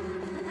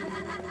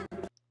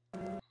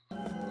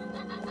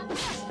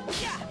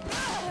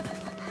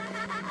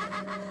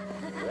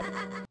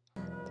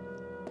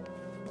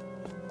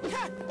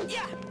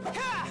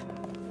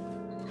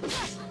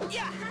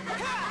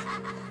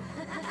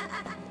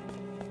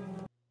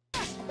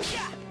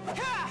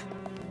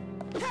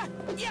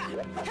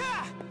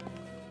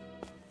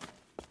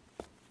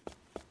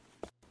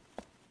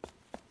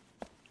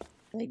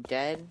 Are they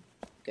dead?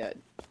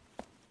 Good.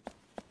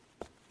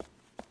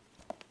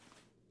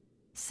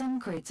 Some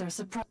crates are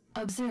surprised.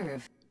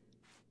 Observe.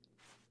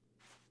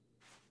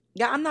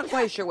 Yeah, I'm not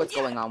quite sure what's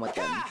going on with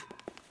them.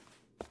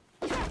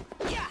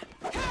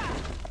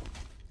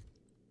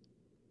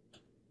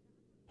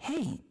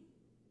 Hey.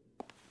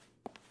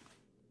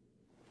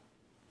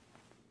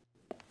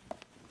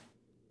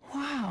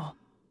 Wow.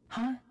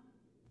 Huh?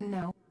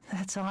 No.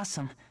 That's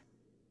awesome.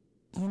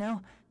 You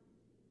know,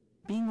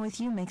 being with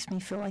you makes me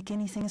feel like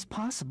anything is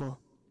possible.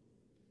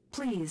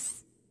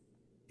 Please.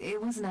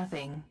 It was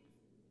nothing.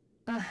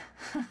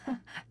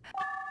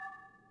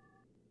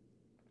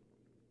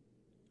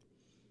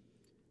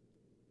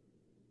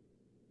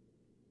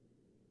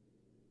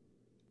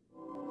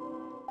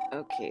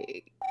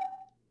 Okay.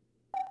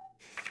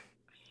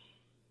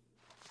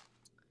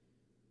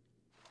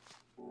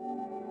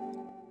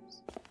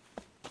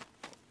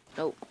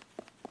 Oh.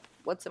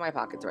 What's in my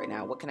pockets right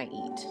now? What can I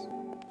eat?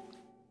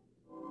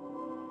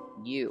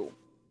 You.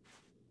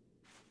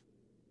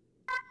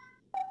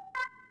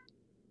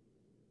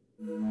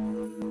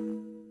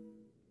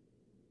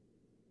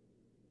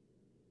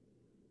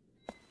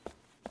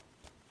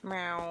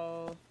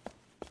 Meow.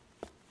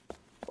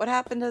 What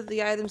happened to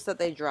the items that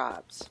they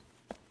dropped?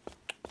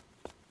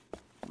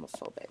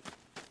 Homophobic.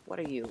 What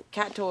are you?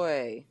 Cat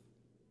toy.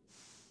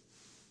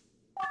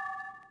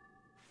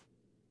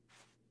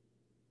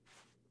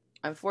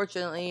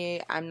 Unfortunately,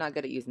 I'm not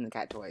good at using the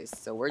cat toys,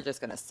 so we're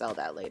just gonna sell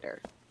that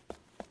later.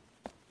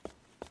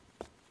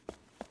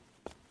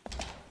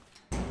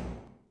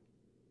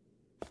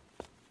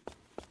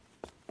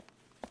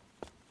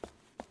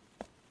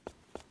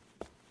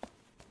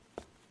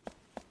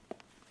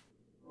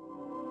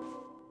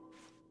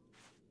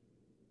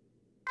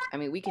 I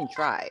mean, we can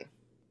try.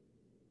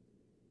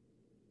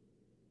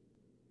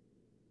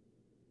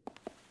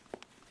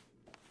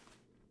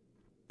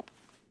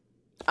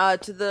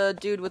 To the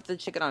dude with the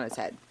chicken on his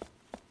head.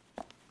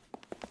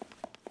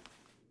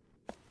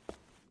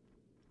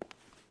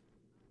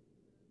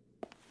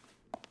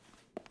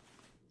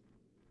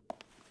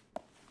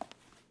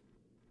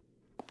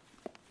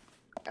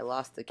 I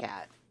lost the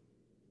cat.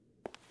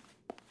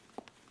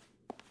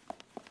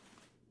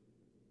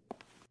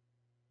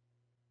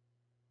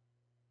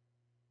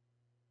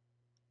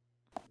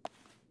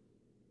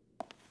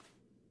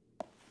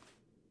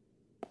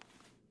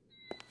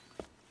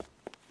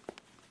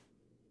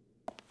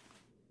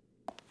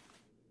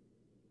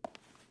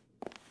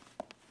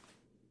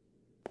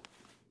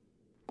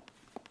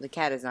 The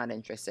cat is not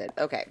interested.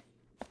 Okay.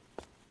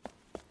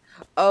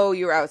 Oh,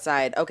 you're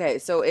outside. Okay,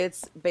 so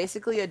it's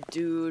basically a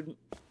dude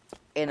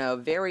in a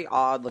very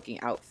odd looking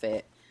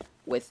outfit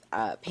with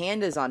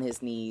pandas on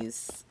his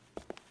knees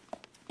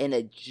and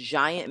a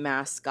giant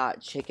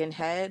mascot chicken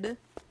head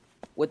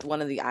with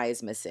one of the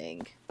eyes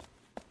missing.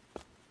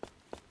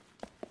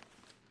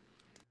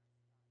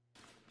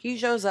 He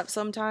shows up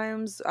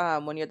sometimes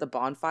when you're at the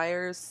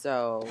bonfires,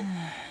 so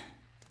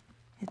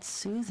It's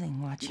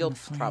soothing watching you'll the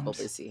flames.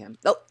 probably see him.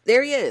 Oh,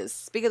 there he is.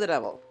 Speak of the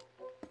devil.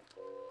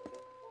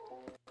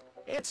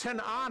 It's an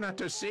honor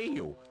to see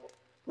you.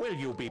 Will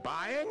you be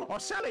buying or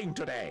selling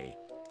today?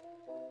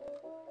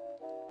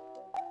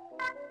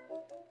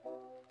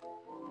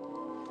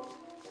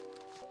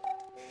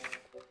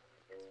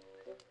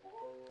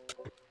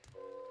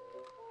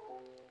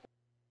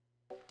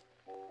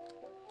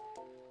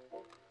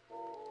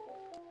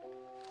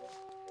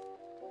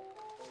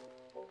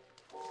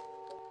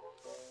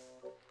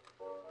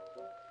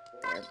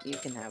 Yeah, you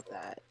can have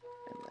that.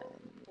 And then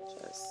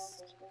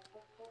just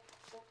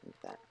move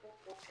that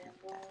and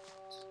that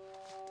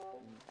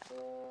and that.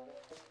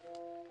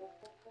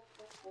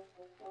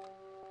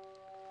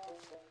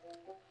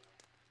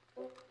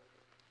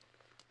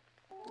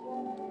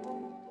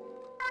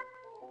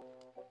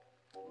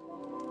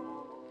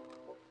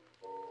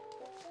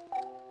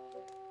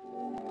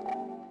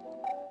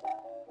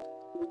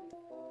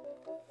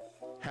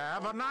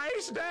 Have a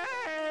nice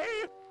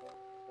day!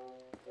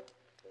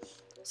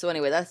 So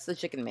anyway, that's the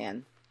chicken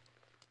man.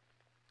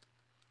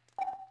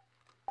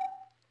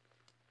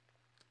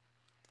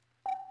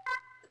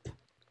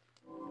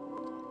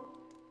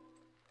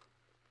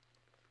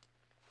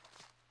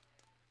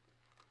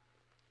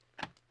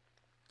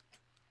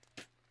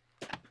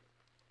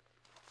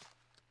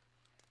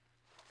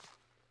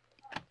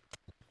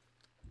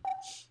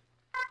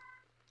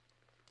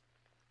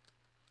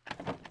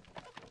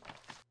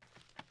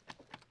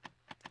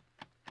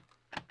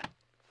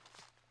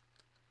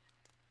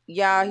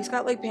 Yeah, he's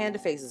got like panda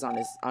faces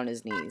on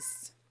his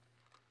knees.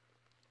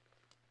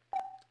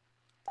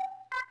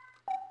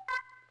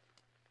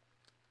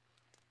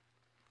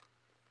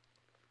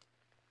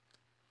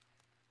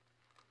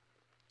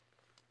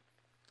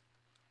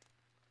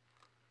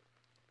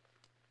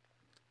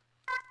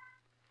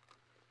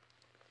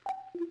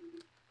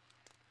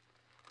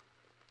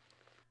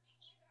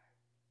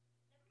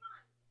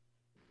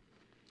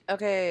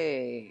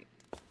 Okay.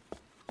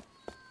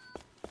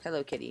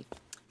 Hello, kitty.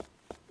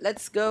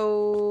 Let's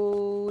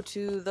go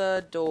to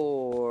the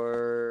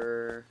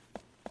door.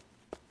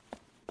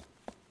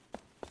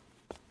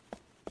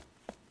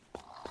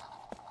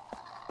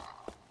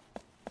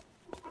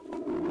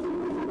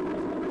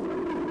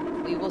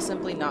 We will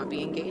simply not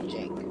be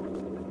engaging.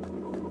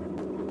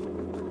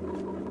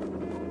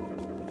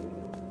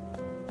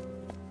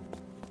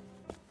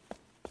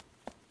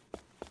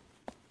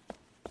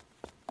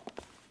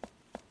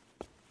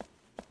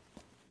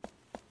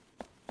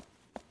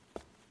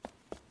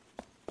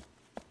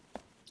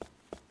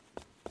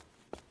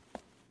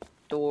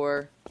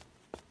 Door.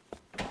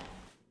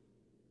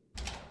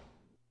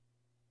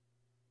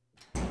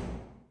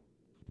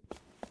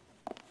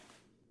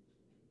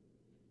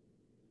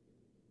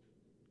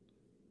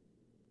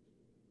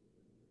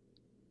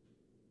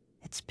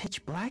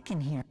 pitch black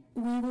in here.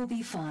 We will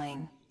be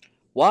fine.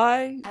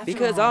 Why? After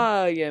Because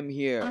all, I am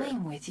here. I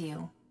am with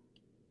you.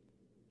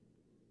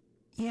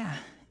 Yeah,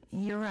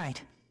 you're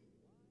right.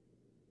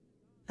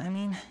 I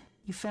mean,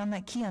 you found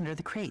that key under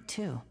the crate,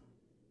 too.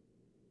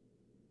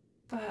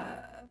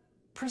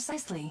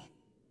 Precisely.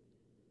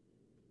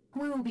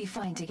 We will be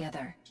fine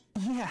together.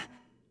 Yeah.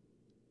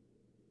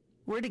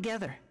 We're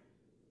together.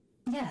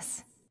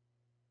 Yes.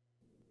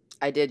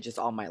 I did just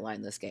all might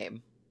line this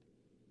game.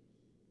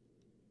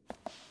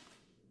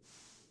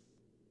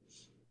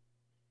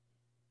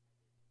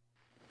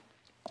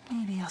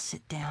 Maybe I'll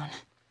sit down.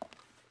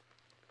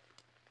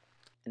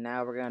 And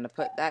now we're going to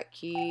put that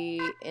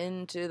key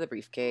into the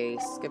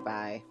briefcase.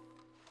 Goodbye.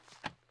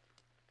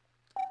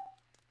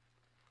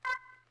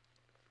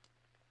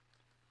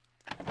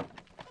 I'm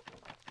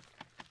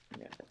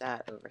going to put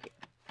that over here.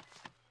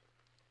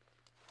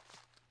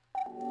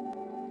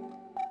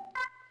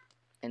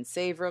 And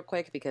save real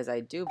quick because I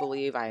do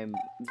believe I am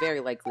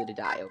very likely to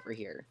die over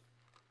here.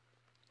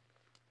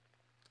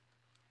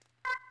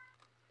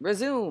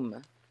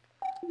 Resume!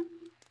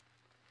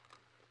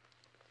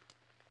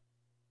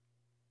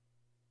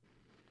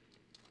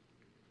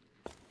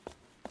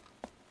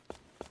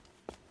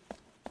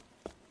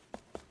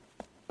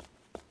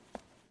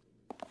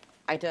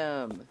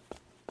 Item.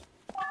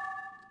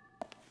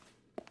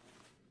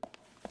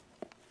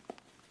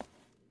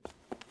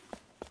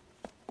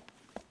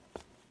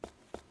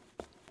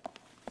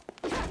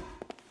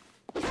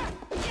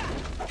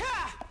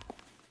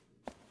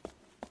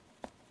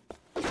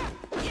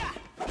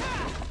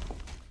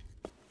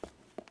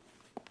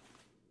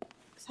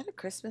 Is that a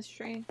Christmas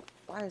tree?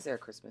 Why is there a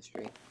Christmas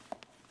tree?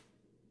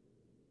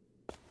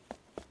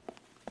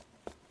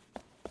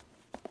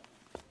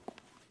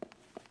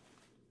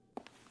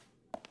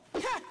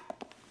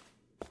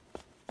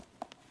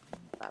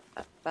 Ba,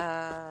 ba,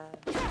 ba.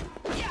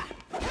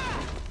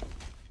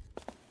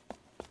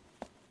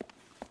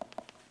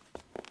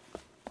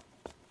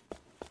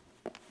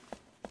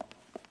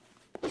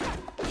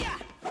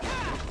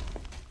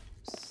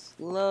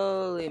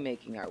 Slowly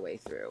making our way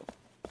through.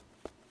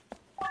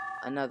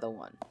 Another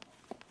one.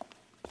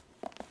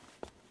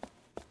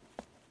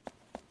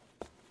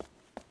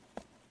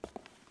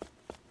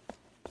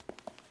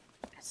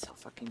 It's so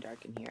fucking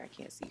dark in here, I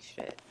can't see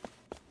shit.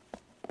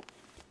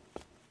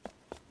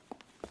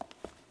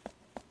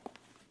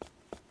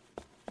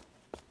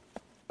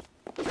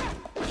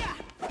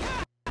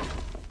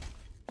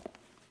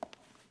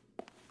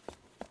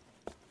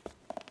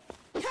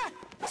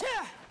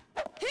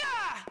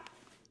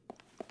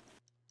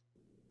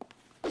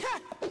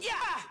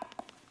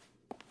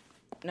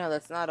 No,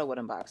 that's not a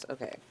wooden box.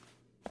 Okay.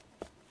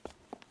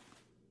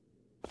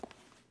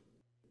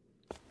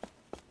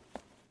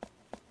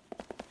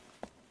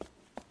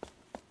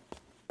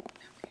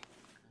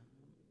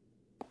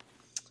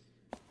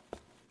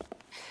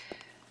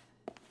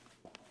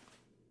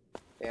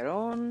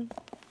 Baron?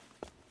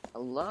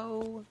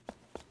 Hello?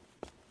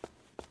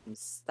 I'm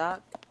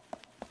stuck.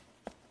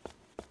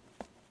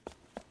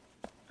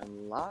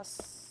 I'm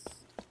lost.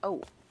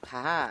 Oh,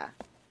 haha.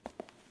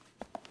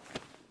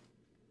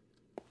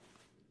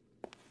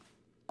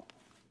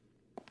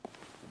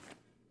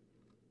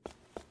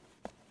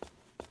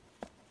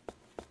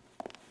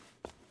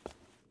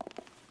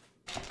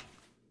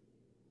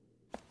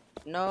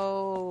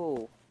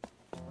 No.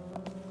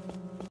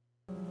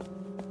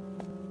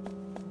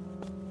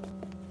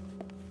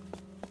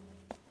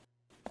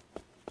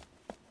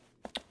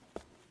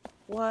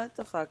 What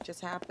the fuck just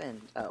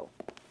happened? Oh.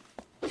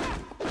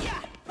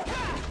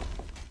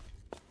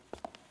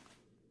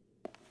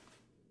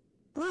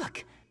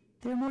 Look,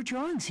 there are more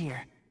drawings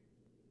here.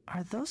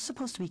 Are those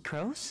supposed to be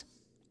crows?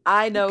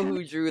 I know They're who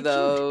kinda drew cute.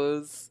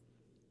 those.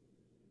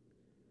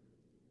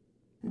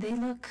 They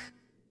look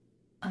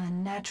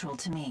unnatural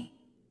to me.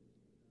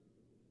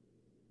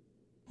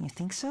 You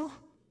think so?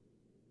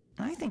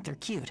 I think they're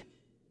cute.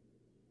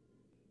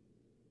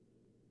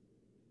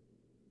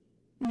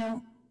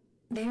 No,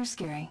 they're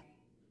scary.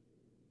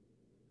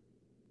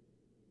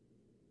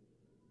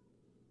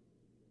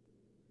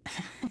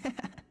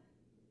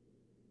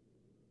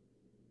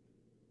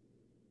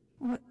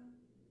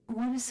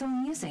 What is so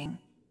amusing?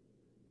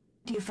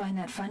 Do you find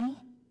that funny?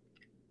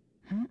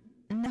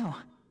 No,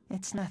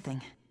 it's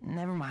nothing.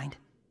 Never mind.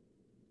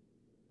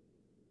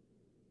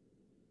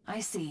 I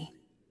see.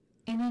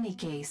 In any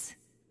case,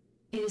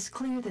 it is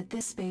clear that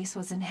this space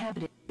was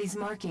inhabited. These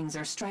markings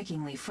are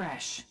strikingly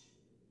fresh.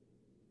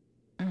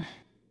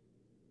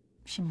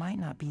 She might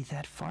not be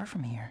that far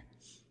from here.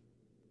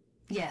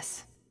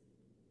 Yes.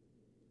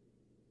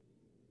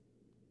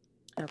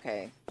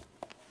 Okay.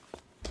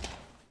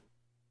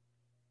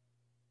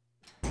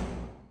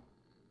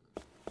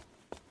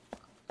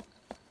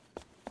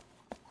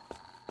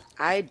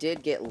 I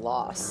did get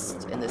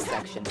lost in this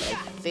section, but I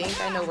think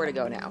I know where to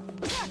go now.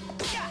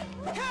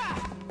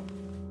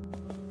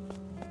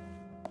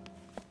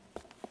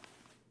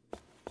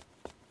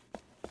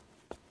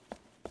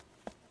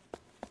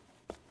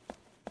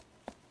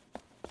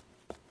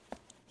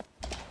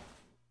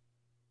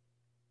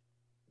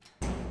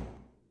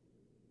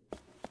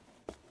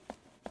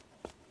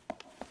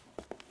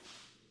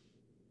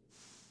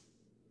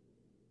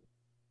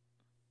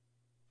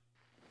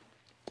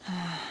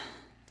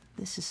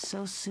 This is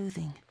so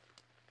soothing.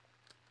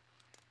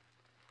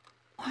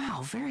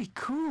 Wow, very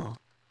cool.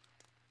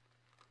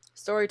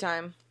 Story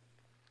time.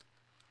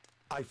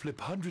 I flip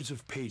hundreds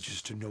of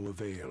pages to no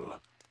avail.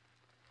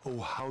 Oh,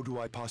 how do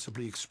I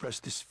possibly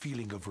express this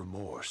feeling of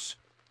remorse?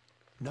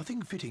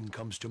 Nothing fitting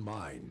comes to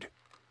mind.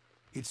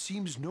 It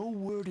seems no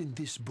word in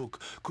this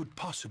book could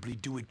possibly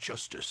do it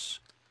justice.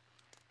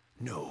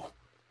 No,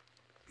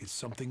 it's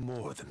something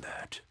more than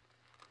that.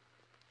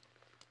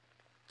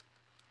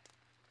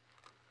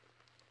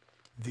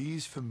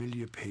 These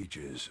familiar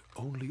pages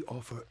only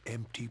offer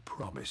empty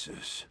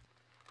promises.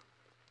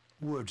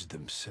 Words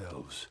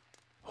themselves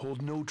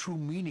hold no true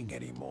meaning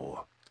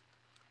anymore.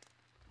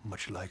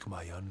 Much like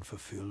my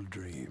unfulfilled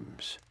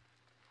dreams.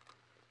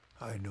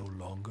 I no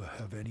longer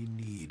have any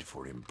need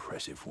for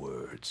impressive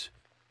words.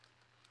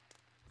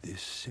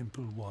 This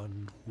simple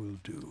one will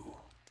do.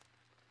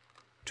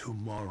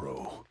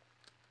 Tomorrow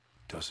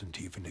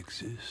doesn't even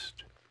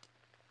exist.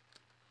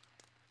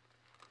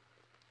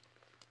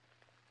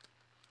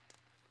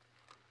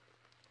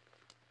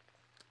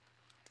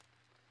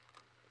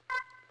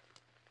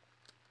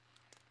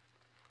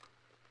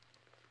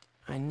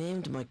 I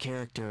named my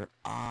character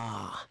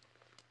Ah.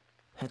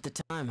 At the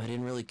time, I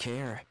didn't really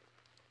care.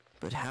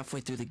 But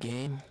halfway through the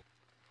game,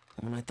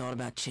 when I thought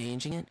about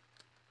changing it,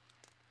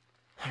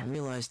 I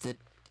realized that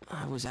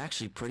I was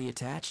actually pretty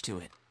attached to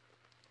it.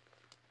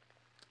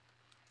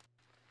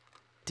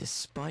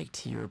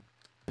 Despite your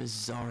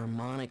bizarre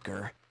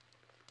moniker,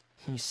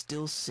 you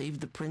still saved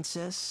the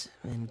princess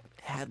and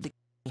had the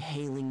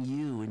hailing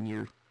you in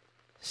your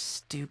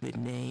stupid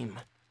name.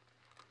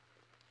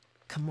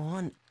 Come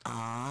on,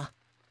 Ah.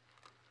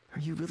 Are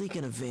you really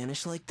gonna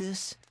vanish like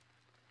this?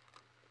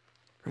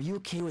 Are you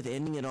okay with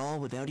ending it all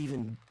without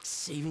even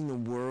saving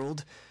the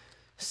world?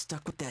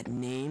 Stuck with that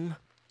name?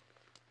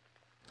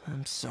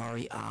 I'm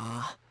sorry,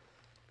 Ah.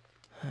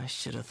 I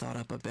should have thought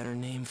up a better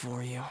name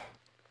for you.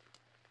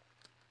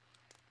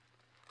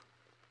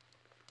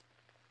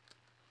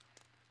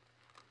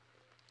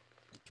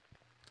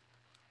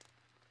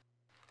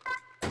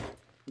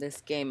 This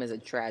game is a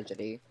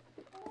tragedy.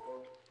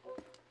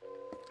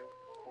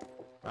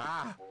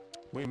 Ah,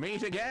 we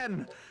meet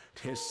again.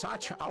 'Tis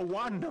such a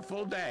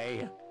wonderful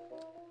day.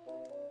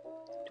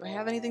 Do I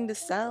have anything to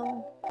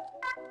sell?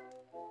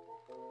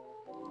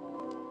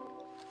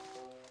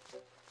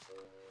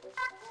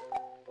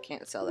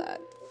 Can't sell that.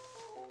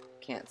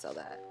 Can't sell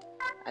that.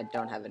 I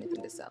don't have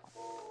anything to sell.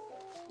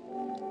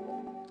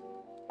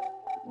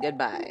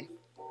 Goodbye.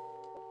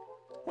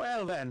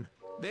 Well then,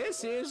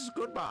 this is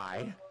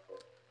goodbye.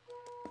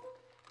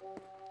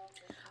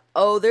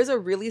 Oh, there's a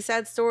really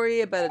sad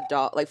story about a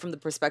dog, like from the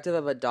perspective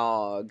of a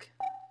dog.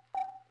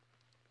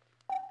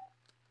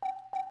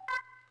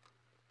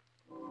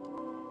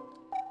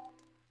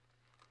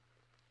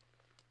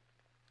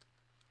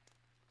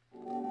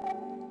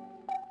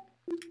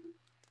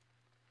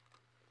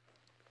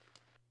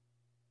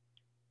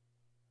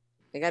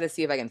 I gotta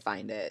see if I can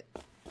find it.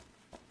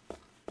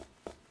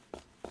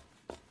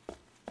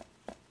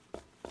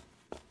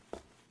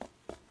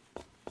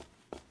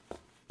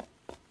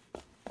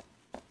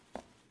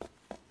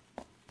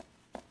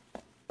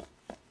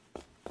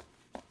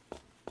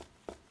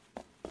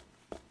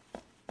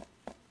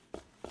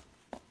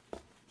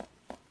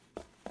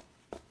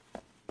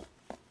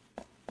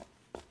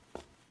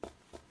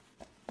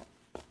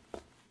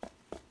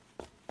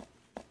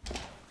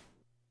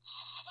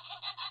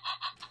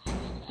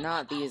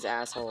 Not these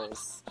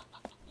assholes.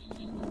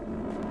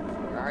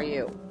 Where are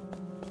you?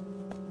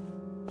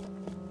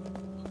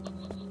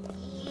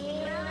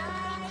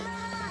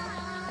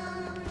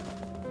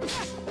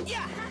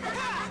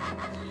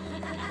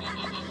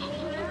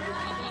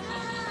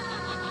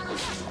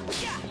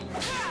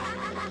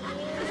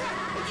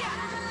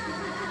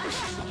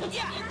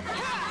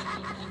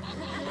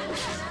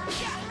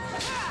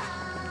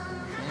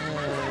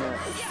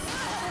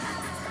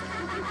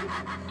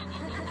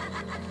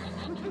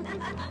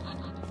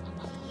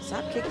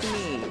 Stop kicking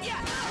me.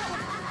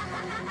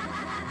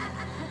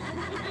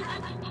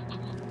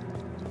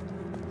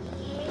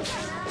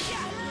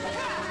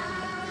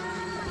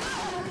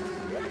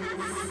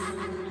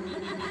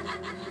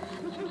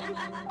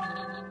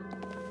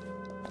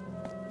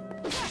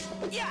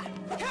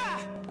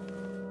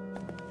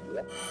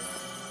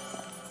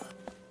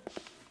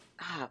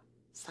 Ah,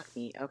 fuck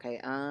me. Okay,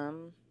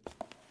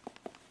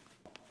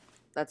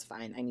 that's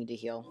fine. I need to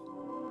heal.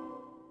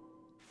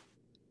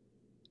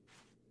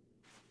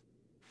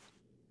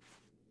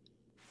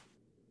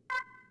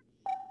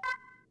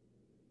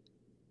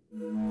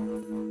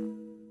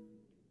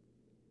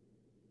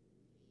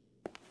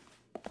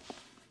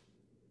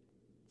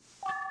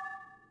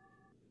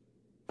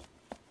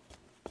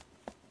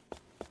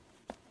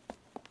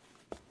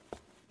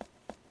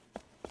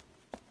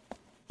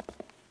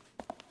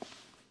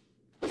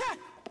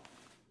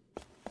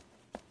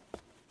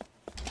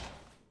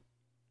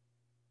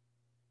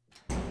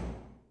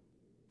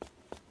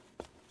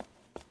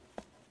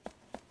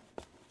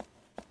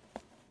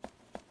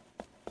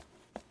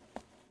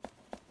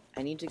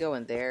 I need to go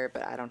in there,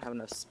 but I don't have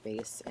enough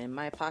space in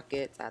my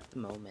pockets at the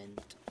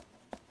moment.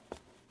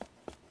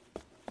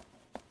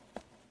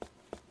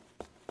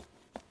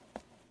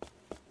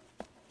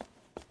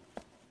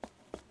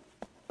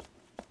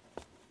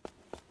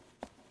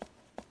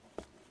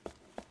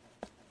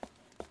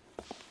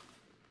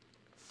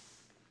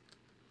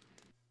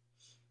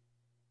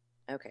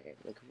 Okay,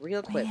 like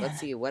real quick, Man. let's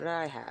see, what did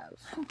I have?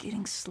 I'm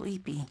getting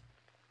sleepy.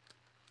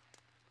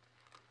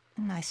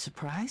 Nice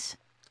surprise.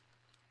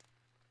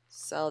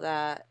 Sell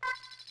that.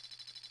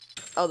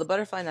 Oh, the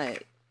butterfly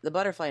net. The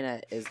butterfly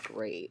net is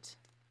great.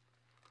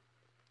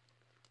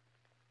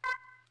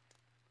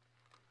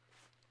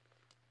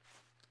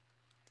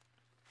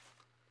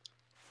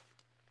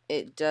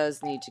 It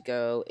does need to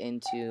go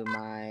into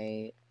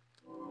my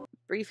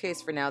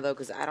briefcase for now, though,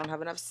 because I don't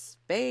have enough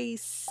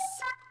space.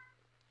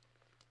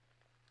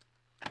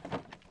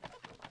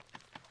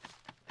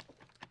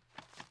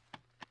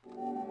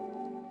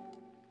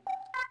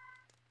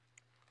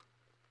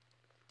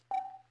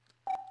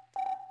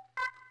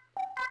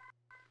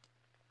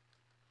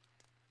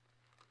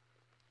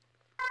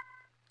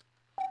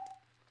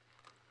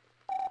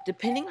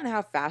 Depending on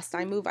how fast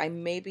I move, I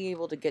may be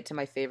able to get to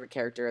my favorite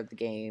character of the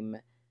game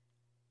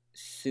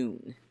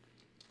soon.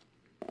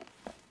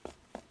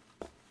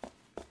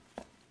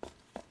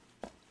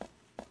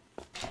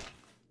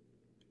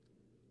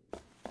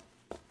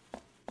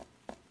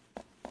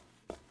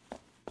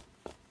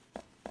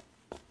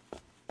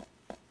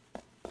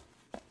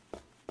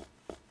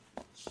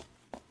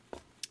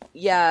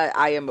 Yeah,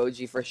 I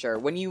emoji for sure.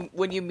 When you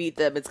meet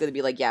them, it's gonna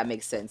be like, yeah, it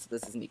makes sense.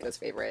 This is Nico's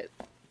favorite.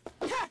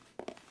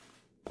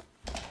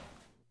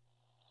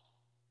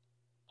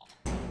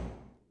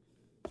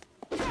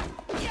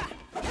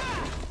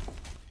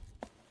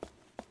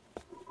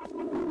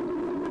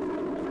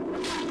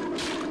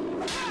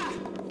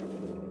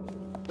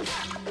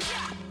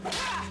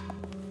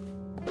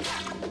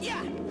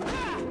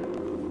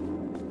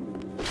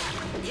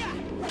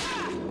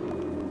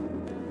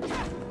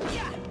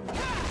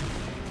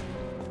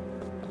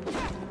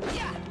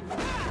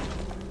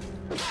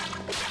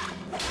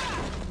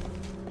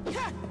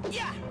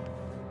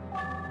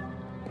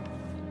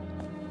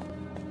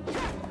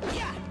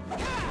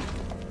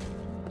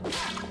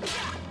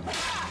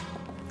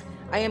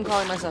 I am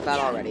calling myself out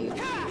already.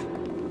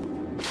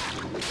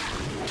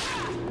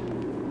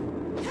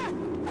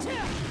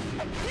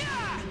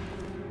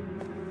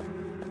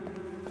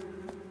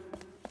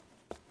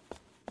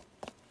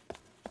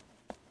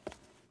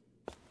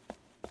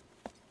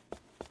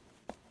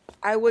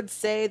 I would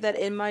say that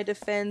in my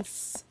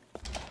defense,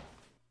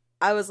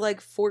 I was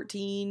like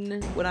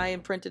 14 when I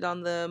imprinted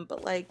on them,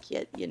 but like,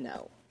 yet, you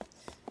know,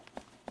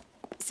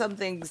 some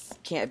things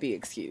can't be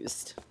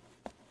excused.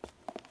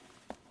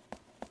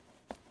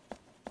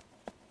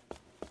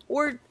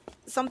 Or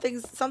some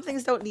things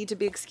don't need to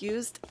be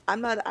excused.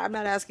 I'm not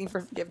asking for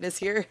forgiveness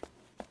here.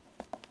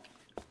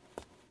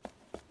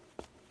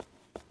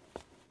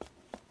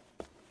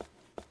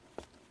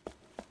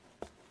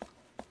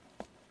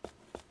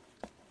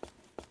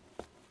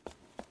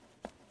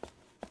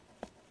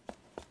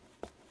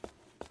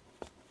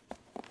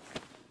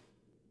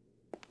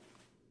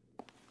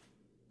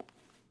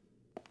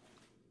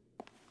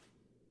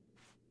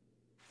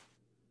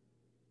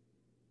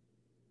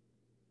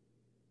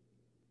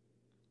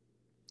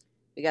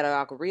 We gotta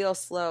walk real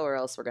slow or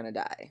else we're gonna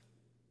die.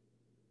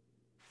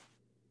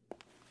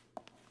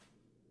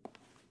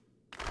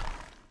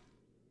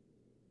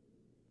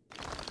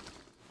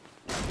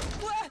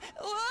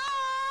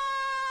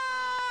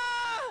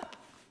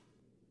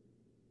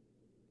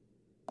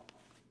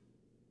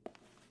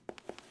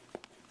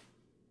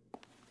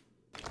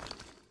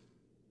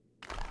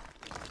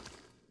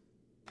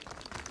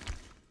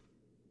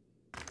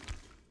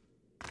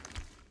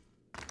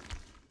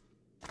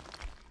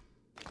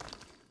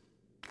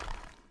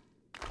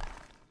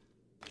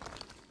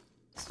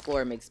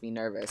 Floor makes me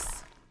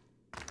nervous.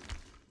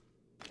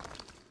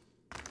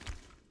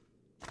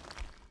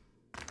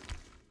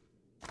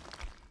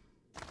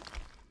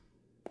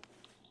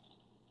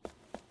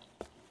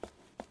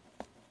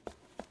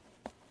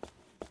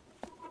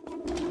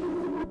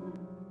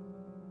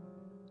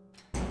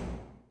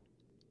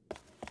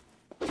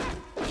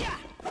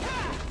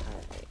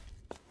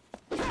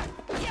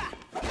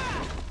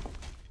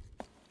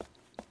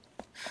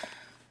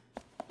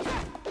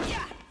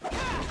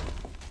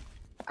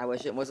 I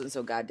wish it wasn't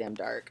so goddamn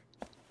dark.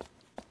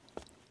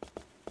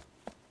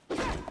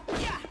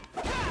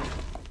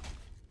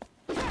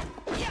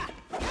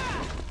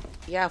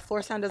 Yeah,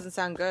 floor sound doesn't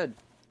sound good.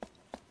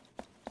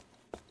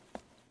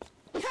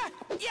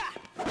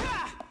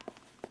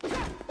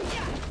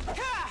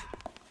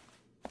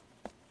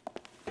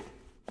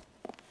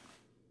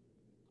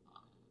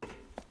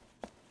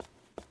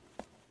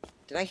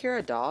 Did I hear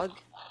a dog?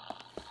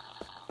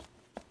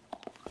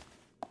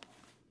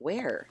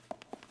 Where?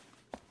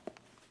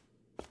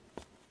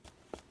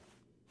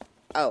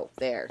 Oh,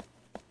 there.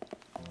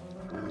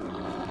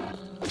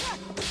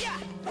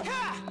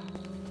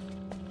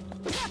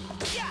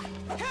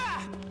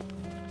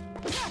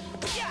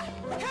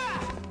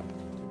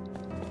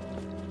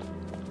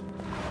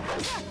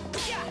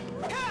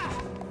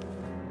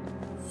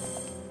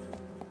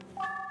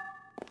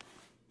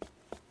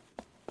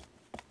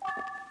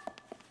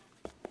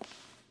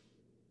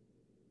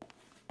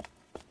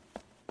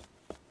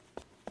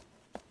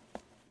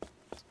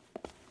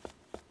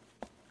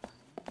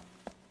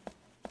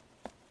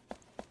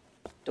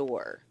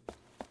 Door.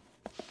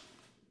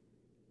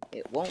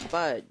 It won't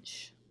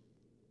budge.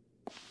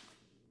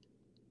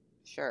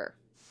 Sure.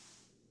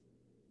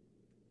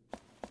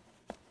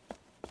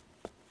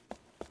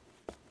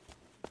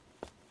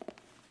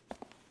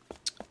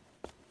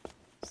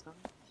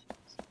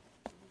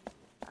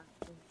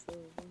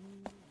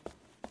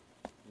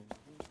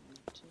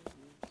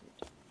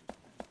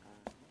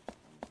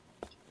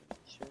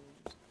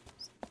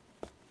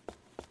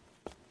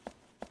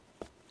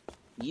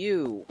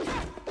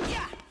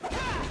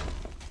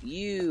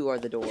 You are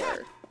the door.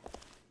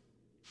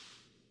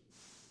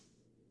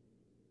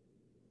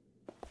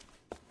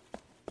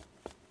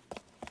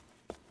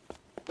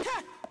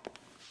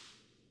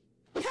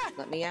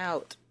 Let me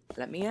out.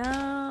 Let me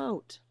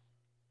out.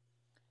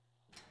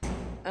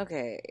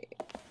 Okay.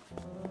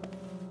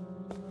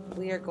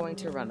 We are going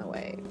to run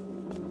away.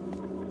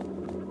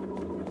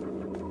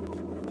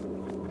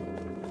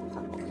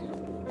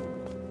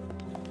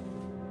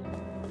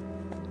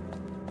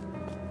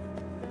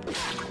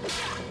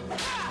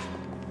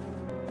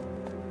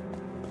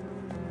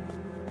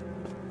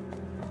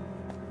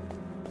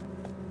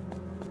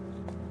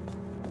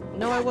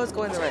 No, I was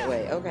going the right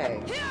way.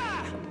 Okay.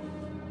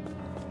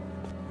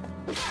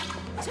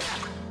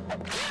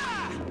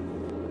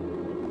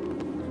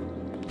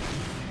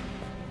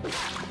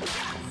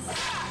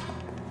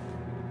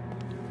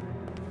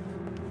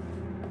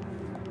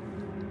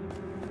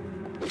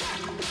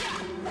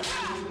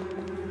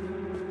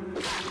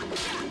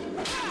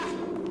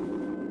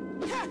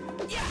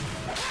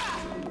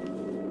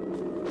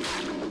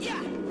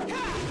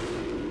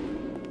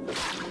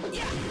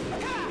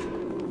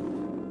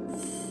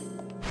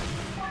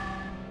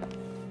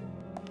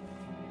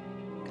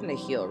 I'm gonna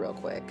heal real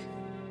quick.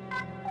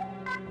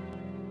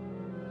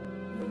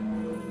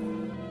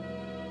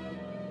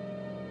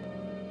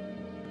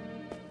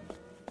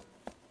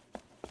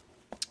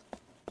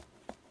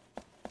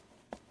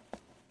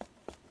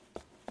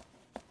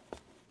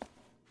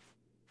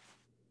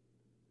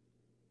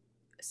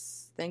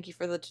 Thank you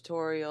for the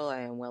tutorial. I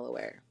am well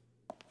aware.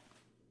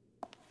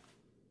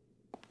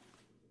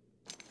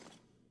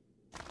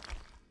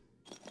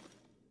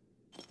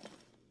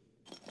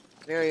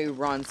 Very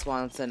Ron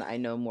Swanson, I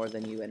know more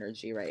than you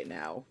energy right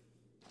now.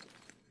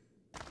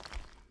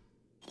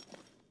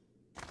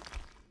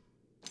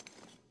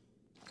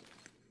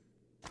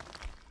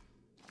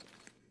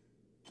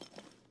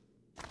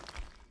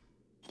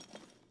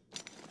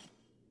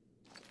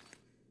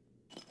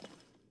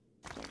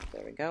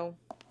 There we go.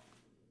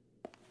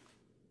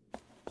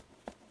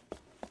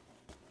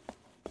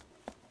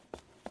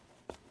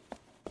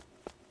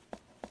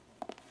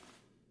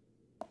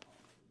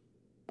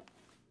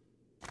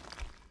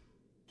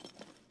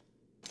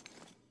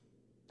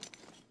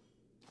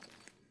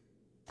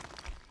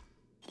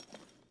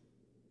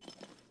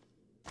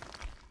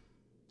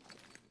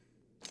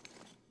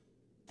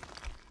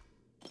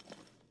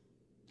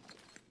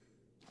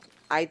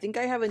 I think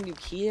I have a new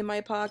key in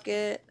my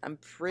pocket. I'm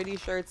pretty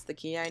sure it's the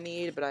key I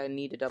need, but I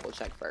need to double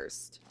check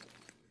first.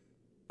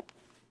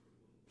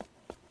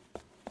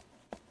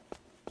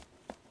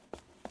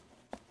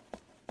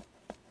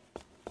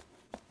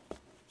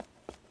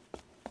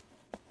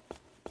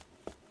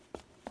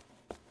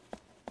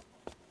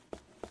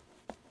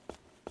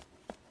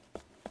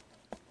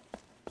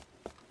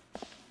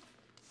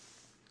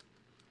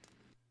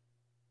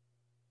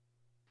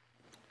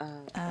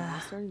 Am I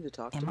starting to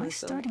talk to myself? Am I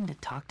starting to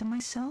talk to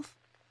myself?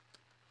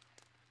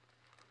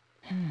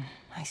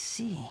 I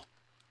see.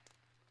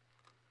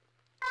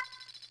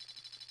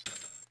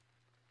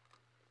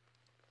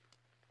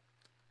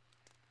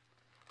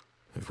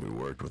 If we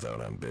worked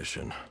without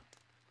ambition,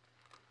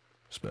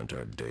 spent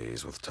our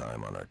days with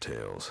time on our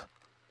tails,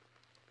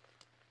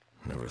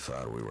 never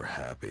thought we were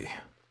happy,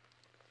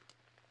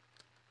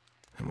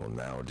 and will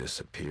now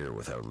disappear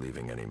without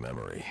leaving any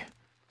memory,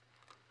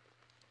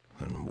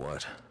 then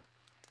what,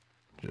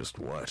 just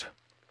what,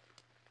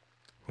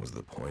 was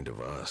the point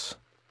of us?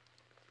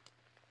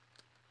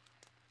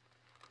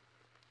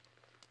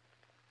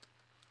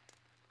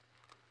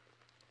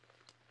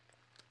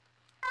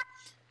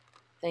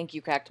 Thank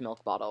you, cracked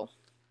milk bottle.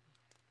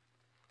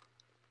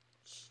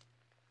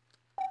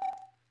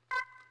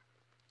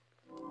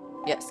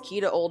 Yes, key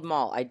to Old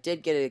Mall. I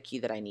did get a key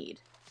that I need.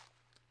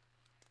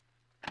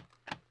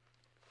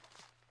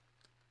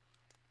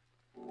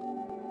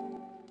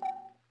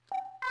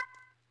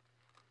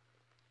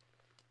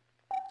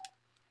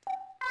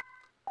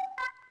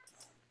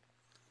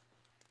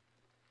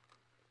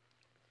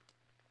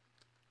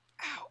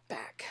 Ow,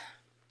 back.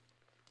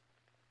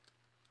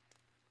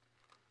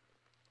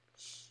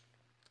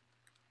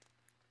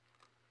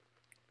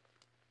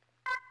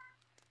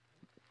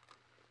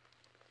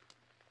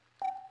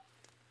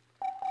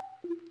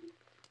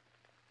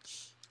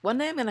 One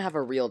day I'm gonna have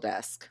a real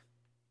desk.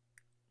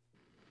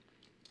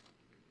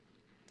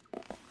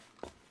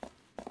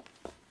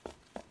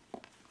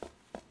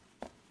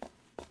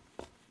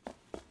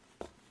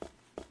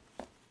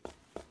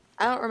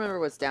 I don't remember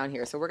what's down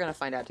here, so we're gonna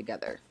find out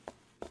together.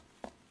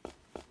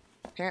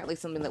 Apparently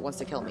something that wants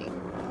to kill me.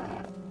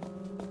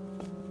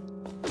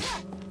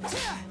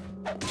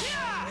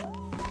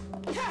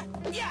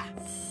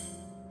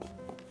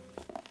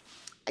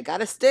 I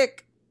got a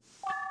stick.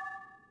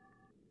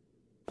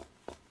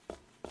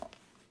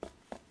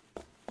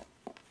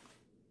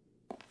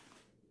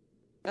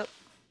 Oh.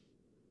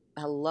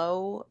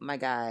 Hello, my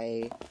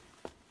guy.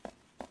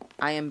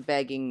 I am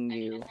begging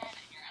you.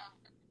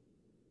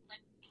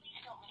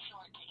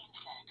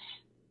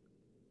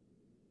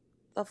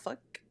 The fuck?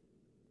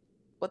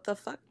 What the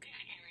fuck? This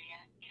area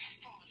is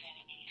full of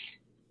enemies.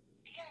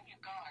 Be on your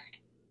guard.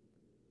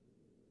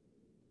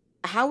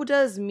 How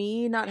does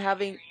me not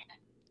having...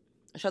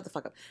 Shut the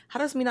fuck up. How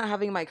does me not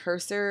having my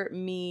cursor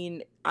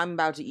mean I'm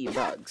about to eat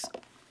bugs?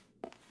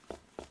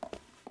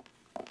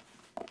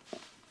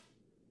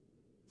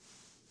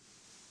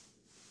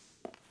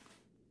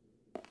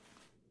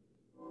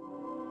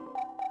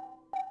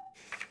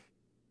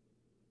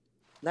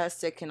 That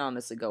stick can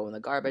honestly go in the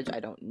garbage. I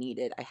don't need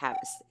it. I have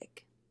a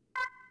stick.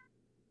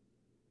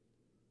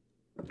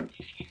 This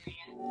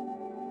area.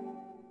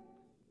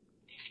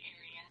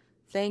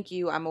 Thank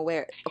you. I'm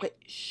aware. Okay,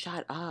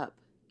 shut up.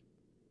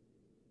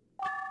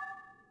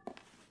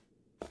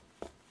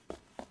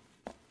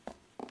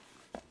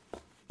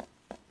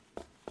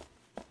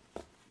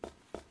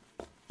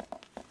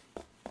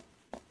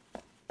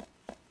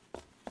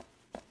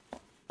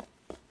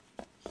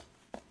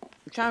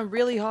 I'm trying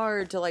really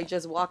hard to like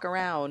just walk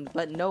around,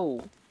 but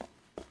no.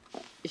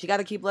 You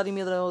gotta keep letting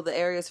me know the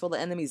area's full of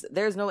enemies.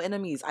 There's no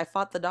enemies. I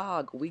fought the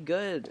dog. We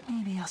good.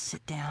 Maybe I'll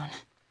sit down.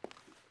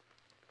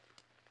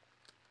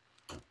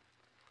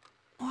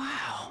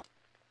 Wow.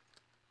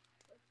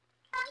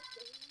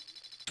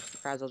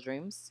 Fragile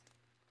Dreams.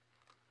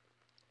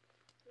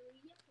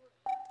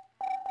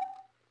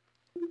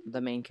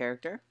 The main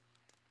character.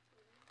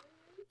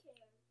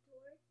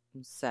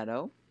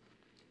 Seto.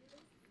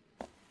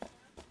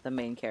 The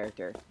main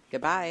character.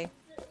 Goodbye.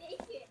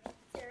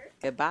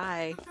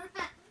 Goodbye.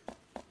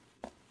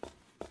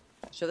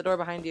 Shut the door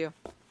behind you.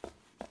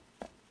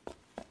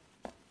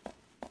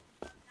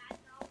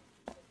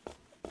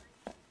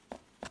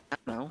 I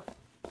don't know.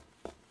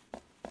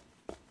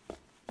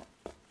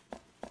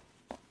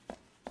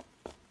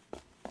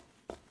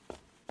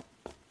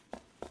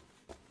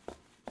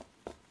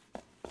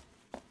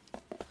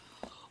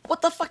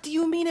 What the fuck do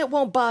you mean it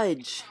won't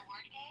budge?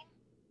 Word game?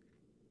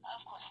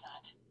 Of course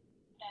not.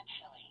 That's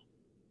silly.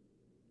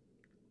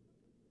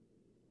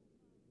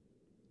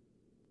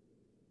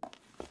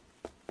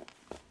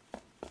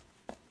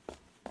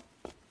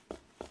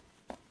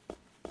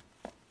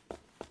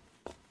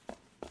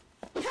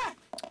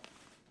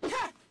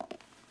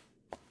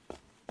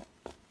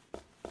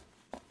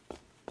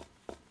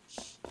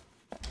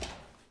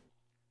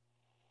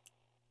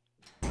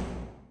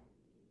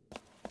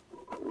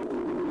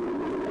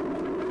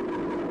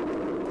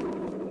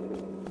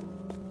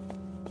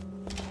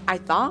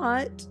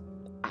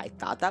 I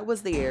thought that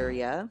was the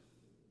area.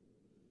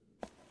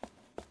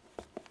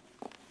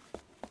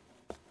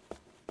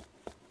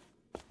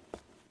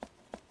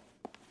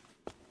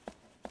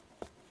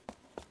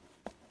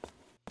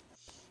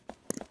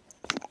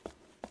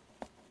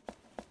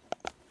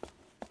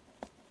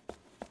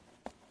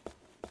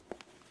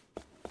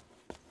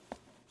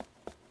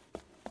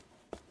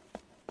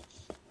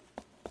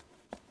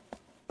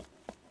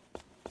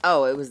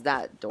 Oh, it was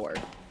that door.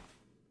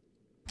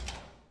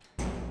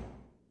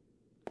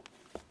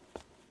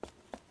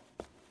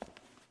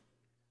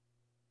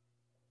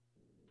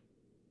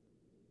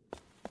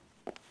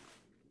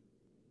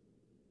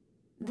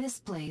 This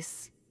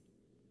place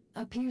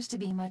appears to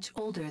be much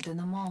older than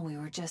the mall we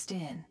were just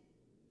in.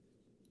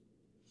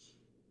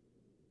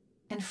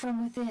 And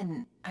from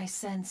within, I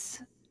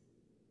sense...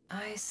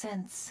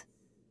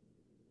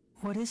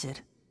 What is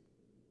it?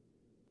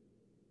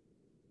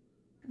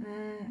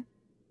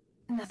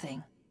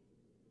 Nothing.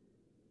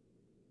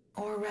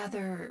 Or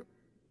rather,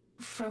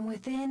 from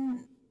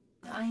within,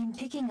 I am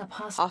picking up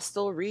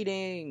Hostile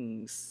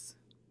readings.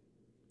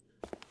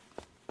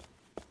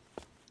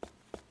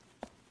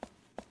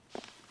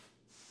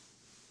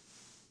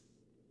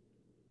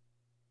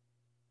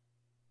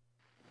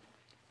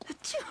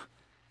 Achoo!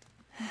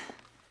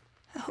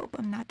 I hope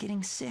I'm not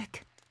getting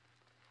sick.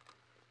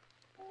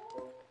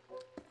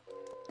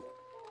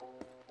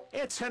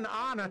 It's an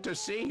honor to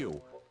see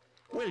you.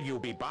 Will you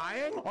be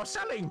buying or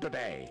selling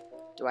today?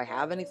 Do I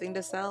have anything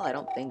to sell? I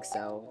don't think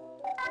so.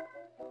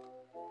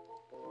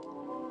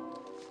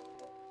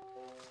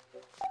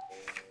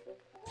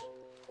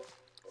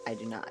 I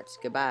do not.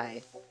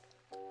 Goodbye.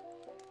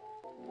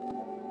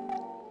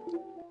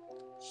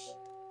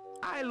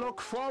 I look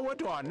forward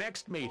to our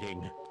next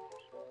meeting.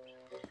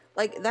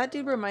 Like, that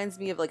dude reminds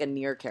me of, like, a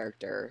Nier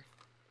character.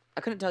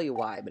 I couldn't tell you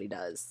why, but he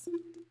does.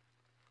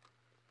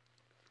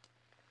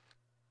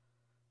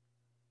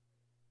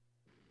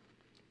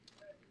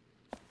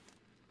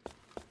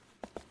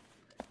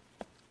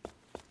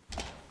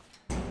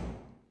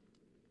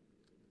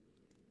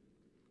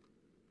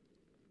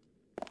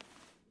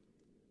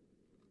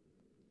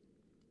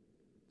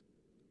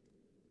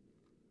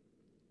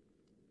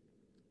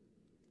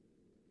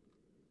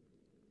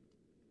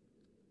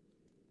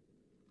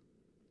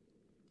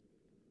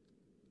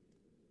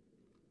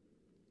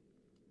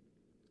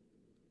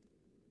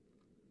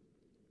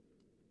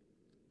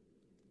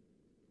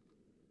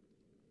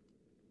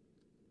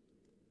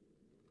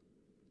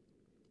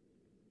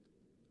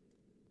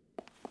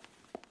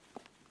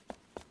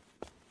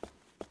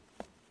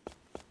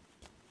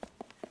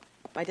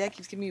 My dad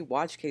keeps giving me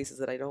watch cases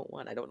that I don't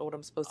want. I don't know what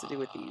I'm supposed to do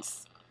with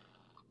these.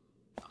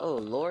 Oh,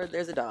 Lord,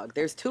 there's a dog.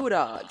 There's 2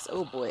 dogs.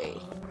 Oh, boy.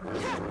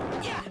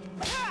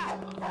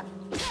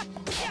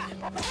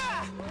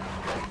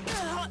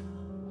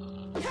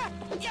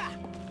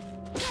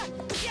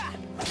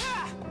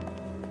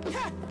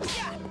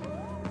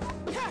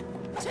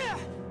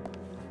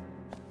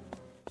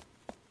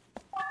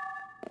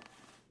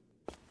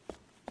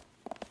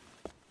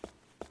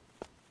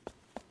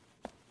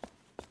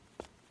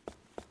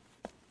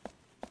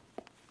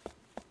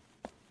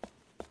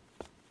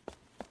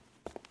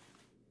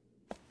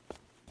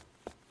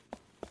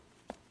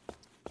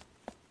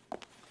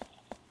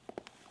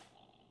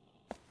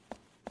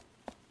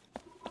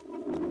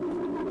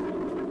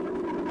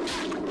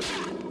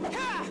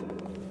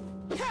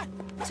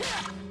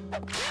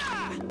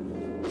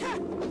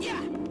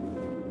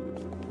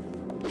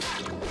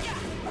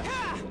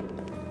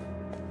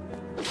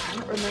 I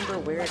don't remember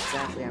where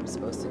exactly I'm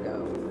supposed to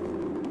go.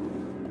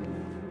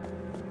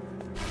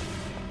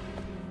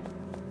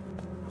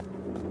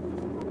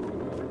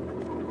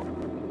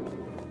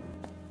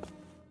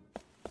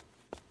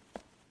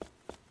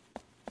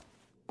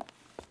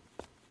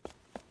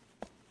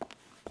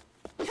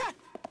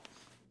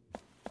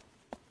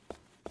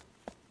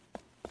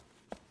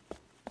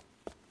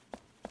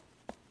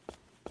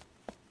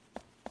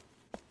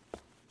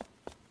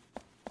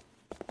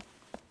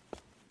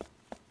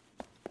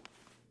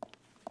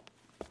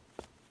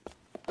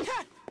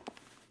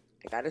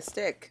 I got a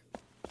stick.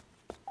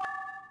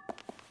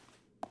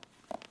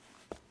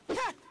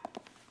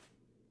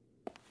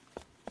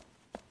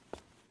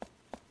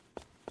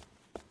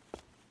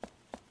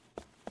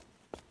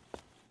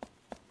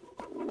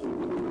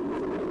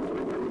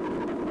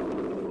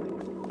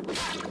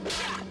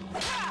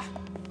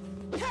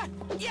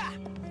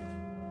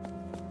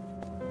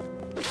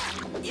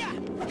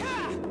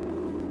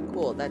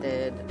 Cool, that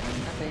did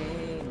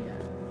nothing.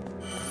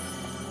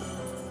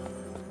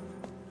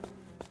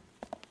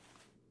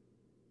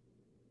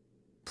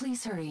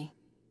 Please hurry.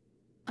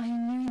 I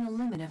am nearing the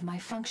limit of my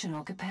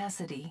functional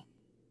capacity.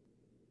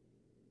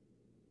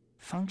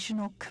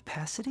 Functional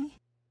capacity?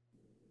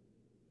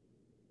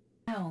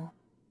 No.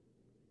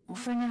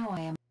 For now, I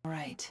am all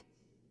right.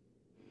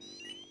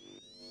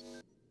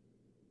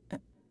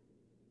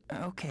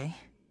 Okay.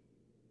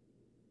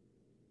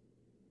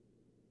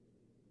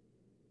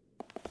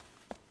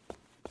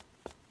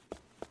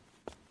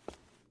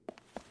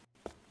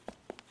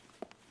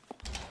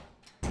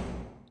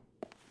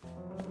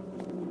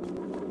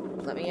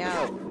 Let me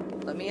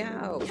out. Let me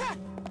out.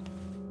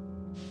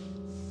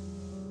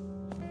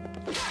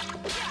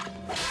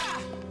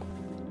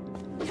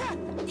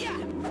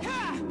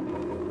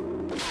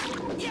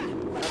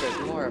 Oh, there's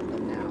more of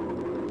them now.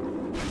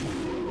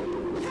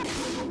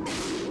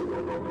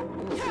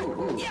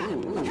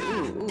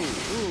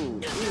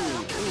 Ooh.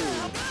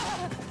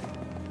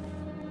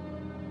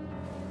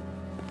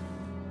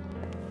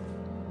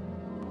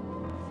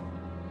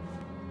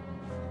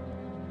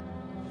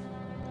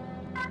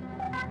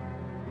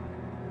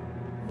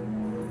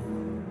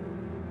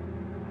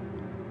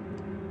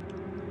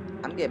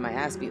 I'm getting my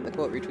ass beat in the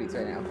quote retweets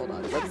right now. Hold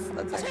on.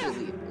 Let's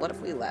actually leave. What if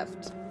we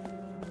left?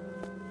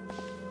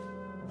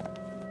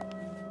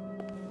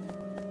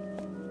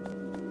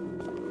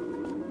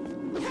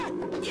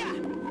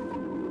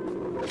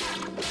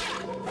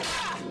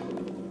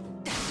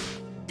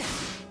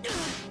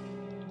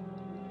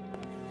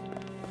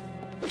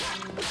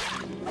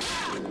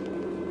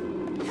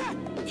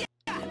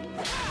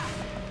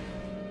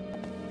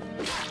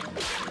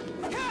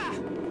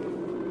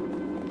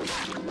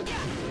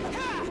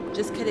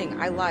 Just kidding,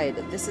 I lied.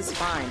 This is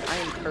fine. I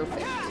am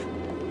perfect.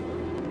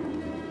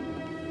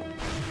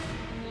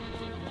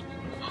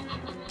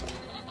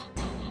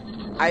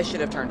 I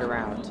should have turned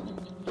around.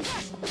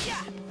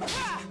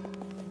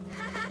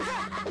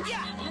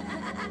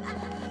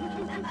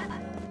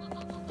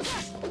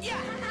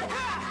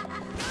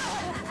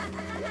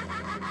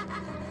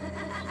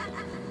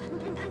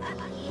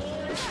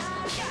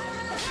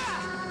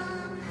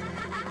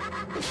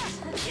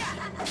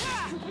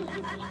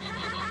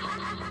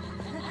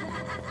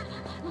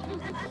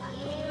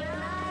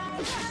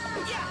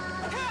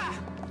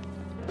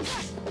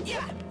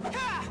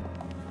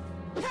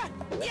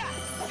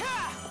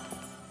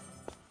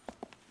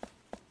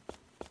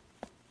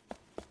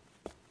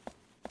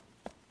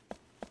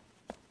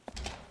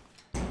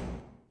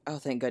 Oh,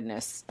 thank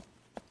goodness.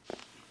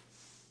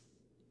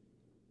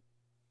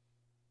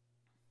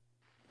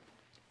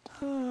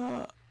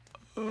 Oh,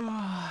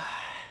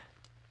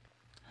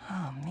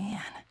 man.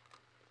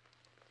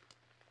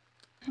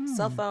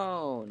 Cell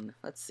phone.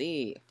 Let's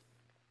see.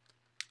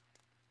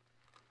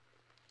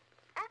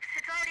 Oops,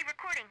 it's already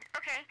recording.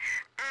 Okay.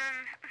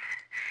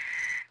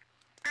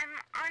 I'm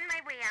on my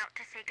way out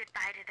to say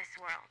goodbye to this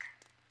world.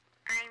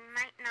 I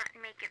might not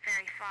make it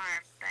very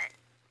far, but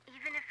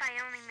even if I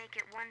only make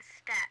it one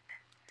step,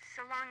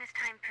 so long as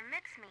time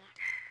permits me,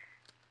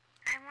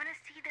 I want to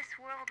see this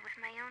world with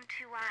my own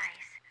 2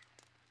 eyes.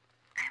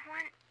 I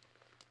want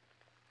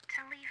to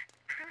leave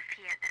proof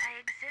here that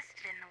I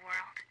existed in the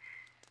world,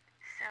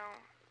 So,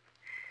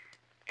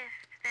 if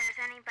there's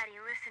anybody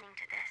listening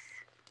to this,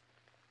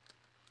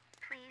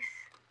 please.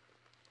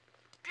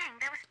 Dang,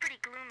 that was pretty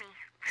gloomy.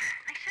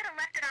 I should have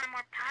left it on a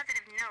more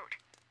positive note.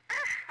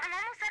 Ugh, I'm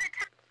almost out of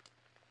time.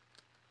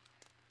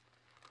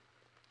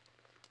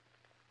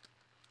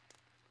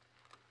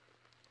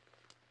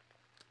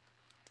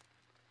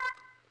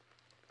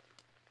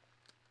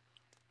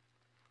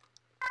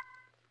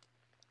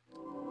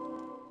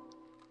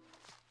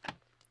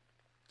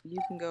 You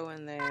can go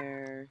in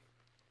there.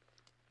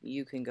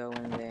 You can go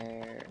in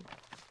there.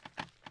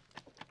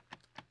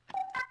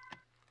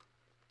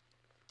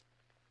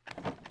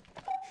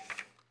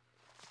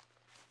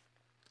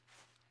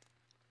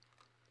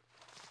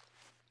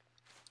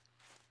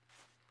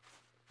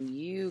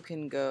 You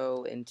can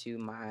go into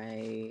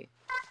my...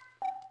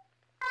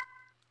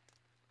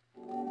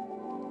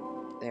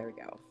 There we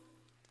go.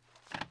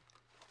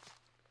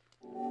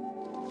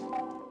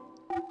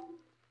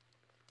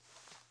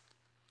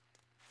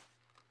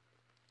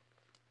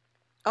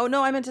 Oh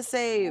no, I meant to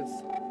save.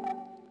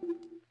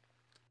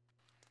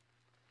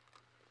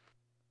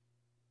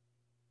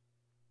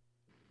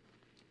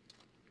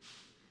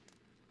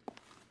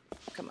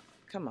 Come on,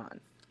 come on.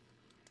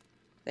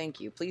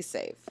 Thank you. Please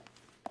save.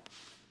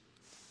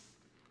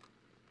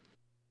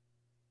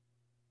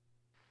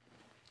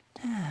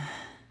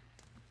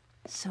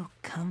 So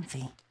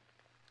comfy.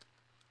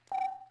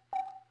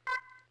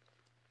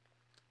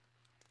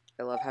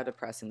 I love how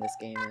depressing this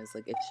game is.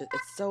 Like,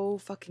 it's so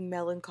fucking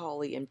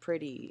melancholy and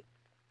pretty.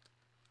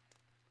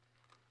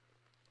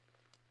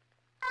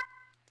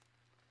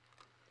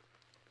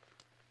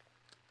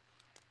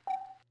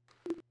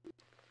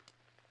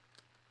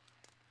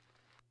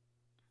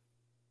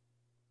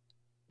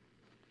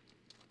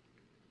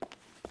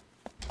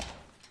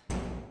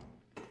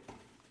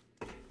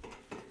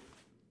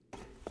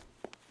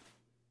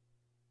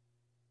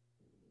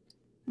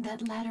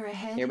 That ladder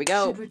ahead Here we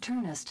go. should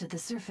return us to the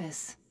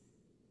surface.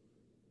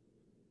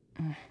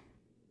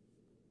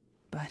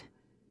 But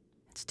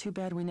it's too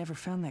bad we never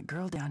found that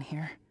girl down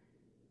here.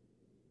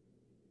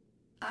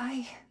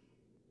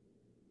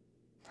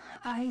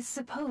 I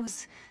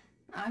suppose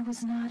I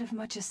was not of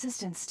much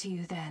assistance to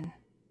you then.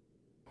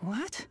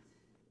 What?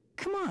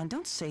 Come on,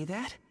 don't say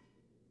that.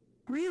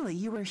 Really,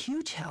 you were a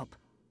huge help.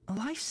 A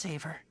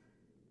lifesaver.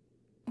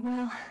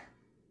 Well,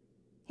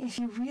 if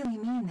you really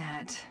mean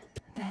that,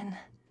 then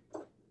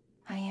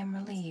I am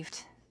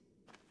relieved.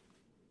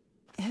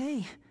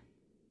 Hey,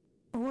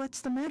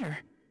 what's the matter?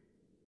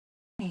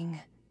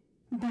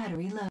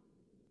 Battery low.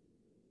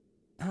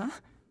 Huh?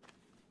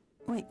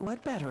 Wait,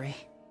 what battery?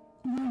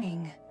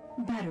 Warning,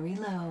 battery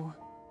low.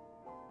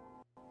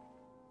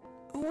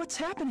 What's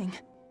happening?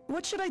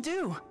 What should I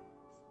do?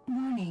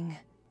 Warning,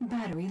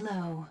 battery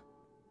low.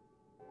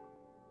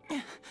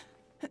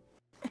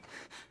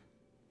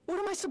 What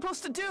am I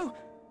supposed to do?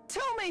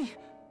 Tell me!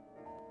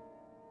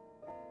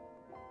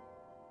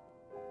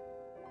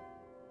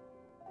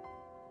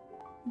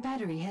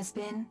 Battery has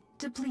been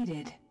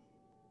depleted.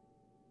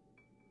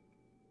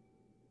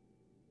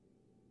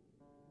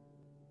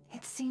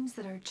 It seems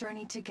that our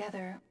journey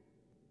together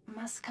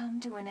must come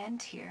to an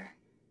end here.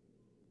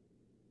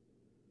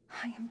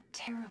 I am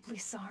terribly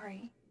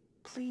sorry.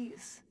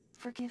 Please,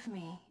 forgive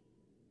me.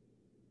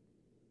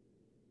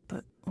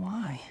 But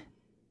why?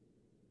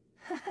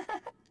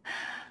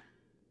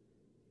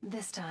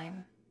 This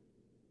time,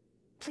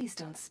 please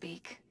don't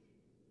speak.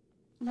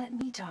 Let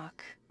me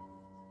talk.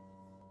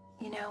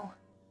 You know,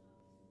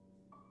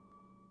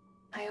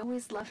 I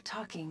always loved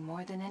talking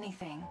more than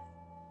anything.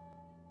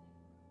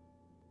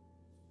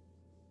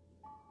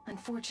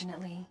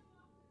 Unfortunately,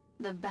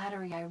 the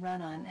battery I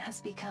run on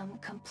has become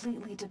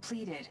completely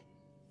depleted.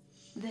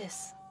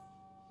 This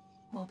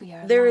will be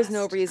our There is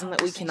no last reason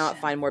that we cannot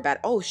conversation. find more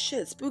Oh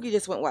shit, Spooky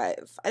just went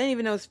live. I didn't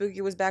even know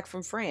Spooky was back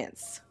from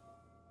France.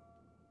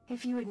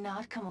 If you had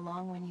not come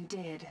along when you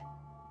did,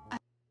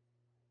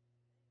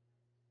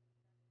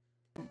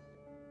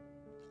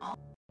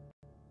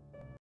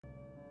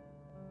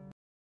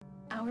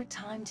 our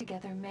time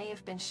together may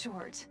have been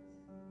short,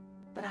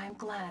 but I'm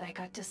glad I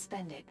got to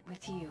spend it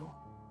with you.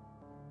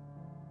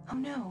 Oh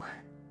no,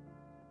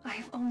 I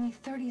have only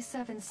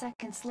 37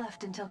 seconds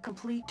left until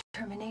complete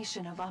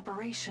termination of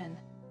operation.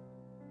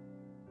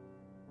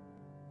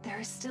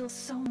 There is still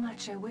so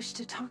much I wish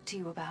to talk to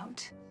you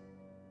about.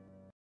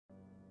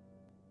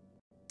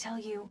 Tell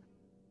you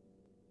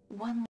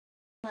one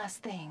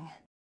last thing.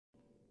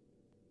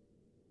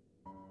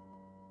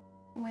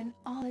 When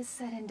all is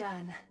said and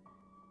done,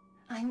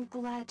 I'm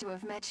glad to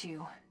have met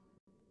you.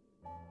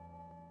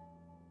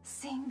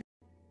 Seeing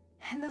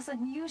and those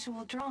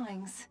unusual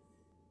drawings.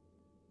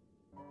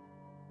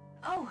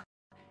 Oh,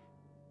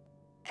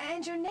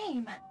 and your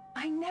name.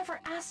 I never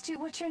asked you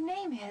what your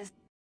name is.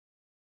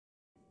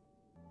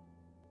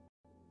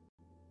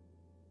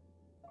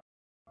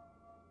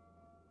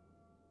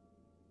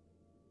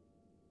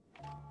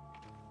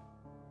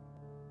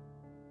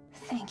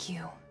 Thank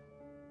you.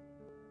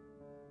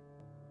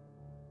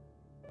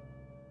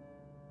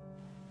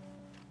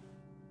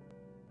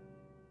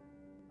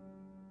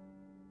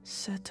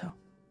 Seto.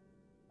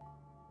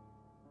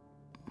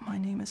 My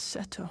name is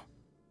Seto.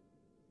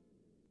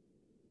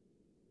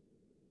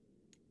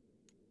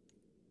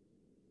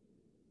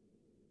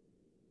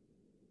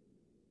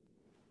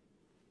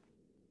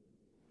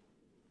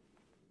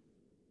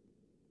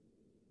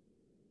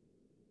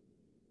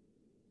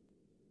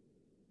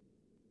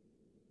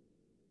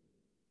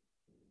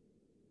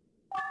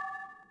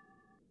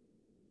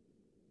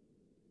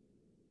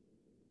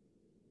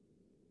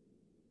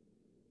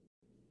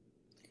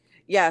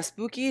 Yeah,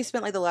 Spooky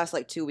spent like the last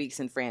like 2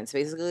 weeks in France.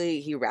 Basically,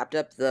 he wrapped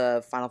up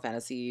the Final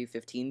Fantasy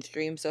 15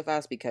 stream so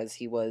fast because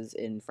he was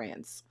in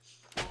France.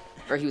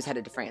 Or he was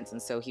headed to France, and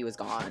so he was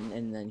gone,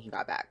 and then he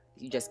got back.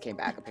 He just came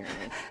back,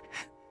 apparently.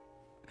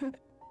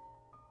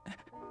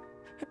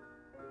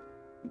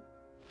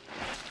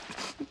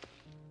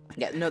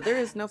 Yeah, no, there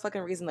is no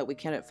fucking reason that we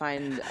can't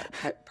find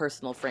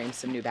personal frames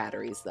some new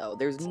batteries, though.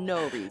 There's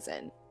no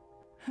reason.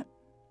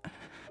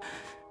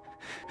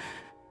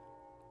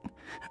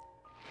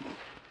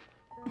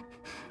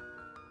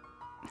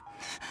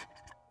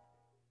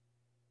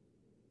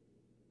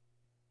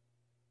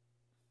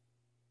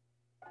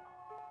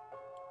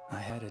 I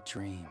had a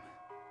dream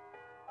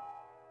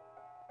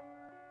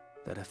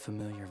that a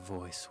familiar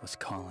voice was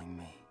calling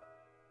me.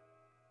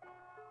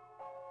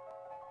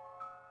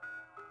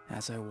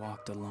 As I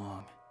walked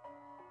along,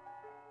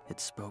 it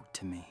spoke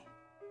to me,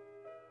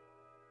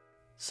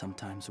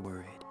 sometimes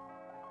worried,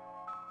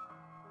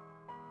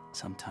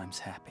 sometimes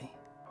happy.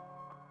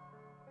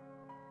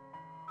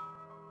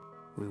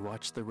 We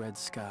watched the red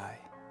sky,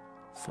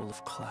 full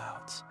of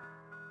clouds,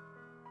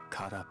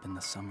 caught up in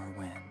the summer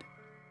wind.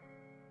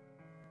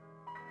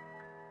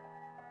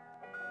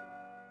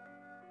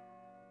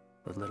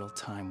 The little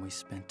time we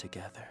spent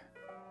together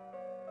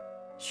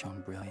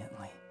shone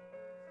brilliantly,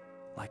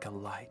 like a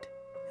light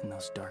in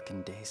those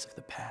darkened days of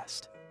the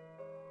past.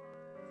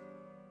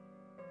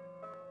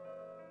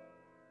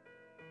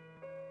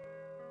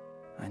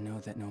 I know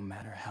that no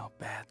matter how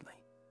badly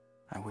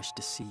I wish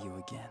to see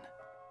you again,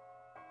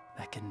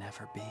 that can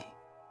never be.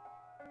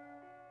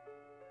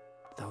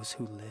 Those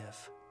who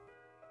live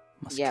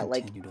must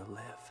continue to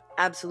live.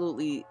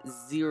 Absolutely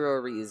zero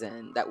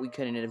reason that we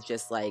couldn't have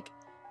just like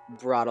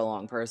brought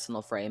along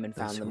personal frame and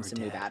found them some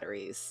new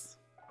batteries.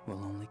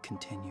 Will only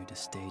continue to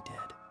stay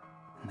dead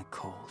in the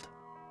cold,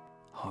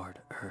 hard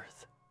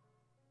earth.